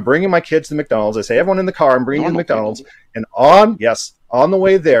 If I'm bringing my kids to McDonald's, I say, everyone in the car, I'm bringing you to McDonald's. And on the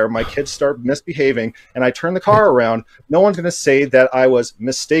way there, my kids start misbehaving, and I turn the car around. No one's going to say that I was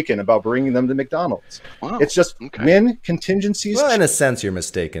mistaken about bringing them to McDonald's. Wow. It's just when contingencies. Well, in a sense, you're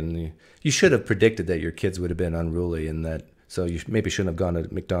mistaken. You should have predicted that your kids would have been unruly, and that so you maybe shouldn't have gone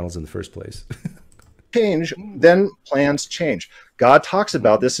to McDonald's in the first place. Change, then plans change. God talks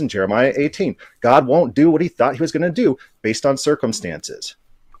about this in Jeremiah 18. God won't do what he thought he was going to do based on circumstances.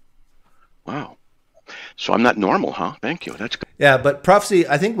 Wow. So I'm not normal, huh? Thank you. That's good. Yeah, but prophecy,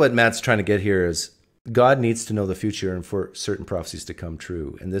 I think what Matt's trying to get here is God needs to know the future and for certain prophecies to come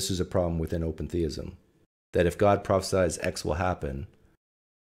true. And this is a problem within open theism, that if God prophesies X will happen,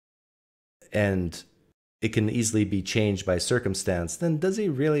 and it can easily be changed by circumstance, then does he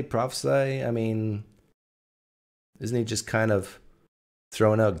really prophesy? I mean, isn't he just kind of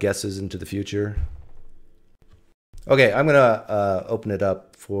throwing out guesses into the future? Okay, I'm going to open it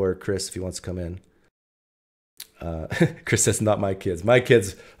up for Chris if he wants to come in. Chris says, not my kids. My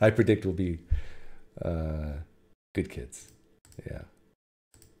kids, I predict, will be good kids. Yeah.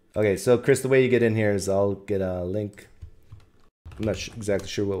 Okay, so Chris, the way you get in here is I'll get a link. I'm not exactly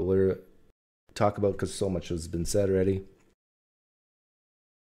sure what we'll talk about because so much has been said already.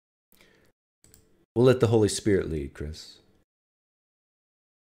 We'll let the Holy Spirit lead, Chris.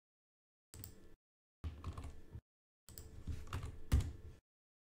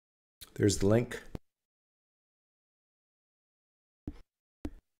 There's the link.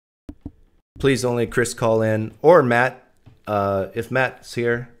 Please only Chris call in, or Matt. If Matt's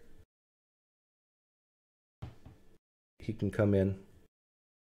here, he can come in.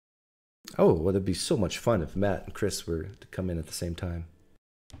 Oh, well, it'd be so much fun if Matt and Chris were to come in at the same time.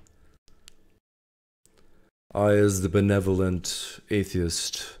 I, as the benevolent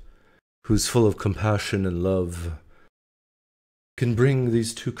atheist, who's full of compassion and love, can bring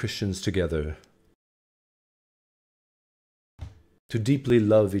these two Christians together to deeply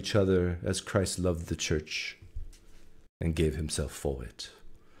love each other as Christ loved the church and gave himself for it.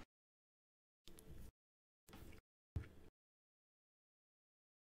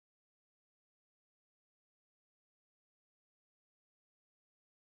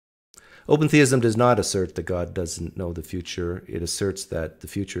 Open theism does not assert that God doesn't know the future. It asserts that the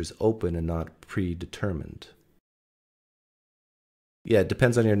future is open and not predetermined. Yeah, it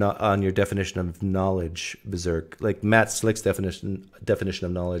depends on your definition of knowledge, Berserk. Like Matt Slick's definition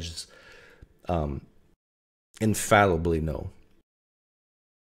of knowledge is infallibly no.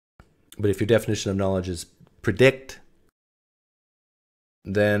 But if your definition of knowledge is predict,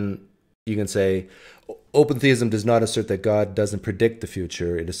 then you can say open theism does not assert that God doesn't predict the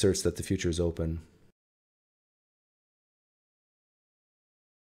future. It asserts that the future is open.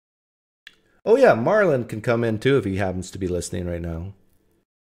 Oh yeah, Marlon can come in too if he happens to be listening right now.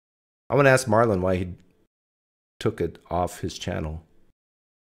 I want to ask Marlon why he took it off his channel.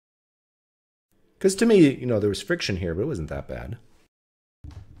 Because to me, you know, there was friction here, but it wasn't that bad.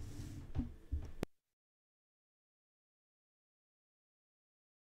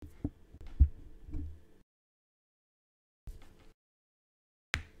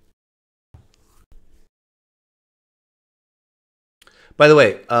 By the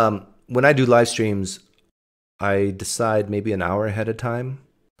way, when I do live streams, I decide maybe an hour ahead of time.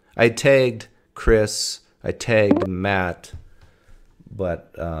 I tagged Chris, I tagged Matt,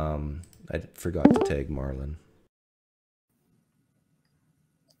 but I forgot to tag Marlon.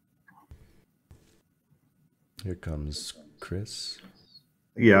 Here comes Chris.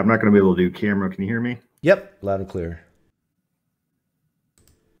 Yeah, I'm not going to be able to do camera. Can you hear me? Yep, loud and clear.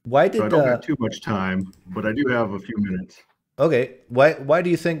 Why did so I don't have too much time, but I do have a few minutes. Okay, why do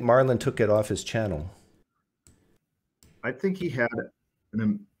you think Marlon took it off his channel? I think he had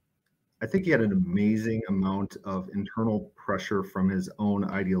an amazing amount of internal pressure from his own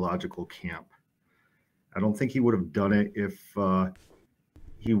ideological camp. I don't think he would have done it if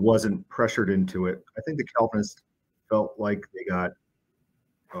he wasn't pressured into it. I think the Calvinists felt like they got.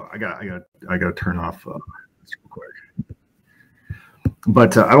 Oh, I got to turn off this real quick.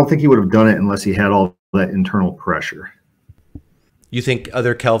 But I don't think he would have done it unless he had all that internal pressure. You think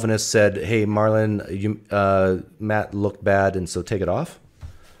other Calvinists said, "Hey, Marlon, Matt looked bad, and so take it off"?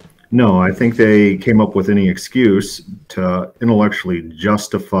 No, I think they came up with any excuse to intellectually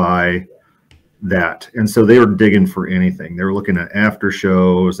justify that. And so they were digging for anything. They were looking at after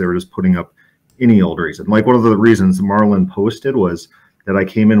shows. They were just putting up any old reason. Like one of the reasons Marlon posted was that I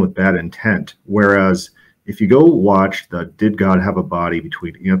came in with bad intent. Whereas if you go watch the Did God Have a Body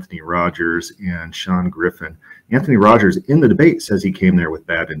between Anthony Rogers and Sean Griffin, Anthony Rogers in the debate says he came there with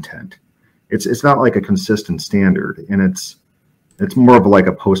bad intent. It's not like a consistent standard, and it's more of like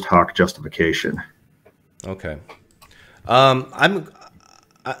a post hoc justification. Okay.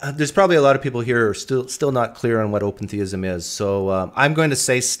 There's probably a lot of people here who are still not clear on what open theism is. So I'm going to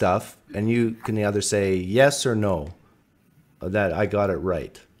say stuff, and you can either say yes or no, that I got it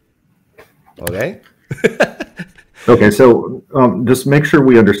right. Okay? Okay, so just make sure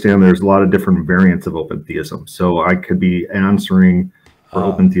we understand there's a lot of different variants of open theism. So I could be answering for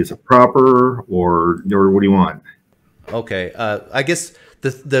open theism proper, or what do you want? Okay, I guess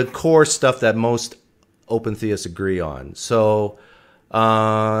the core stuff that most open theists agree on. So,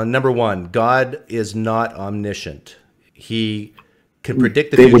 number one, God is not omniscient. He can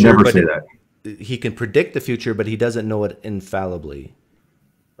predict the future. They would never say that. He can predict the future, but he doesn't know it infallibly.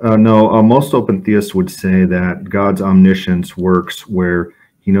 No, most open theists would say that God's omniscience works where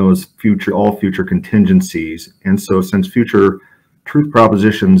he knows all future contingencies. And so since future truth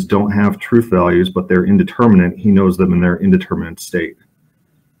propositions don't have truth values, but they're indeterminate, he knows them in their indeterminate state.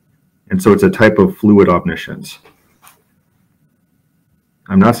 And so it's a type of fluid omniscience.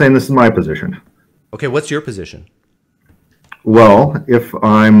 I'm not saying this is my position. Okay, what's your position? Well, if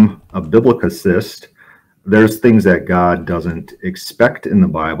I'm a biblicist, there's things that God doesn't expect in the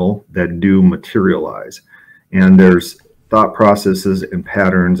Bible that do materialize. And there's thought processes and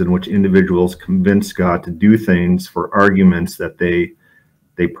patterns in which individuals convince God to do things for arguments that they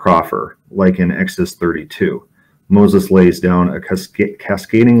proffer, like in Exodus 32. Moses lays down a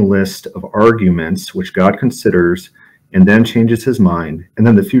cascading list of arguments which God considers and then changes his mind. And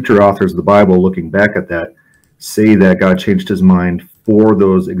then the future authors of the Bible, looking back at that, say that God changed his mind for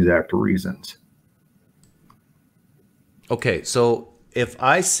those exact reasons. Okay, so if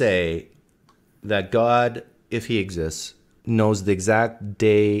I say that God, if he exists, knows the exact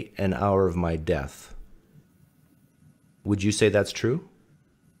day and hour of my death, would you say that's true?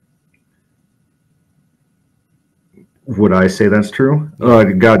 Would I say that's true?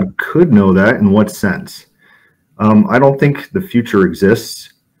 God could know that. In what sense? I don't think the future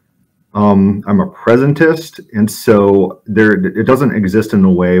exists. I'm a presentist, and so it doesn't exist in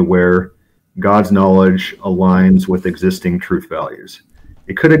a way where God's knowledge aligns with existing truth values.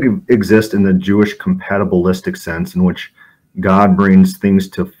 It could exist in the Jewish compatibilistic sense, in which God brings things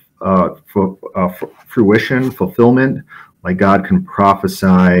to fruition, fulfillment, like God can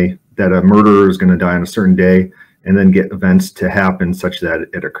prophesy that a murderer is going to die on a certain day and then get events to happen such that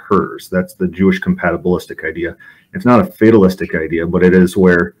it occurs. That's the Jewish compatibilistic idea. It's not a fatalistic idea, but it is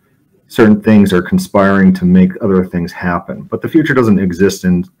where certain things are conspiring to make other things happen. But the future doesn't exist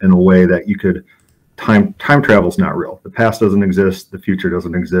in a way that you could, time travel is not real. The past doesn't exist, the future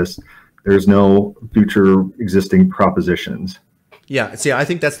doesn't exist. There's no future existing propositions. Yeah, see, I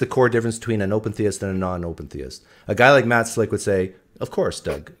think that's the core difference between an open theist and a non-open theist. A guy like Matt Slick would say, of course,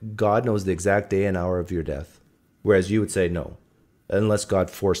 Doug, God knows the exact day and hour of your death. Whereas you would say no, unless God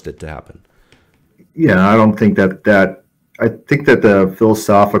forced it to happen. Yeah, I don't think that I think that the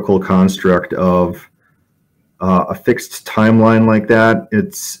philosophical construct of a fixed timeline like that,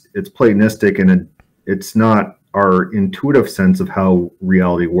 it's Platonistic, and it's not our intuitive sense of how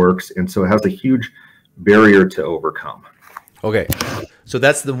reality works, and so it has a huge barrier to overcome. Okay, so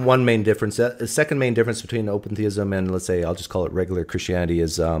that's the one main difference. The second main difference between open theism and, let's say, I'll just call it regular Christianity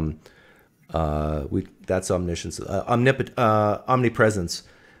is that's omniscience, omnipresence.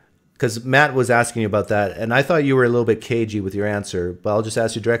 Because Matt was asking you about that, and I thought you were a little bit cagey with your answer, but I'll just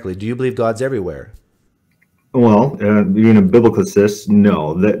ask you directly. Do you believe God's everywhere? Well, being a biblicist,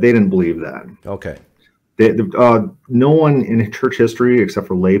 no, they didn't believe that. Okay. No one in church history, except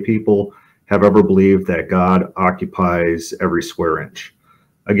for lay people, have ever believed that God occupies every square inch.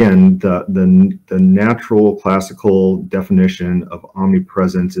 Again, the natural classical definition of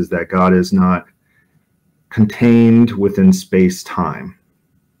omnipresence is that God is not contained within space-time.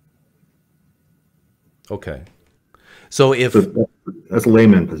 Okay. So that's a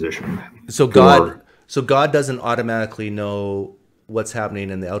layman position. So God doesn't automatically know what's happening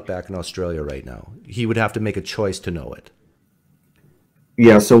in the outback in Australia right now? He would have to make a choice to know it.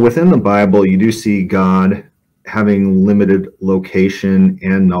 Yeah, so within the Bible, you do see God having limited location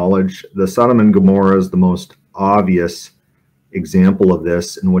and knowledge. The Sodom and Gomorrah is the most obvious example of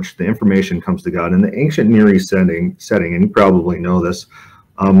this, in which the information comes to God. In the ancient Near East setting, and you probably know this,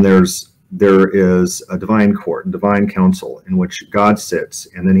 there is a divine court, divine council, in which God sits,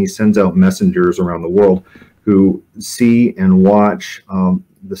 and then he sends out messengers around the world who see and watch.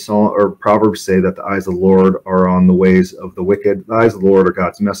 The Psalm or Proverbs say that the eyes of the Lord are on the ways of the wicked. The eyes of the Lord are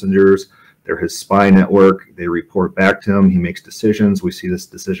God's messengers. They're his spy network. They report back to him. He makes decisions. We see this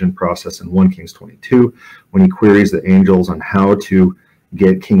decision process in 1 Kings 22 when he queries the angels on how to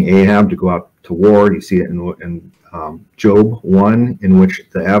get King Ahab to go out to war. You see it in Job 1, in which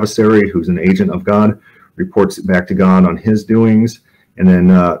the adversary, who's an agent of God, reports back to God on his doings. And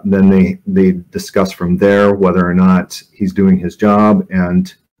then they discuss from there whether or not he's doing his job,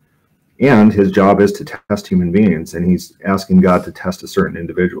 and his job is to test human beings, and he's asking God to test a certain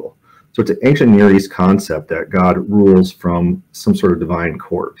individual. So it's an ancient Near East concept that God rules from some sort of divine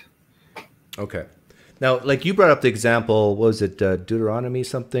court. Okay. Now, like you brought up the example, what was it, Deuteronomy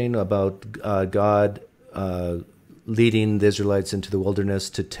something about God leading the Israelites into the wilderness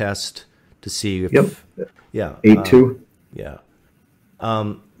to test, to see if... Yep. Yeah. 8:2. Yeah.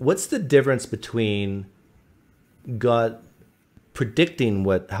 What's the difference between God predicting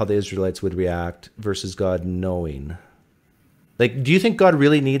how the Israelites would react versus God knowing? Like, do you think God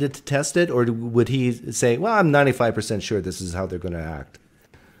really needed to test it, or would he say, well, I'm 95% sure this is how they're going to act?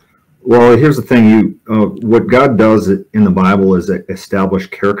 Well, here's the thing. What God does in the Bible is establish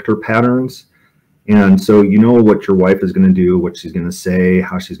character patterns. And so you know what your wife is going to do, what she's going to say,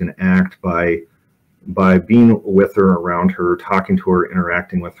 how she's going to act by being with her, around her, talking to her,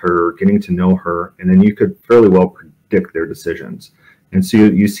 interacting with her, getting to know her, and then you could fairly well predict their decisions. And so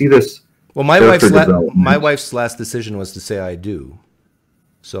you see this. Well, my wife's last decision was to say I do.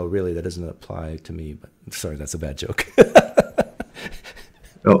 So really that doesn't apply to me, but sorry, that's a bad joke.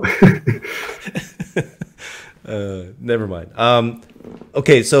 Oh. Never mind.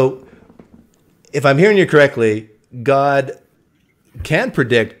 Okay, so if I'm hearing you correctly, God can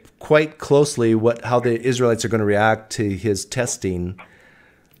predict quite closely how the Israelites are going to react to his testing.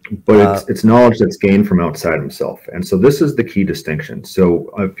 But it's knowledge that's gained from outside himself. And so this is the key distinction. So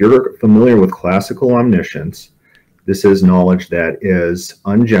if you're familiar with classical omniscience, this is knowledge that is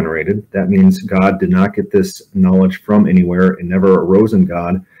ungenerated. That means God did not get this knowledge from anywhere. It never arose in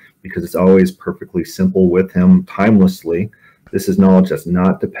God because it's always perfectly simple with him timelessly. This is knowledge that's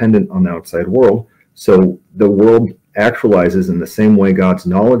not dependent on the outside world. So the world actualizes in the same way God's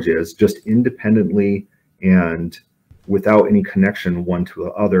knowledge is, just independently and without any connection one to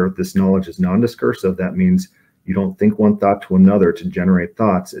the other. This knowledge is non-discursive. That means you don't think one thought to another to generate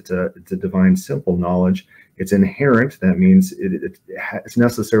thoughts. It's a divine simple knowledge. It's inherent. That means it's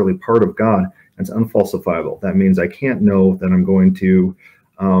necessarily part of God. It's unfalsifiable. That means I can't know that I'm going to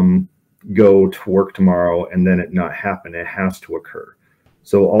go to work tomorrow and then it not happen. It has to occur.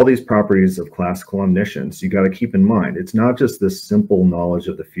 So all these properties of classical omniscience, you got to keep in mind. It's not just this simple knowledge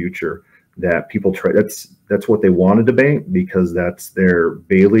of the future that people try. That's what they want to debate because that's their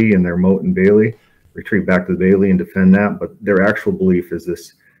Bailey and their Moat and Bailey. Retreat back to the Bailey and defend that. But their actual belief is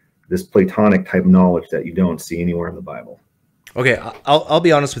this Platonic type knowledge that you don't see anywhere in the Bible. Okay, I'll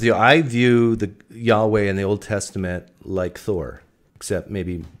be honest with you. I view the Yahweh in the Old Testament like Thor, except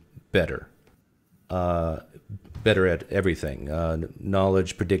maybe better. Better at everything.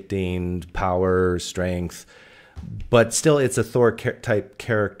 Knowledge, predicting, power, strength. But still, it's a Thor type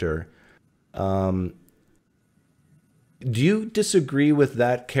character. Do you disagree with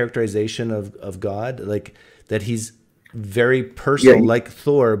that characterization of God? Like that he's very personal, like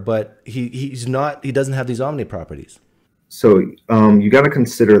Thor, but he doesn't have these omni properties. So you got to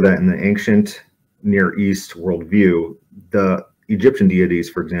consider that in the ancient Near East worldview, the Egyptian deities,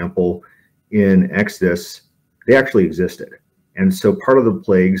 for example, in Exodus, they actually existed. And so part of the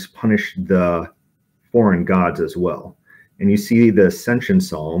plagues punished the foreign gods as well. And you see the Ascension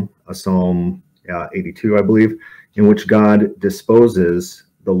Psalm, Psalm 82, I believe, in which God disposes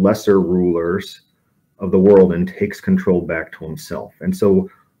the lesser rulers of the world and takes control back to himself. And so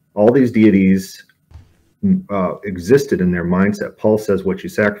all these deities existed in their mindset. Paul says what you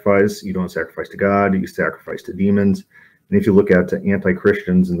sacrifice, you don't sacrifice to God, you sacrifice to demons. And if you look at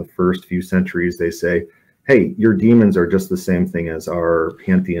anti-Christians in the first few centuries, they say, hey, your demons are just the same thing as our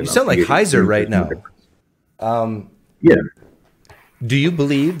pantheon. You sound like Heiser right now. Yeah. Do you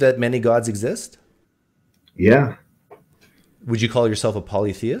believe that many gods exist? Yeah. Would you call yourself a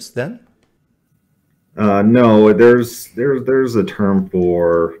polytheist then? No, there's a term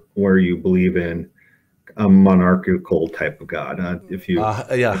for where you believe in a monarchical type of God. If you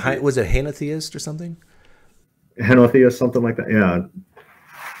yeah, was it Atheist or something? henotheist, something like that. Yeah.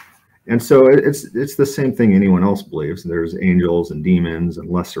 And so it's the same thing anyone else believes. There's angels and demons and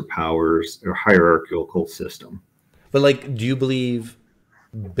lesser powers, or hierarchical system. But like, do you believe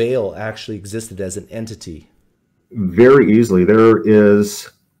Baal actually existed as an entity? Very easily. There is,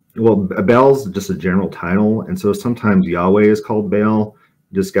 well, Baal's just a general title, and so sometimes Yahweh is called Baal.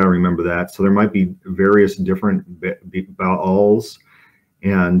 Just got to remember that. So there might be various different Baals,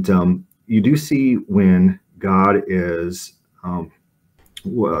 and you do see when God is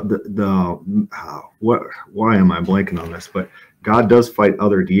why am I blanking on this? But God does fight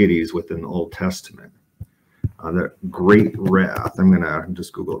other deities within the Old Testament. The Great Wrath. I'm gonna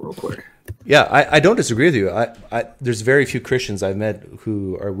just Google it real quick. Yeah, I don't disagree with you. There's very few Christians I've met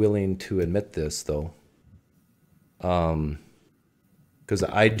who are willing to admit this, though. Because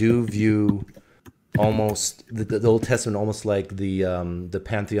I do view almost the Old Testament almost like the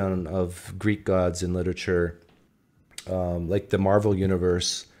pantheon of Greek gods in literature, like the Marvel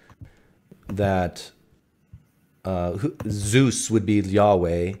universe. That Zeus would be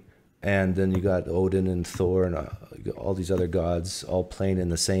Yahweh, and then you got Odin and Thor and all these other gods all playing in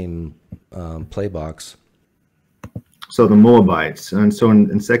the same play box. So the Moabites, and so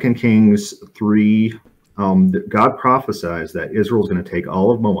in 2 Kings 3, God prophesies that Israel is going to take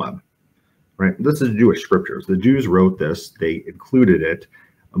all of Moab. Right, this is Jewish scriptures. The Jews wrote this; they included it,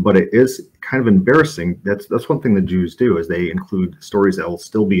 but it is kind of embarrassing. That's one thing the Jews do, is they include stories that will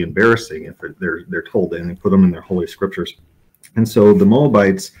still be embarrassing if they're told, and they put them in their holy scriptures. And so the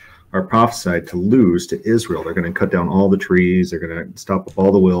Moabites are prophesied to lose to Israel. They're going to cut down all the trees. They're going to stop up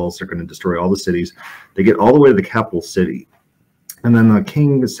all the wells. They're going to destroy all the cities. They get all the way to the capital city. And then the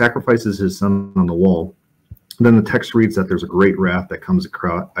king sacrifices his son on the wall. And then the text reads that there's a great wrath that comes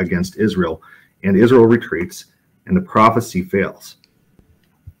against Israel, and Israel retreats, and the prophecy fails.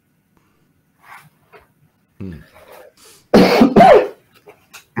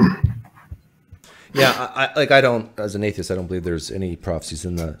 Yeah, I don't, as an atheist, I don't believe there's any prophecies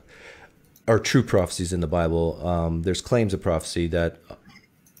or true prophecies in the Bible. There's claims of prophecy that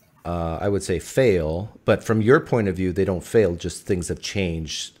I would say fail, but from your point of view, they don't fail. Just things have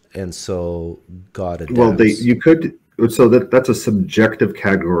changed, and so God adapts. Well, so that's a subjective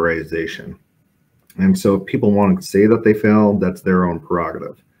categorization, and so if people want to say that they fail, that's their own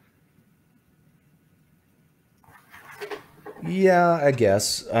prerogative. Yeah, I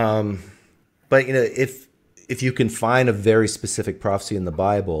guess. But if you can find a very specific prophecy in the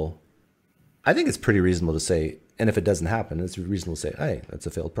Bible, I think it's pretty reasonable to say, and if it doesn't happen, it's reasonable to say, hey, that's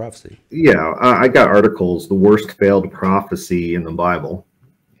a failed prophecy. Yeah, I got articles, the worst failed prophecy in the Bible,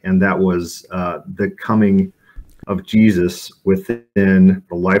 and that was the coming of Jesus within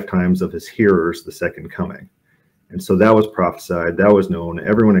the lifetimes of his hearers, the second coming. And so that was prophesied, that was known,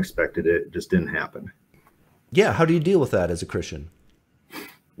 everyone expected it, it just didn't happen. Yeah, how do you deal with that as a Christian?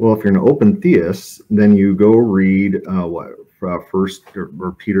 Well, if you're an open theist, then you go read First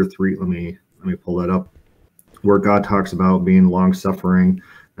or Peter 3. Let me pull that up, where God talks about being long suffering,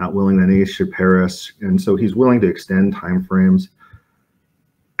 not willing that any should perish, and so He's willing to extend time frames.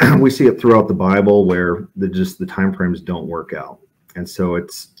 We see it throughout the Bible where the time frames don't work out, and so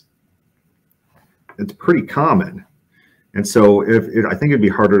it's pretty common. And so I think it'd be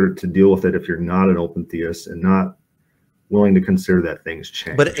harder to deal with it if you're not an open theist and not willing to consider that things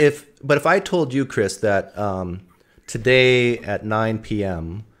change. But if I told you, Chris, that today at 9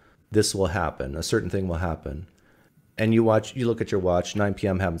 p.m. this will happen, a certain thing will happen, and you look at your watch, 9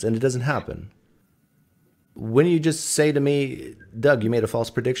 p.m. happens, and it doesn't happen, wouldn't you just say to me, Doug, you made a false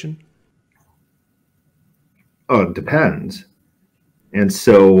prediction? Oh, it depends. And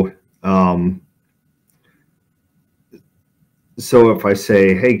so if I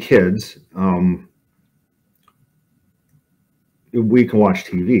say, hey kids, we can watch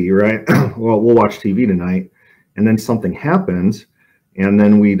TV, right? Well, we'll watch TV tonight, and then something happens, and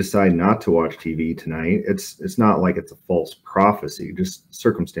then we decide not to watch TV tonight. It's not like it's a false prophecy, just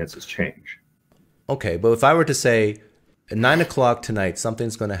circumstances change. Okay, but if I were to say at 9 o'clock tonight,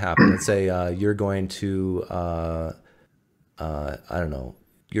 something's going to happen. Let's say you're going to, I don't know,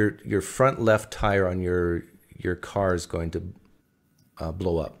 your front left tire on your car is going to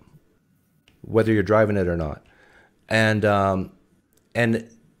blow up, whether you're driving it or not, and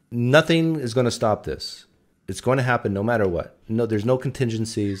nothing is going to stop this. It's going to happen no matter what. No, there's no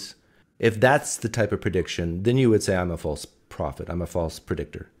contingencies. If that's the type of prediction, then you would say I'm a false prophet. I'm a false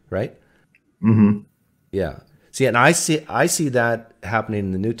predictor, right? Mm-hmm. Yeah. See, and I see that happening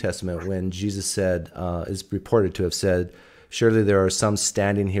in the New Testament when Jesus said, is reported to have said, "Surely there are some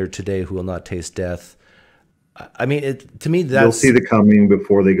standing here today who will not taste death." I mean, to me, that's, you'll see the coming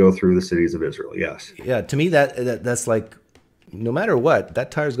before they go through the cities of Israel. Yes. yeah. To me, that's like, no matter what, that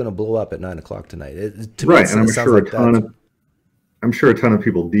tire's going to blow up at 9 o'clock tonight. To me, Right, and I'm sounds sure like I'm sure a ton of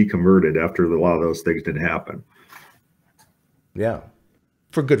people deconverted after a lot of those things didn't happen. yeah,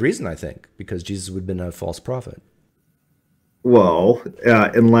 for good reason, I think, because Jesus would have been a false prophet. Well,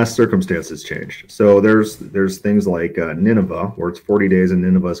 unless circumstances changed. So there's things like Nineveh, where it's 40 days and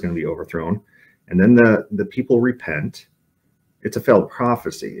Nineveh is going to be overthrown, and then the people repent. It's a failed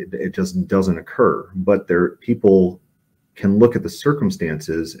prophecy. It just doesn't occur. But people can look at the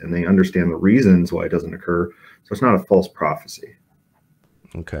circumstances and they understand the reasons why it doesn't occur. So it's not a false prophecy.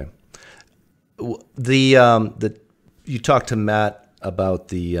 Okay. You talked to Matt about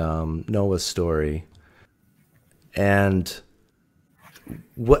the Noah story, and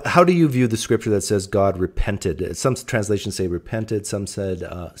how do you view the scripture that says God repented? Some translations say repented. Some said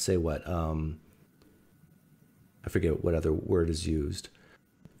say what? I forget what other word is used.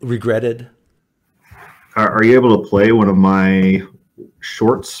 Regretted. Are you able to play one of my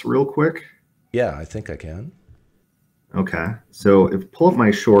shorts real quick? Yeah, I think I can. Okay. So pull up my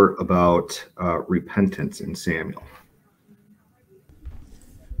short about repentance in Samuel.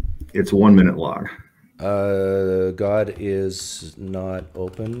 It's 1 minute long. God is not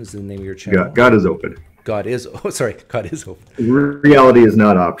open is the name of your channel. Yeah, God is open. God is open. Reality is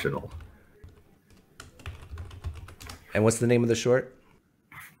not optional. And what's the name of the short?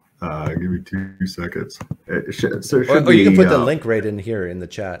 Give me 2 seconds. Or you can put the link right in here in the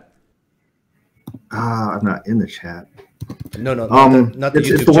chat. I'm not in the chat. No, not the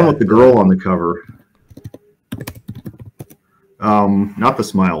YouTube it's the one chat. with the girl on the cover. Not the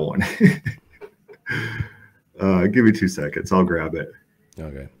smile one. Give me 2 seconds. I'll grab it.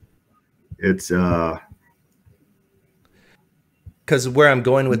 Okay. It's because where I'm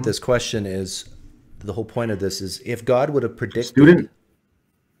going with this question is, the whole point of this is, if God would have predicted.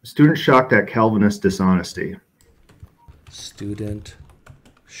 Student shocked at Calvinist dishonesty. Student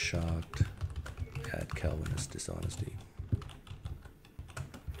shocked at Calvinist dishonesty.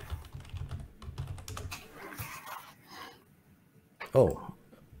 Oh.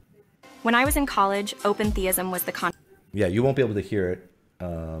 When I was in college, open theism was the Yeah, you won't be able to hear it,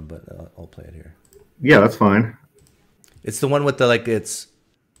 but I'll play it here. Yeah, that's fine. It's the one with the, like, it's...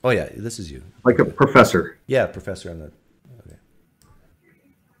 Oh, yeah, this is you. Like a professor. Yeah, professor on the... Okay.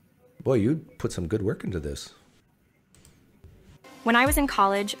 Boy, you put some good work into this. When I was in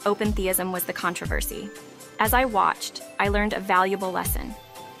college, open theism was the controversy. As I watched, I learned a valuable lesson.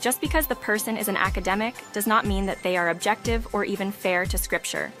 Just because the person is an academic does not mean that they are objective or even fair to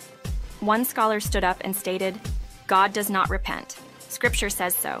Scripture. One scholar stood up and stated, "God does not repent. Scripture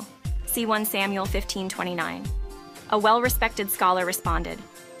says so. See 1 Samuel 15:29. A well-respected scholar responded,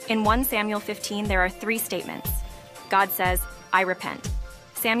 "In 1 Samuel 15 there are 3 statements. God says, 'I repent.'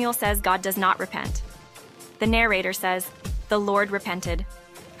 Samuel says God does not repent. The narrator says, 'The Lord repented.'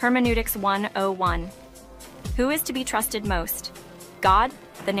 Hermeneutics 101. Who is to be trusted most? God,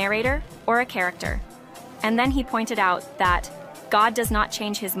 the narrator, or a character?" And then he pointed out that God does not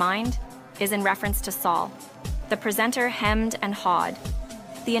change his mind is in reference to Saul. The presenter hemmed and hawed.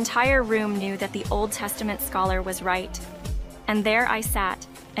 The entire room knew that the Old Testament scholar was right. And there I sat,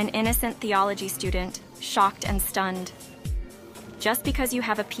 an innocent theology student, shocked and stunned. Just because you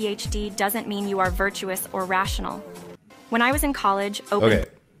have a PhD doesn't mean you are virtuous or rational. When I was in college, Okay,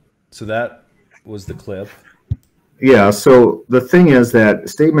 so that was the clip. Yeah, so the thing is that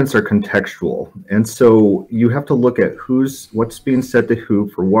statements are contextual. And so you have to look at what's being said to who,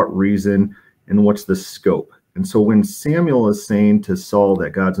 for what reason, and what's the scope. And so when Samuel is saying to Saul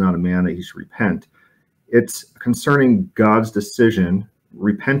that God's not a man, that he should repent, it's concerning God's decision,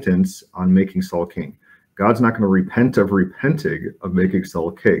 repentance, on making Saul king. God's not going to repent of repenting of making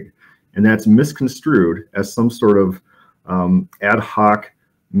Saul king. And that's misconstrued as some sort of ad hoc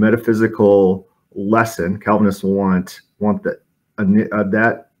metaphysical lesson. Calvinists want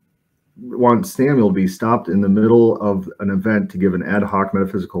Samuel to be stopped in the middle of an event to give an ad hoc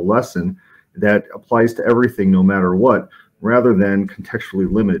metaphysical lesson that applies to everything, no matter what, rather than contextually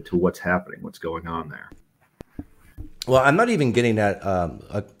limited to what's happening, what's going on there. Well, I'm not even getting at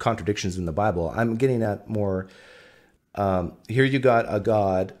contradictions in the Bible. I'm getting at more, here you got a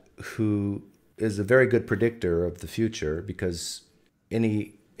God who is a very good predictor of the future, because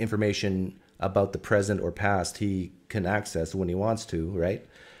any information about the present or past he can access when he wants to, right?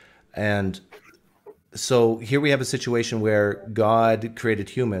 And so here we have a situation where God created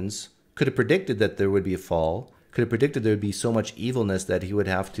humans, could have predicted that there would be a fall, could have predicted there would be so much evilness that he would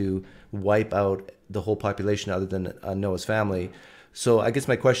have to wipe out the whole population other than Noah's family. So I guess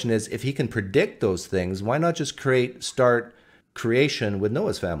my question is, if he can predict those things, why not just start creation with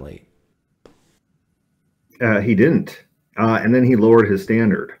Noah's family? He didn't. And then he lowered his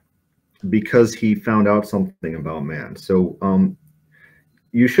standard because he found out something about man. So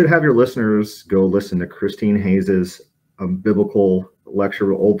you should have your listeners go listen to Christine Hayes's biblical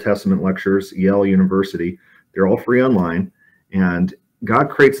lecture, Old Testament lectures, Yale University. They're all free online. And God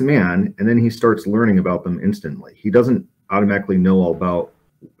creates man, and then he starts learning about them instantly. He doesn't automatically know all about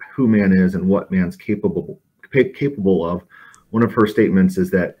who man is and what man's capable of. One of her statements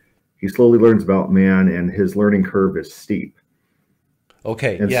is that he slowly learns about man, and his learning curve is steep.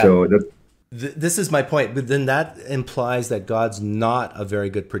 Okay, and yeah. So this is my point, but then that implies that God's not a very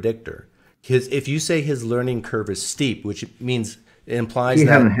good predictor. If you say his learning curve is steep, which means it implies he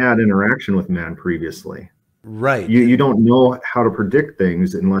that hadn't had interaction with man previously. Right. You don't know how to predict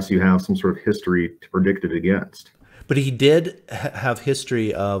things unless you have some sort of history to predict it against. But he did have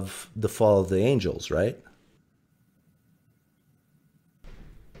history of the fall of the angels, right?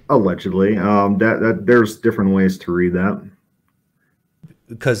 Allegedly. That there's different ways to read that.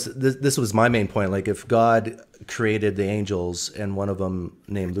 Because this was my main point. Like, if God created the angels and one of them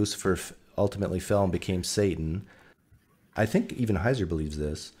named Lucifer ultimately fell and became Satan, I think even Heiser believes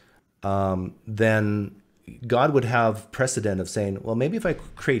this, then God would have precedent of saying, well, maybe if I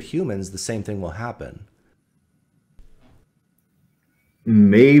create humans, the same thing will happen.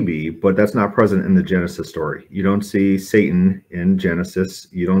 Maybe, but that's not present in the Genesis story. You don't see Satan in Genesis.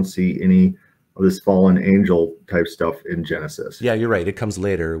 You don't see any of this fallen angel type stuff in Genesis. Yeah, you're right. It comes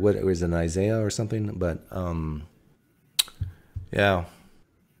later. What was it, in Isaiah or something? But yeah.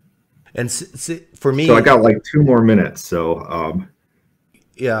 And for me, so I got like 2 more minutes. So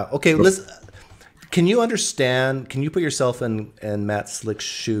yeah. Okay. Listen. Can you understand? Can you put yourself in Matt Slick's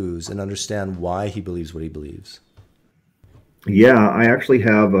shoes and understand why he believes what he believes? Yeah, I actually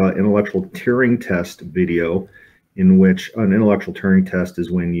have an intellectual Turing test video, in which an intellectual Turing test is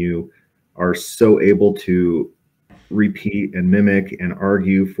when you are so able to repeat and mimic and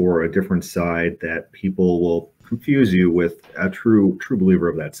argue for a different side that people will confuse you with a true believer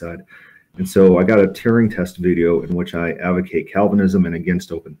of that side. And so I got a Turing test video in which I advocate Calvinism and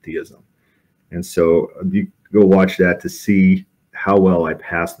against open theism. And so you go watch that to see how well I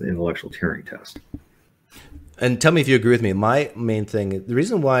passed the intellectual Turing test. And tell me if you agree with me. My main thing, the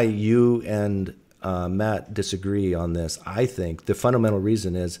reason why you and Matt disagree on this, I think the fundamental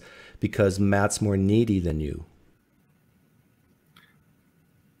reason is because Matt's more needy than you.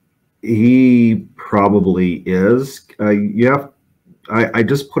 He probably is. I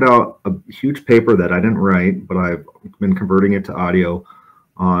just put out a huge paper that I didn't write, but I've been converting it to audio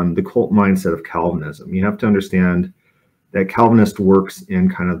on the cult mindset of Calvinism. You have to understand that Calvinist works in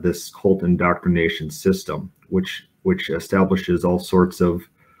kind of this cult indoctrination system, which establishes all sorts of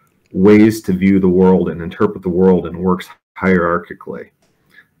ways to view the world and interpret the world, and works hierarchically.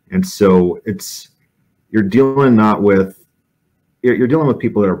 And so you're dealing with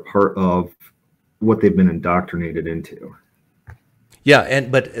people that are part of what they've been indoctrinated into. Yeah,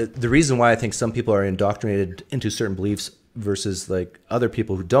 but the reason why I think some people are indoctrinated into certain beliefs versus like other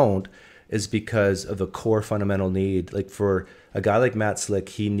people who don't is because of a core fundamental need. Like for a guy like Matt Slick,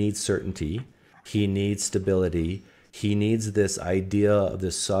 he needs certainty, he needs stability, he needs this idea of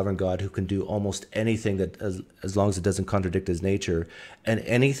this sovereign God who can do almost anything that as long as it doesn't contradict his nature. And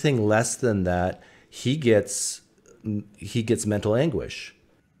anything less than that, he gets mental anguish.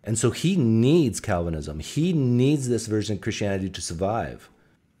 And so he needs Calvinism. He needs this version of Christianity to survive.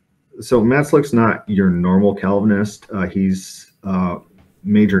 So Matt Slick's not your normal Calvinist. He's a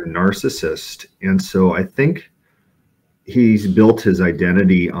major narcissist. And so I think he's built his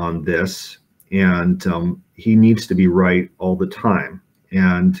identity on this, and he needs to be right all the time.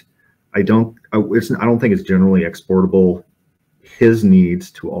 And I don't think it's generally exportable, his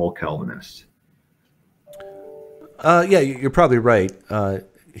needs, to all Calvinists. Yeah, you're probably right.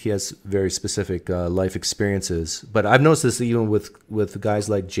 He has very specific life experiences, but I've noticed this even with guys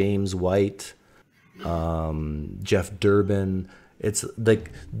like James White, Jeff Durbin. It's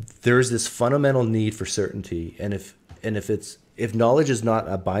like there's this fundamental need for certainty, and if knowledge is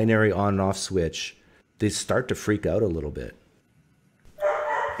not a binary on and off switch, they start to freak out a little bit.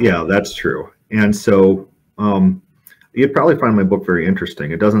 Yeah, that's true. And so you'd probably find my book very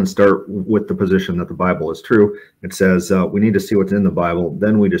interesting. It doesn't start with the position that the Bible is true. It says we need to see what's in the Bible,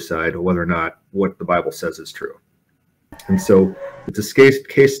 then we decide whether or not what the Bible says is true. And so it's a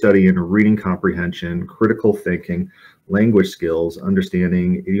case study in reading comprehension, critical thinking, language skills,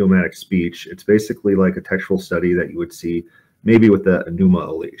 understanding idiomatic speech. It's basically like a textual study that you would see maybe with the Enuma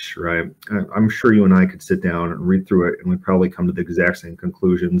Elish, right? I'm sure you and I could sit down and read through it, and we'd probably come to the exact same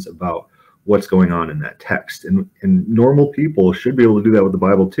conclusions about what's going on in that text. And normal people should be able to do that with the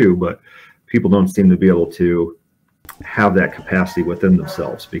Bible too, but people don't seem to be able to have that capacity within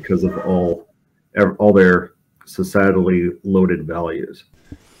themselves because of all their societally loaded values.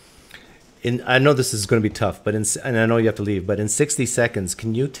 I know this is going to be tough, but and I know you have to leave, but in 60 seconds,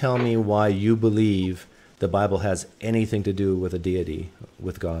 can you tell me why you believe the Bible has anything to do with a deity,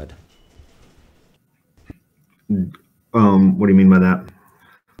 with God? What do you mean by that?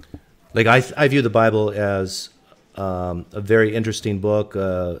 Like, I view the Bible as a very interesting book,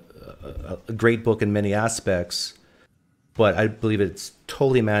 a great book in many aspects, but I believe it's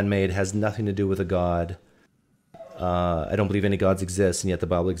totally man-made, has nothing to do with a God. I don't believe any gods exist, and yet the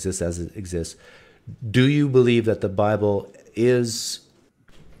Bible exists as it exists. Do you believe that the Bible has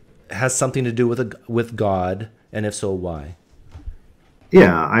something to do with God, and if so, why?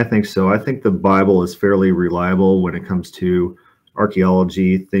 Yeah, I think so. I think the Bible is fairly reliable when it comes to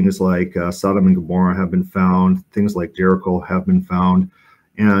archaeology. Things like Sodom and Gomorrah have been found. Things like Jericho have been found.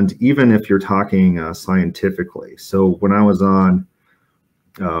 And even if you're talking scientifically. So when I was on,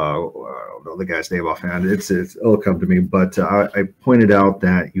 I don't know the guy's name offhand, it'll come to me, but I pointed out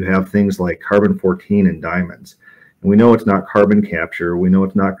that you have things like carbon-14 in diamonds. And we know it's not carbon capture. We know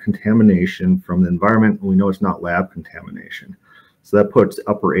it's not contamination from the environment. And we know it's not lab contamination. So that puts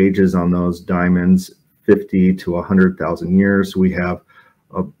upper ages on those diamonds 50 to 100,000 years. We have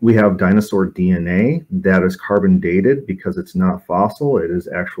dinosaur DNA that is carbon dated because it's not fossil. It is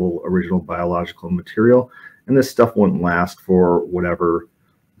actual original biological material. And this stuff wouldn't last for whatever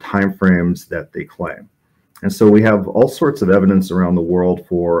time frames that they claim. And so we have all sorts of evidence around the world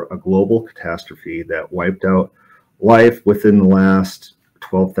for a global catastrophe that wiped out life within the last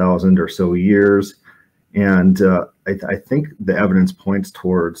 12,000 or so years. And I think the evidence points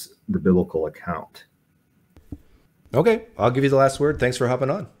towards the biblical account. Okay, I'll give you the last word. Thanks for hopping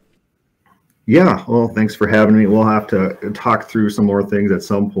on. Yeah, well, thanks for having me. We'll have to talk through some more things at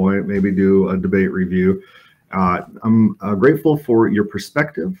some point, maybe do a debate review. I'm grateful for your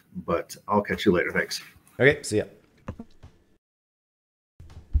perspective, but I'll catch you later. Thanks. Okay, see ya.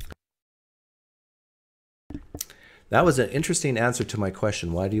 That was an interesting answer to my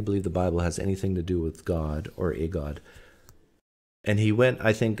question. Why do you believe the Bible has anything to do with God or a God? And he went,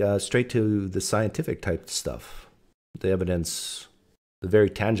 I think, straight to the scientific type stuff, the evidence, the very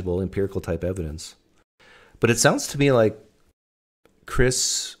tangible, empirical type evidence. But it sounds to me like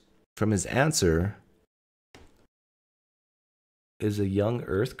Chris, from his answer, is a young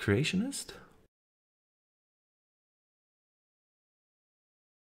Earth creationist?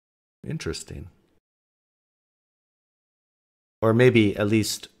 Interesting. Or maybe at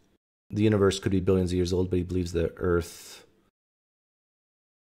least the universe could be billions of years old, but he believes the Earth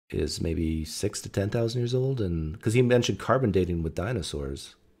is maybe 6,000 to 10,000 years old, and because he mentioned carbon dating with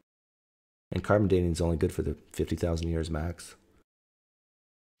dinosaurs, and carbon dating is only good for the 50,000 years max.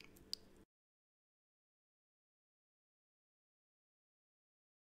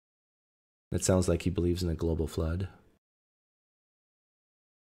 It sounds like he believes in a global flood.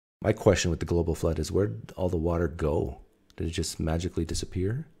 My question with the global flood is, where did all the water go? Did it just magically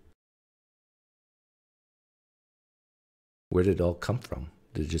disappear? Where did it all come from?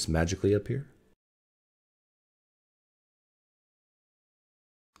 Did it just magically appear?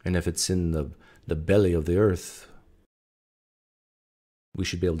 And if it's in the belly of the earth, we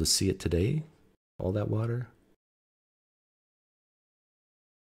should be able to see it today, all that water?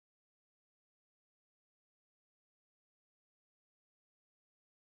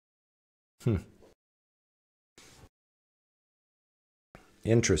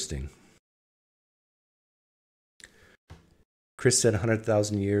 Interesting. Chris said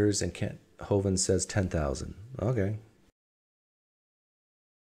 100,000 years and Kent Hovind says 10,000. Okay.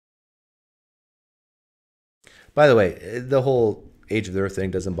 By the way, the whole age of the earth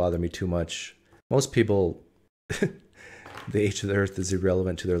thing doesn't bother me too much. Most people, the age of the earth is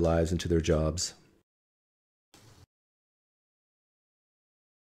irrelevant to their lives and to their jobs.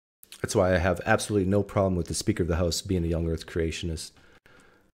 That's why I have absolutely no problem with the Speaker of the House being a young earth creationist.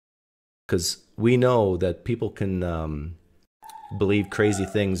 Because we know that people can believe crazy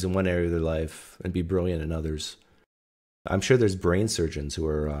things in one area of their life and be brilliant in others. I'm sure there's brain surgeons who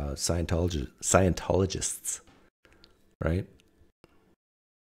are Scientologists, right?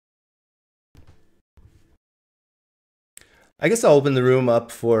 I guess I'll open the room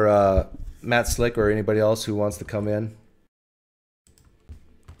up for Matt Slick or anybody else who wants to come in.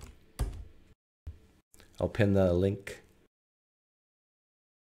 I'll pin the link.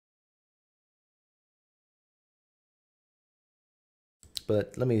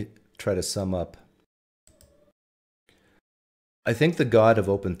 But let me try to sum up. I think the God of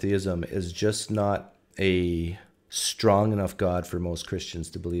open theism is just not a strong enough God for most Christians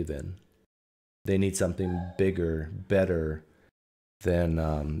to believe in. They need something bigger, better than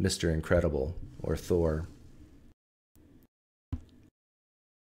Mr. Incredible or Thor.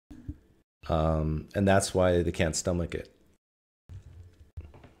 And that's why they can't stomach it.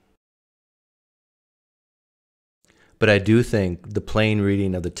 But I do think the plain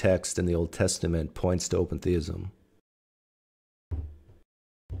reading of the text in the Old Testament points to open theism.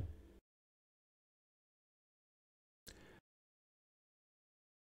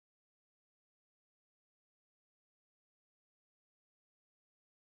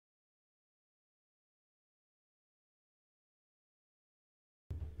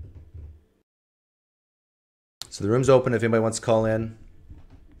 So the room's open if anybody wants to call in.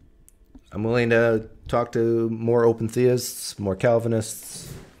 I'm willing to talk to more open theists, more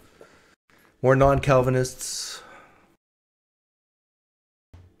Calvinists, more non-Calvinists.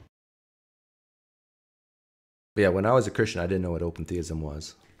 But yeah, when I was a Christian, I didn't know what open theism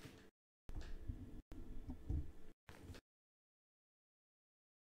was.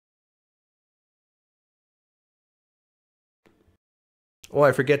 Oh,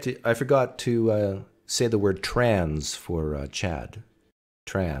 I forgot to say the word trans for Chad.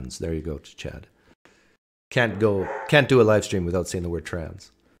 Trans. There you go, Chad. Can't do a live stream without saying the word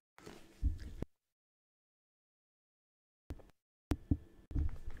trans.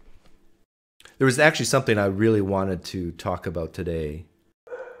 There was actually something I really wanted to talk about today.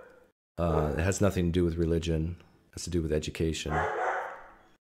 It has nothing to do with religion. It has to do with education.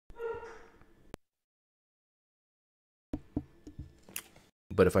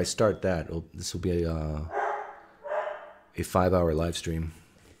 But if I start that, this will be a 5-hour live stream.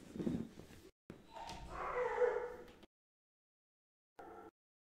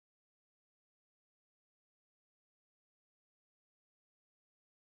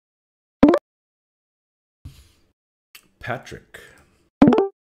 Patrick.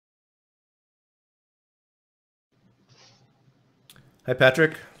 Hi,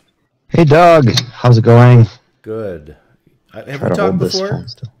 Patrick. Hey, Doug. How's it going? Good. Have we talked before?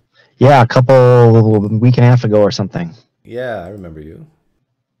 Yeah, a week and a half ago or something. Yeah, I remember you.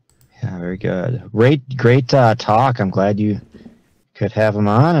 Yeah, very good. Great talk. I'm glad you could have him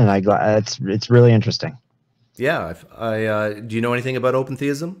on, and it's really interesting. Yeah, do you know anything about open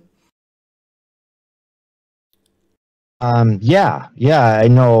theism? Yeah, I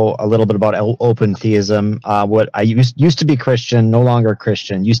know a little bit about open theism. What I used to be Christian, no longer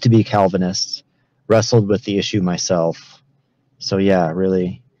Christian. Used to be Calvinist. Wrestled with the issue myself. So yeah,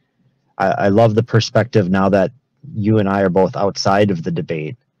 really, I love the perspective now that you and I are both outside of the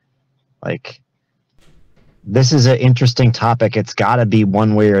debate. Like, this is an interesting topic. It's got to be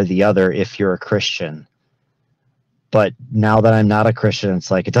one way or the other if you're a Christian. But now that I'm not a Christian,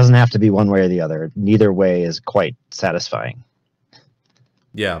 it's like, it doesn't have to be one way or the other. Neither way is quite satisfying.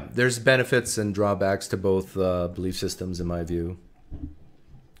 Yeah, there's benefits and drawbacks to both belief systems, in my view.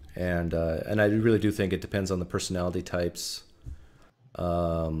 And I really do think it depends on the personality types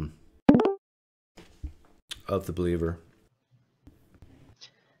of the believer.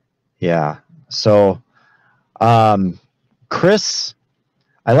 Yeah. So, Chris,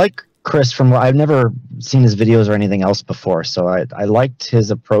 I like Chris from, I've never seen his videos or anything else before, so I liked his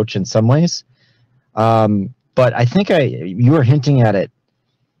approach in some ways. But I think you were hinting at it,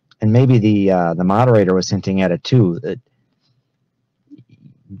 and maybe the moderator was hinting at it too, that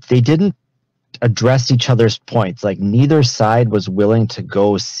they didn't address each other's points. Like, neither side was willing to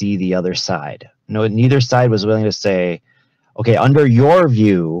go see the other side. No, neither side was willing to say, okay, under your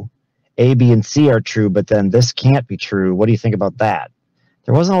view, A, B, and C are true, but then this can't be true. What do you think about that?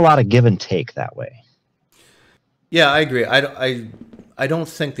 There wasn't a lot of give and take that way. Yeah, I agree. I don't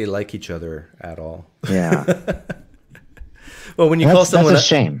think they like each other at all. Yeah. Well, when you call someone that's a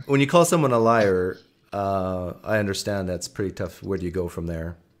shame. When you call someone a liar, I understand that's pretty tough. Where do you go from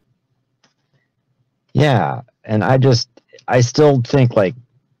there? Yeah, and I still think, like,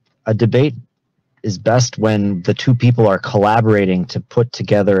 a debate is best when the two people are collaborating to put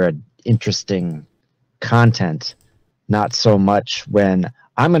together an interesting content, not so much when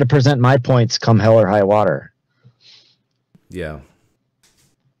I'm going to present my points come hell or high water. Yeah.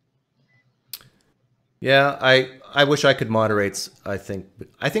 Yeah, I wish I could moderate. I think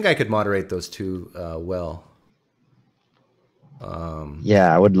I could moderate those two well.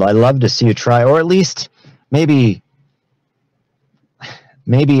 Yeah, I'd love to see you try, or at least maybe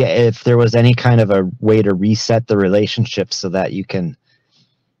maybe if there was any kind of a way to reset the relationship so that you can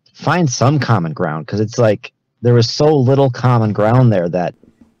find some common ground, because it's like there was so little common ground there that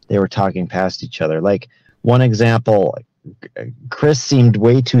they were talking past each other. Like one example, Chris seemed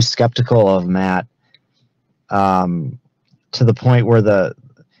way too skeptical of Matt, to the point where the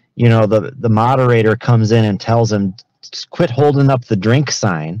moderator comes in and tells him, quit holding up the drink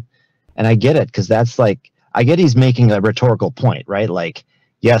sign. And I get it, because that's like, I get he's making a rhetorical point, right? Like,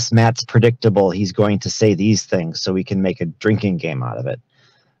 yes, Matt's predictable. He's going to say these things so we can make a drinking game out of it.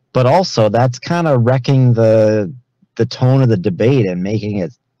 But also that's kind of wrecking the tone of the debate and making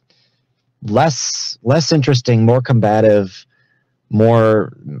it less interesting, more combative,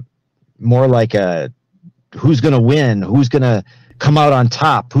 more like a who's going to win, who's going to come out on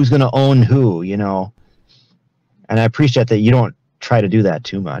top, who's going to own who, you know. And I appreciate that you don't try to do that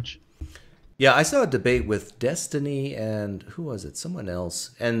too much. Yeah, I saw a debate with Destiny and who was it? Someone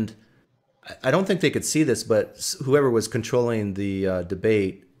else. And I don't think they could see this, but whoever was controlling the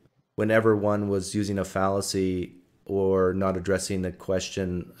debate, whenever one was using a fallacy or not addressing the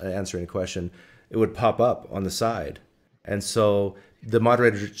question, answering a question, it would pop up on the side. And so the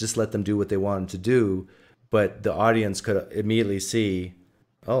moderator just let them do what they wanted to do, but the audience could immediately see,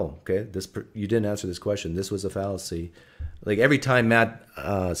 oh, okay, you didn't answer this question. This was a fallacy. Like every time Matt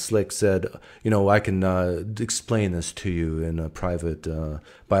Slick said, I can explain this to you in a private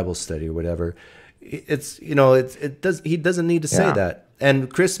Bible study or whatever, he doesn't need to say that.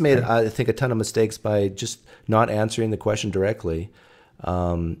 And Chris made, I think, a ton of mistakes by just not answering the question directly.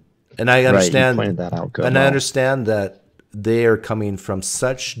 And I understand, you pointed that out. I understand that they are coming from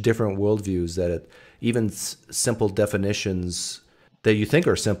such different worldviews that even simple definitions that you think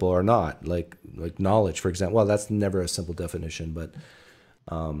are simple are not, like knowledge, for example. Well, that's never a simple definition, but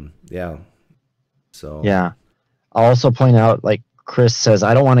yeah. So yeah, I'll also point out, like Chris says,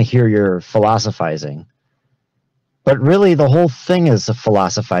 I don't want to hear your philosophizing. But really, the whole thing is a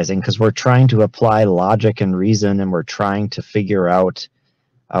philosophizing, because we're trying to apply logic and reason, and we're trying to figure out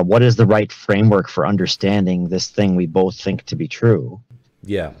what is the right framework for understanding this thing we both think to be true.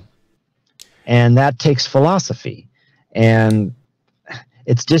 Yeah. And that takes philosophy. And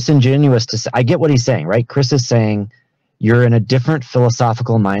it's disingenuous to say, I get what he's saying, right? Chris is saying you're in a different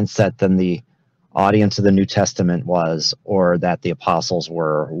philosophical mindset than the audience of the New Testament was, or that the apostles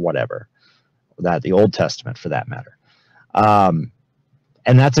were, or whatever, that the Old Testament for that matter. And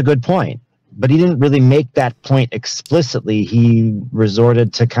that's a good point, but he didn't really make that point explicitly. He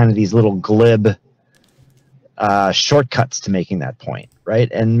resorted to kind of these little glib shortcuts to making that point,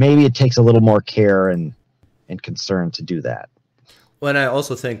 right? And maybe it takes a little more care and concern to do that. Well, and I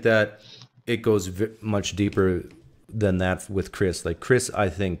also think that it goes much deeper than that with Chris. Like Chris, I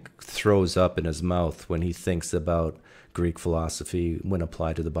think, throws up in his mouth when he thinks about Greek philosophy when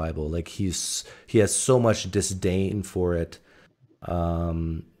applied to the Bible. Like he has so much disdain for it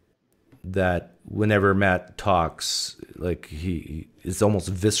that whenever Matt talks, like it's almost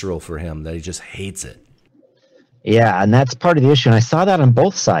visceral for him, that he just hates it. Yeah, and that's part of the issue. And I saw that on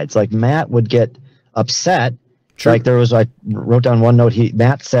both sides. Like Matt would get upset. True. Like I wrote down one note.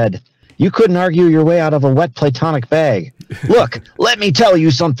 Matt said, "You couldn't argue your way out of a wet Platonic bag. Look, let me tell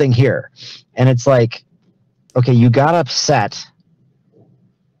you something here." And it's like, okay, you got upset,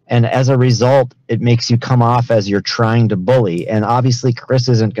 and as a result, it makes you come off as you're trying to bully. And obviously, Chris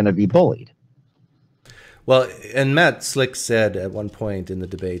isn't going to be bullied. Well, and Matt Slick said at one point in the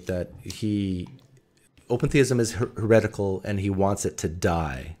debate that open theism is heretical and he wants it to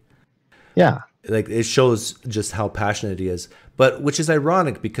die. Yeah. Like it shows just how passionate he is, but which is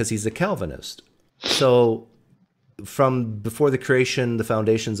ironic because he's a Calvinist. So from before the creation, the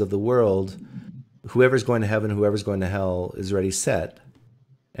foundations of the world, whoever's going to heaven, whoever's going to hell is already set,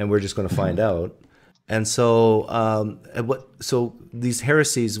 and we're just going to find out. And so, so these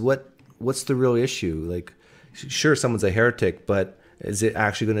heresies, what's the real issue? Like, sure, someone's a heretic, but is it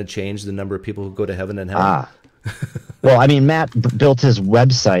actually going to change the number of people who go to heaven and hell? Well, I mean, Matt built his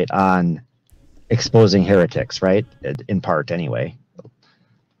website on exposing heretics, right? In part, anyway.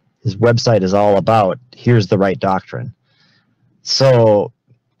 His website is all about, here's the right doctrine. So,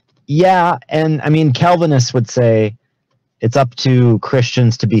 yeah, and I mean, Calvinists would say it's up to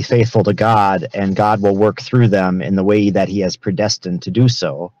Christians to be faithful to God, and God will work through them in the way that he has predestined to do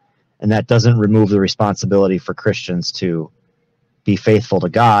so. And that doesn't remove the responsibility for Christians to be faithful to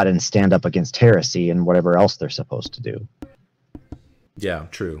God and stand up against heresy and whatever else they're supposed to do. Yeah,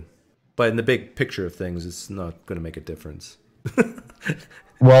 true. But in the big picture of things, it's not going to make a difference.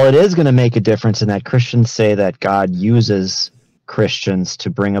 Well, it is going to make a difference in that Christians say that God uses Christians to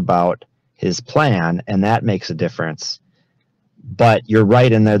bring about his plan, and that makes a difference. But you're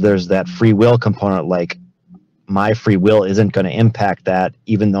right in there. There's that free will component. Like, my free will isn't going to impact that,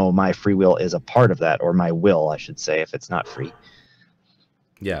 even though my free will is a part of that, or my will, I should say, if it's not free.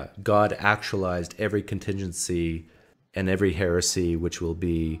 Yeah, God actualized every contingency and every heresy which will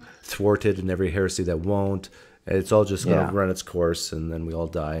be thwarted and every heresy that won't. It's all just going to run its course, and then we all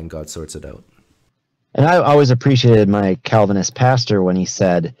die, and God sorts it out. And I always appreciated my Calvinist pastor when he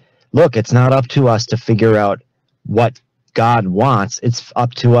said, look, it's not up to us to figure out what God wants. It's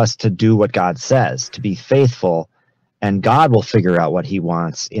up to us to do what God says, to be faithful, and God will figure out what he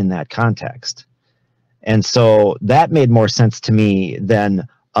wants in that context. And so that made more sense to me than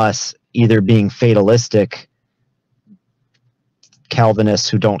us either being fatalistic Calvinists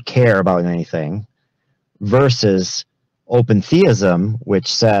who don't care about anything versus open theism,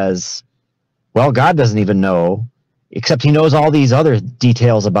 which says, well, God doesn't even know, except he knows all these other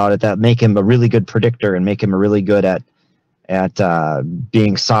details about it that make him a really good predictor and make him really good at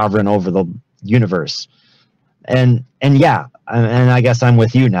being sovereign over the universe. And yeah, and I guess I'm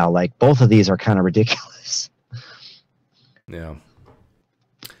with you now. Like, both of these are kind of ridiculous. Yeah.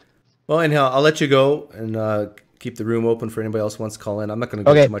 Well, anyhow, I'll let you go and keep the room open for anybody else who wants to call in. I'm not going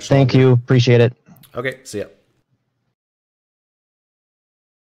to go too much longer. Thank you. Appreciate it. Okay, see ya.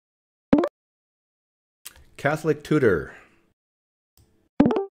 Catholic Tutor.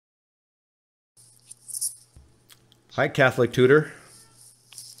 Hi, Catholic Tutor.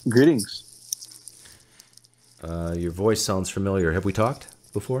 Greetings. Your voice sounds familiar. Have we talked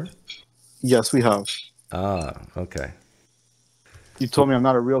before? Yes, we have. Ah, okay. You told me I'm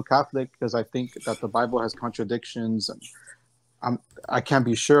not a real Catholic because I think that the Bible has contradictions, and I can't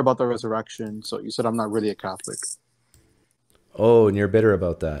be sure about the resurrection. So you said I'm not really a Catholic. Oh, and you're bitter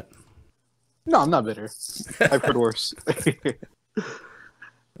about that. No, I'm not bitter. I've heard worse.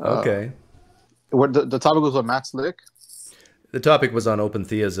 Okay. What the topic was on Matt Slick? The topic was on open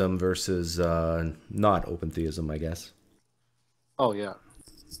theism versus not open theism, I guess. Oh yeah,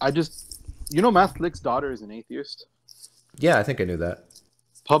 Matt Slick's daughter is an atheist. Yeah, I think I knew that.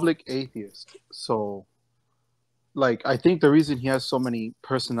 Public atheist. So, like, I think the reason he has so many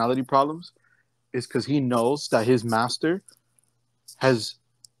personality problems is because he knows that his master has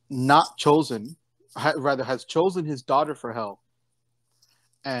not chosen, rather has chosen his daughter for hell.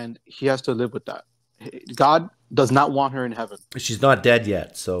 And he has to live with that. God does not want her in heaven. She's not dead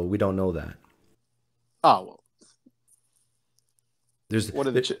yet, so we don't know that. Oh, well.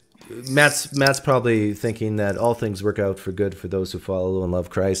 Matt's probably thinking that all things work out for good for those who follow and love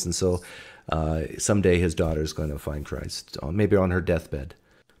Christ, and so someday his daughter's going to find Christ, maybe on her deathbed.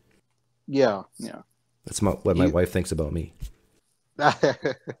 Yeah. That's what my wife thinks about me. That's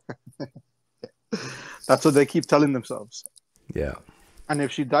what they keep telling themselves. Yeah. And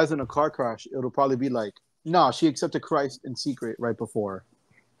if she dies in a car crash, it'll probably be like, no, she accepted Christ in secret right before,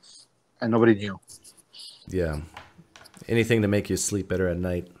 and nobody knew. Yeah. Anything to make you sleep better at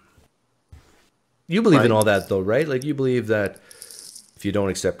night. You believe in all that, though, right? Like, you believe that if you don't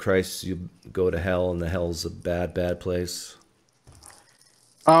accept Christ, you go to hell, and the hell's a bad, bad place.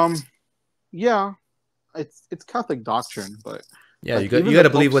 Yeah, it's Catholic doctrine, but yeah, like, you got to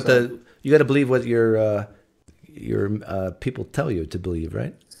believe what what your people tell you to believe,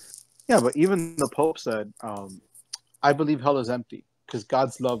 right? Yeah, but even the Pope said, "I believe hell is empty because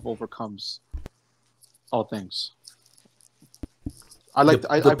God's love overcomes all things."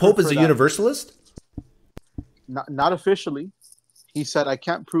 The Pope is a universalist? Not officially. He said, I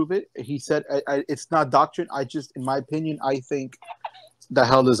can't prove it. He said, it's not doctrine. In my opinion, I think that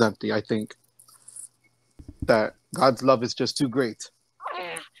hell is empty. I think that God's love is just too great.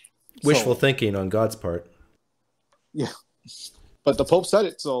 Wishful thinking on God's part. Yeah. But the Pope said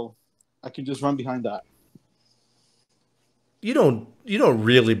it, so I can just run behind that. You don't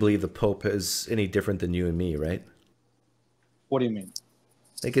really believe the Pope is any different than you and me, right? What do you mean?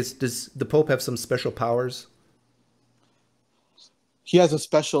 Like, does the Pope have some special powers? He has a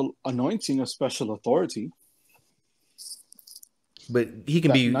special anointing, a special authority. But he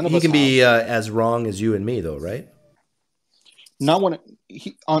can be as wrong as you and me, though, right? Not when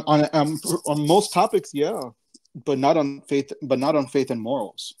on most topics, yeah, but not on faith and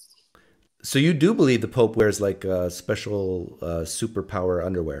morals. So you do believe the Pope wears like special superpower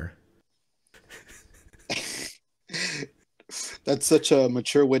underwear? That's such a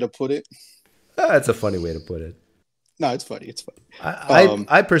mature way to put it. That's a funny way to put it. No, it's funny. It's funny.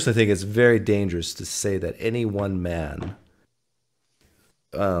 I personally think it's very dangerous to say that any one man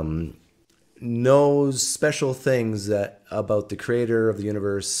knows special things about the creator of the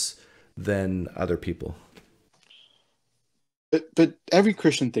universe than other people. But every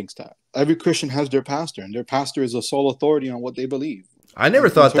Christian thinks that. Every Christian has their pastor, and their pastor is a sole authority on what they believe. I never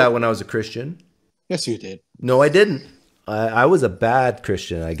thought that when I was a Christian. Yes, you did. No, I didn't. I was a bad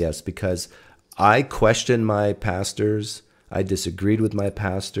Christian, I guess, because I questioned my pastors. I disagreed with my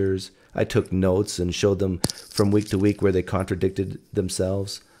pastors. I took notes and showed them from week to week where they contradicted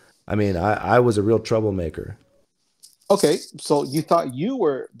themselves. I mean, I was a real troublemaker. Okay, so you thought you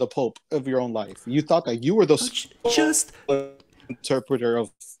were the Pope of your own life. You thought that you were the Just interpreter of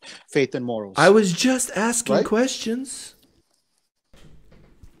faith and morals. I was just asking Right? questions.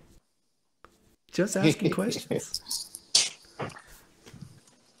 Just asking questions.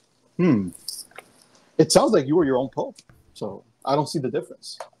 It sounds like you were your own Pope. So I don't see the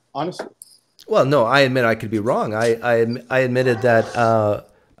difference, honestly. Well, no, I admit I could be wrong. I admitted that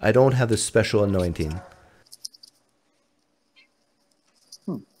I don't have the special anointing.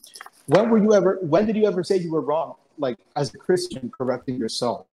 When did you ever say you were wrong? Like, as a Christian, correcting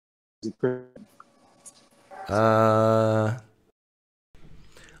yourself as a Christian?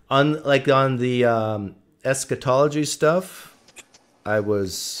 On the eschatology stuff, I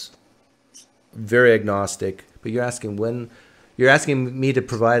was very agnostic. But you're asking me to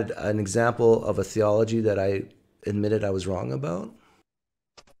provide an example of a theology that I admitted I was wrong about?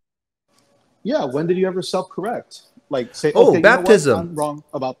 Yeah, when did you ever self-correct? Like, say, Oh, okay, baptism. You know what? I'm wrong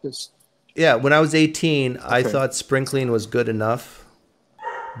about this. Yeah, when I was 18, I thought sprinkling was good enough,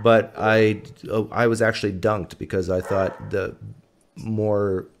 but I was actually dunked because I thought the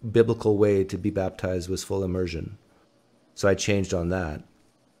more biblical way to be baptized was full immersion. So I changed on that.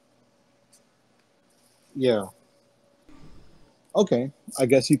 Yeah. Okay, I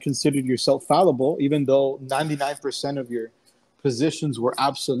guess you considered yourself fallible, even though 99% of your positions were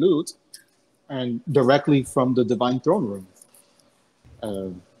absolute and directly from the divine throne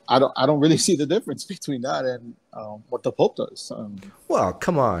room. I don't really see the difference between that and what the Pope does. Well,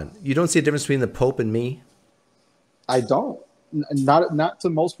 come on. You don't see a difference between the Pope and me? I don't. Not to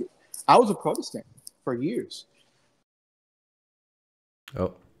most people. I was a Protestant for years.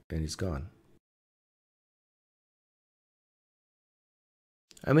 Oh, and he's gone.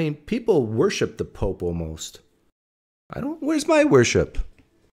 I mean, people worship the Pope almost. Where's my worship?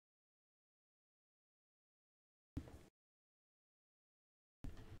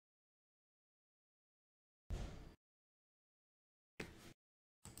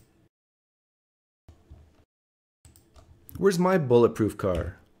 Where's my bulletproof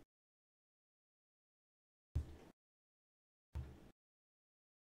car?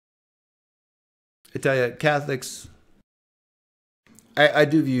 I tell you, Catholics, I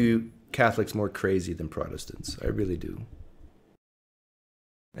do view Catholics more crazy than Protestants. I really do.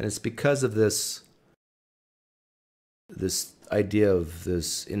 And it's because of this idea of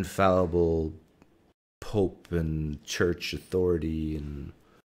this infallible Pope and church authority,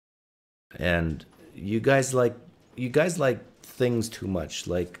 and you guys like things too much,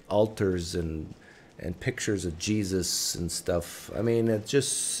 like altars and pictures of Jesus and stuff. I mean, it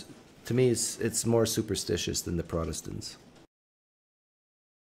just, to me, it's more superstitious than the Protestants.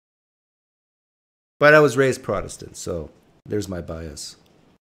 But I was raised Protestant, so there's my bias.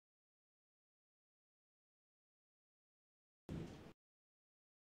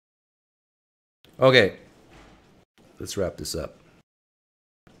 Okay, let's wrap this up.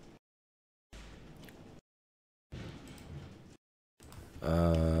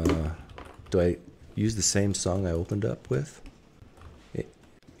 Do I use the same song I opened up with?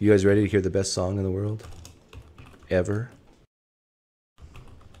 You guys ready to hear the best song in the world? Ever?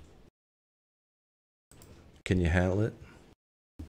 Can you handle it?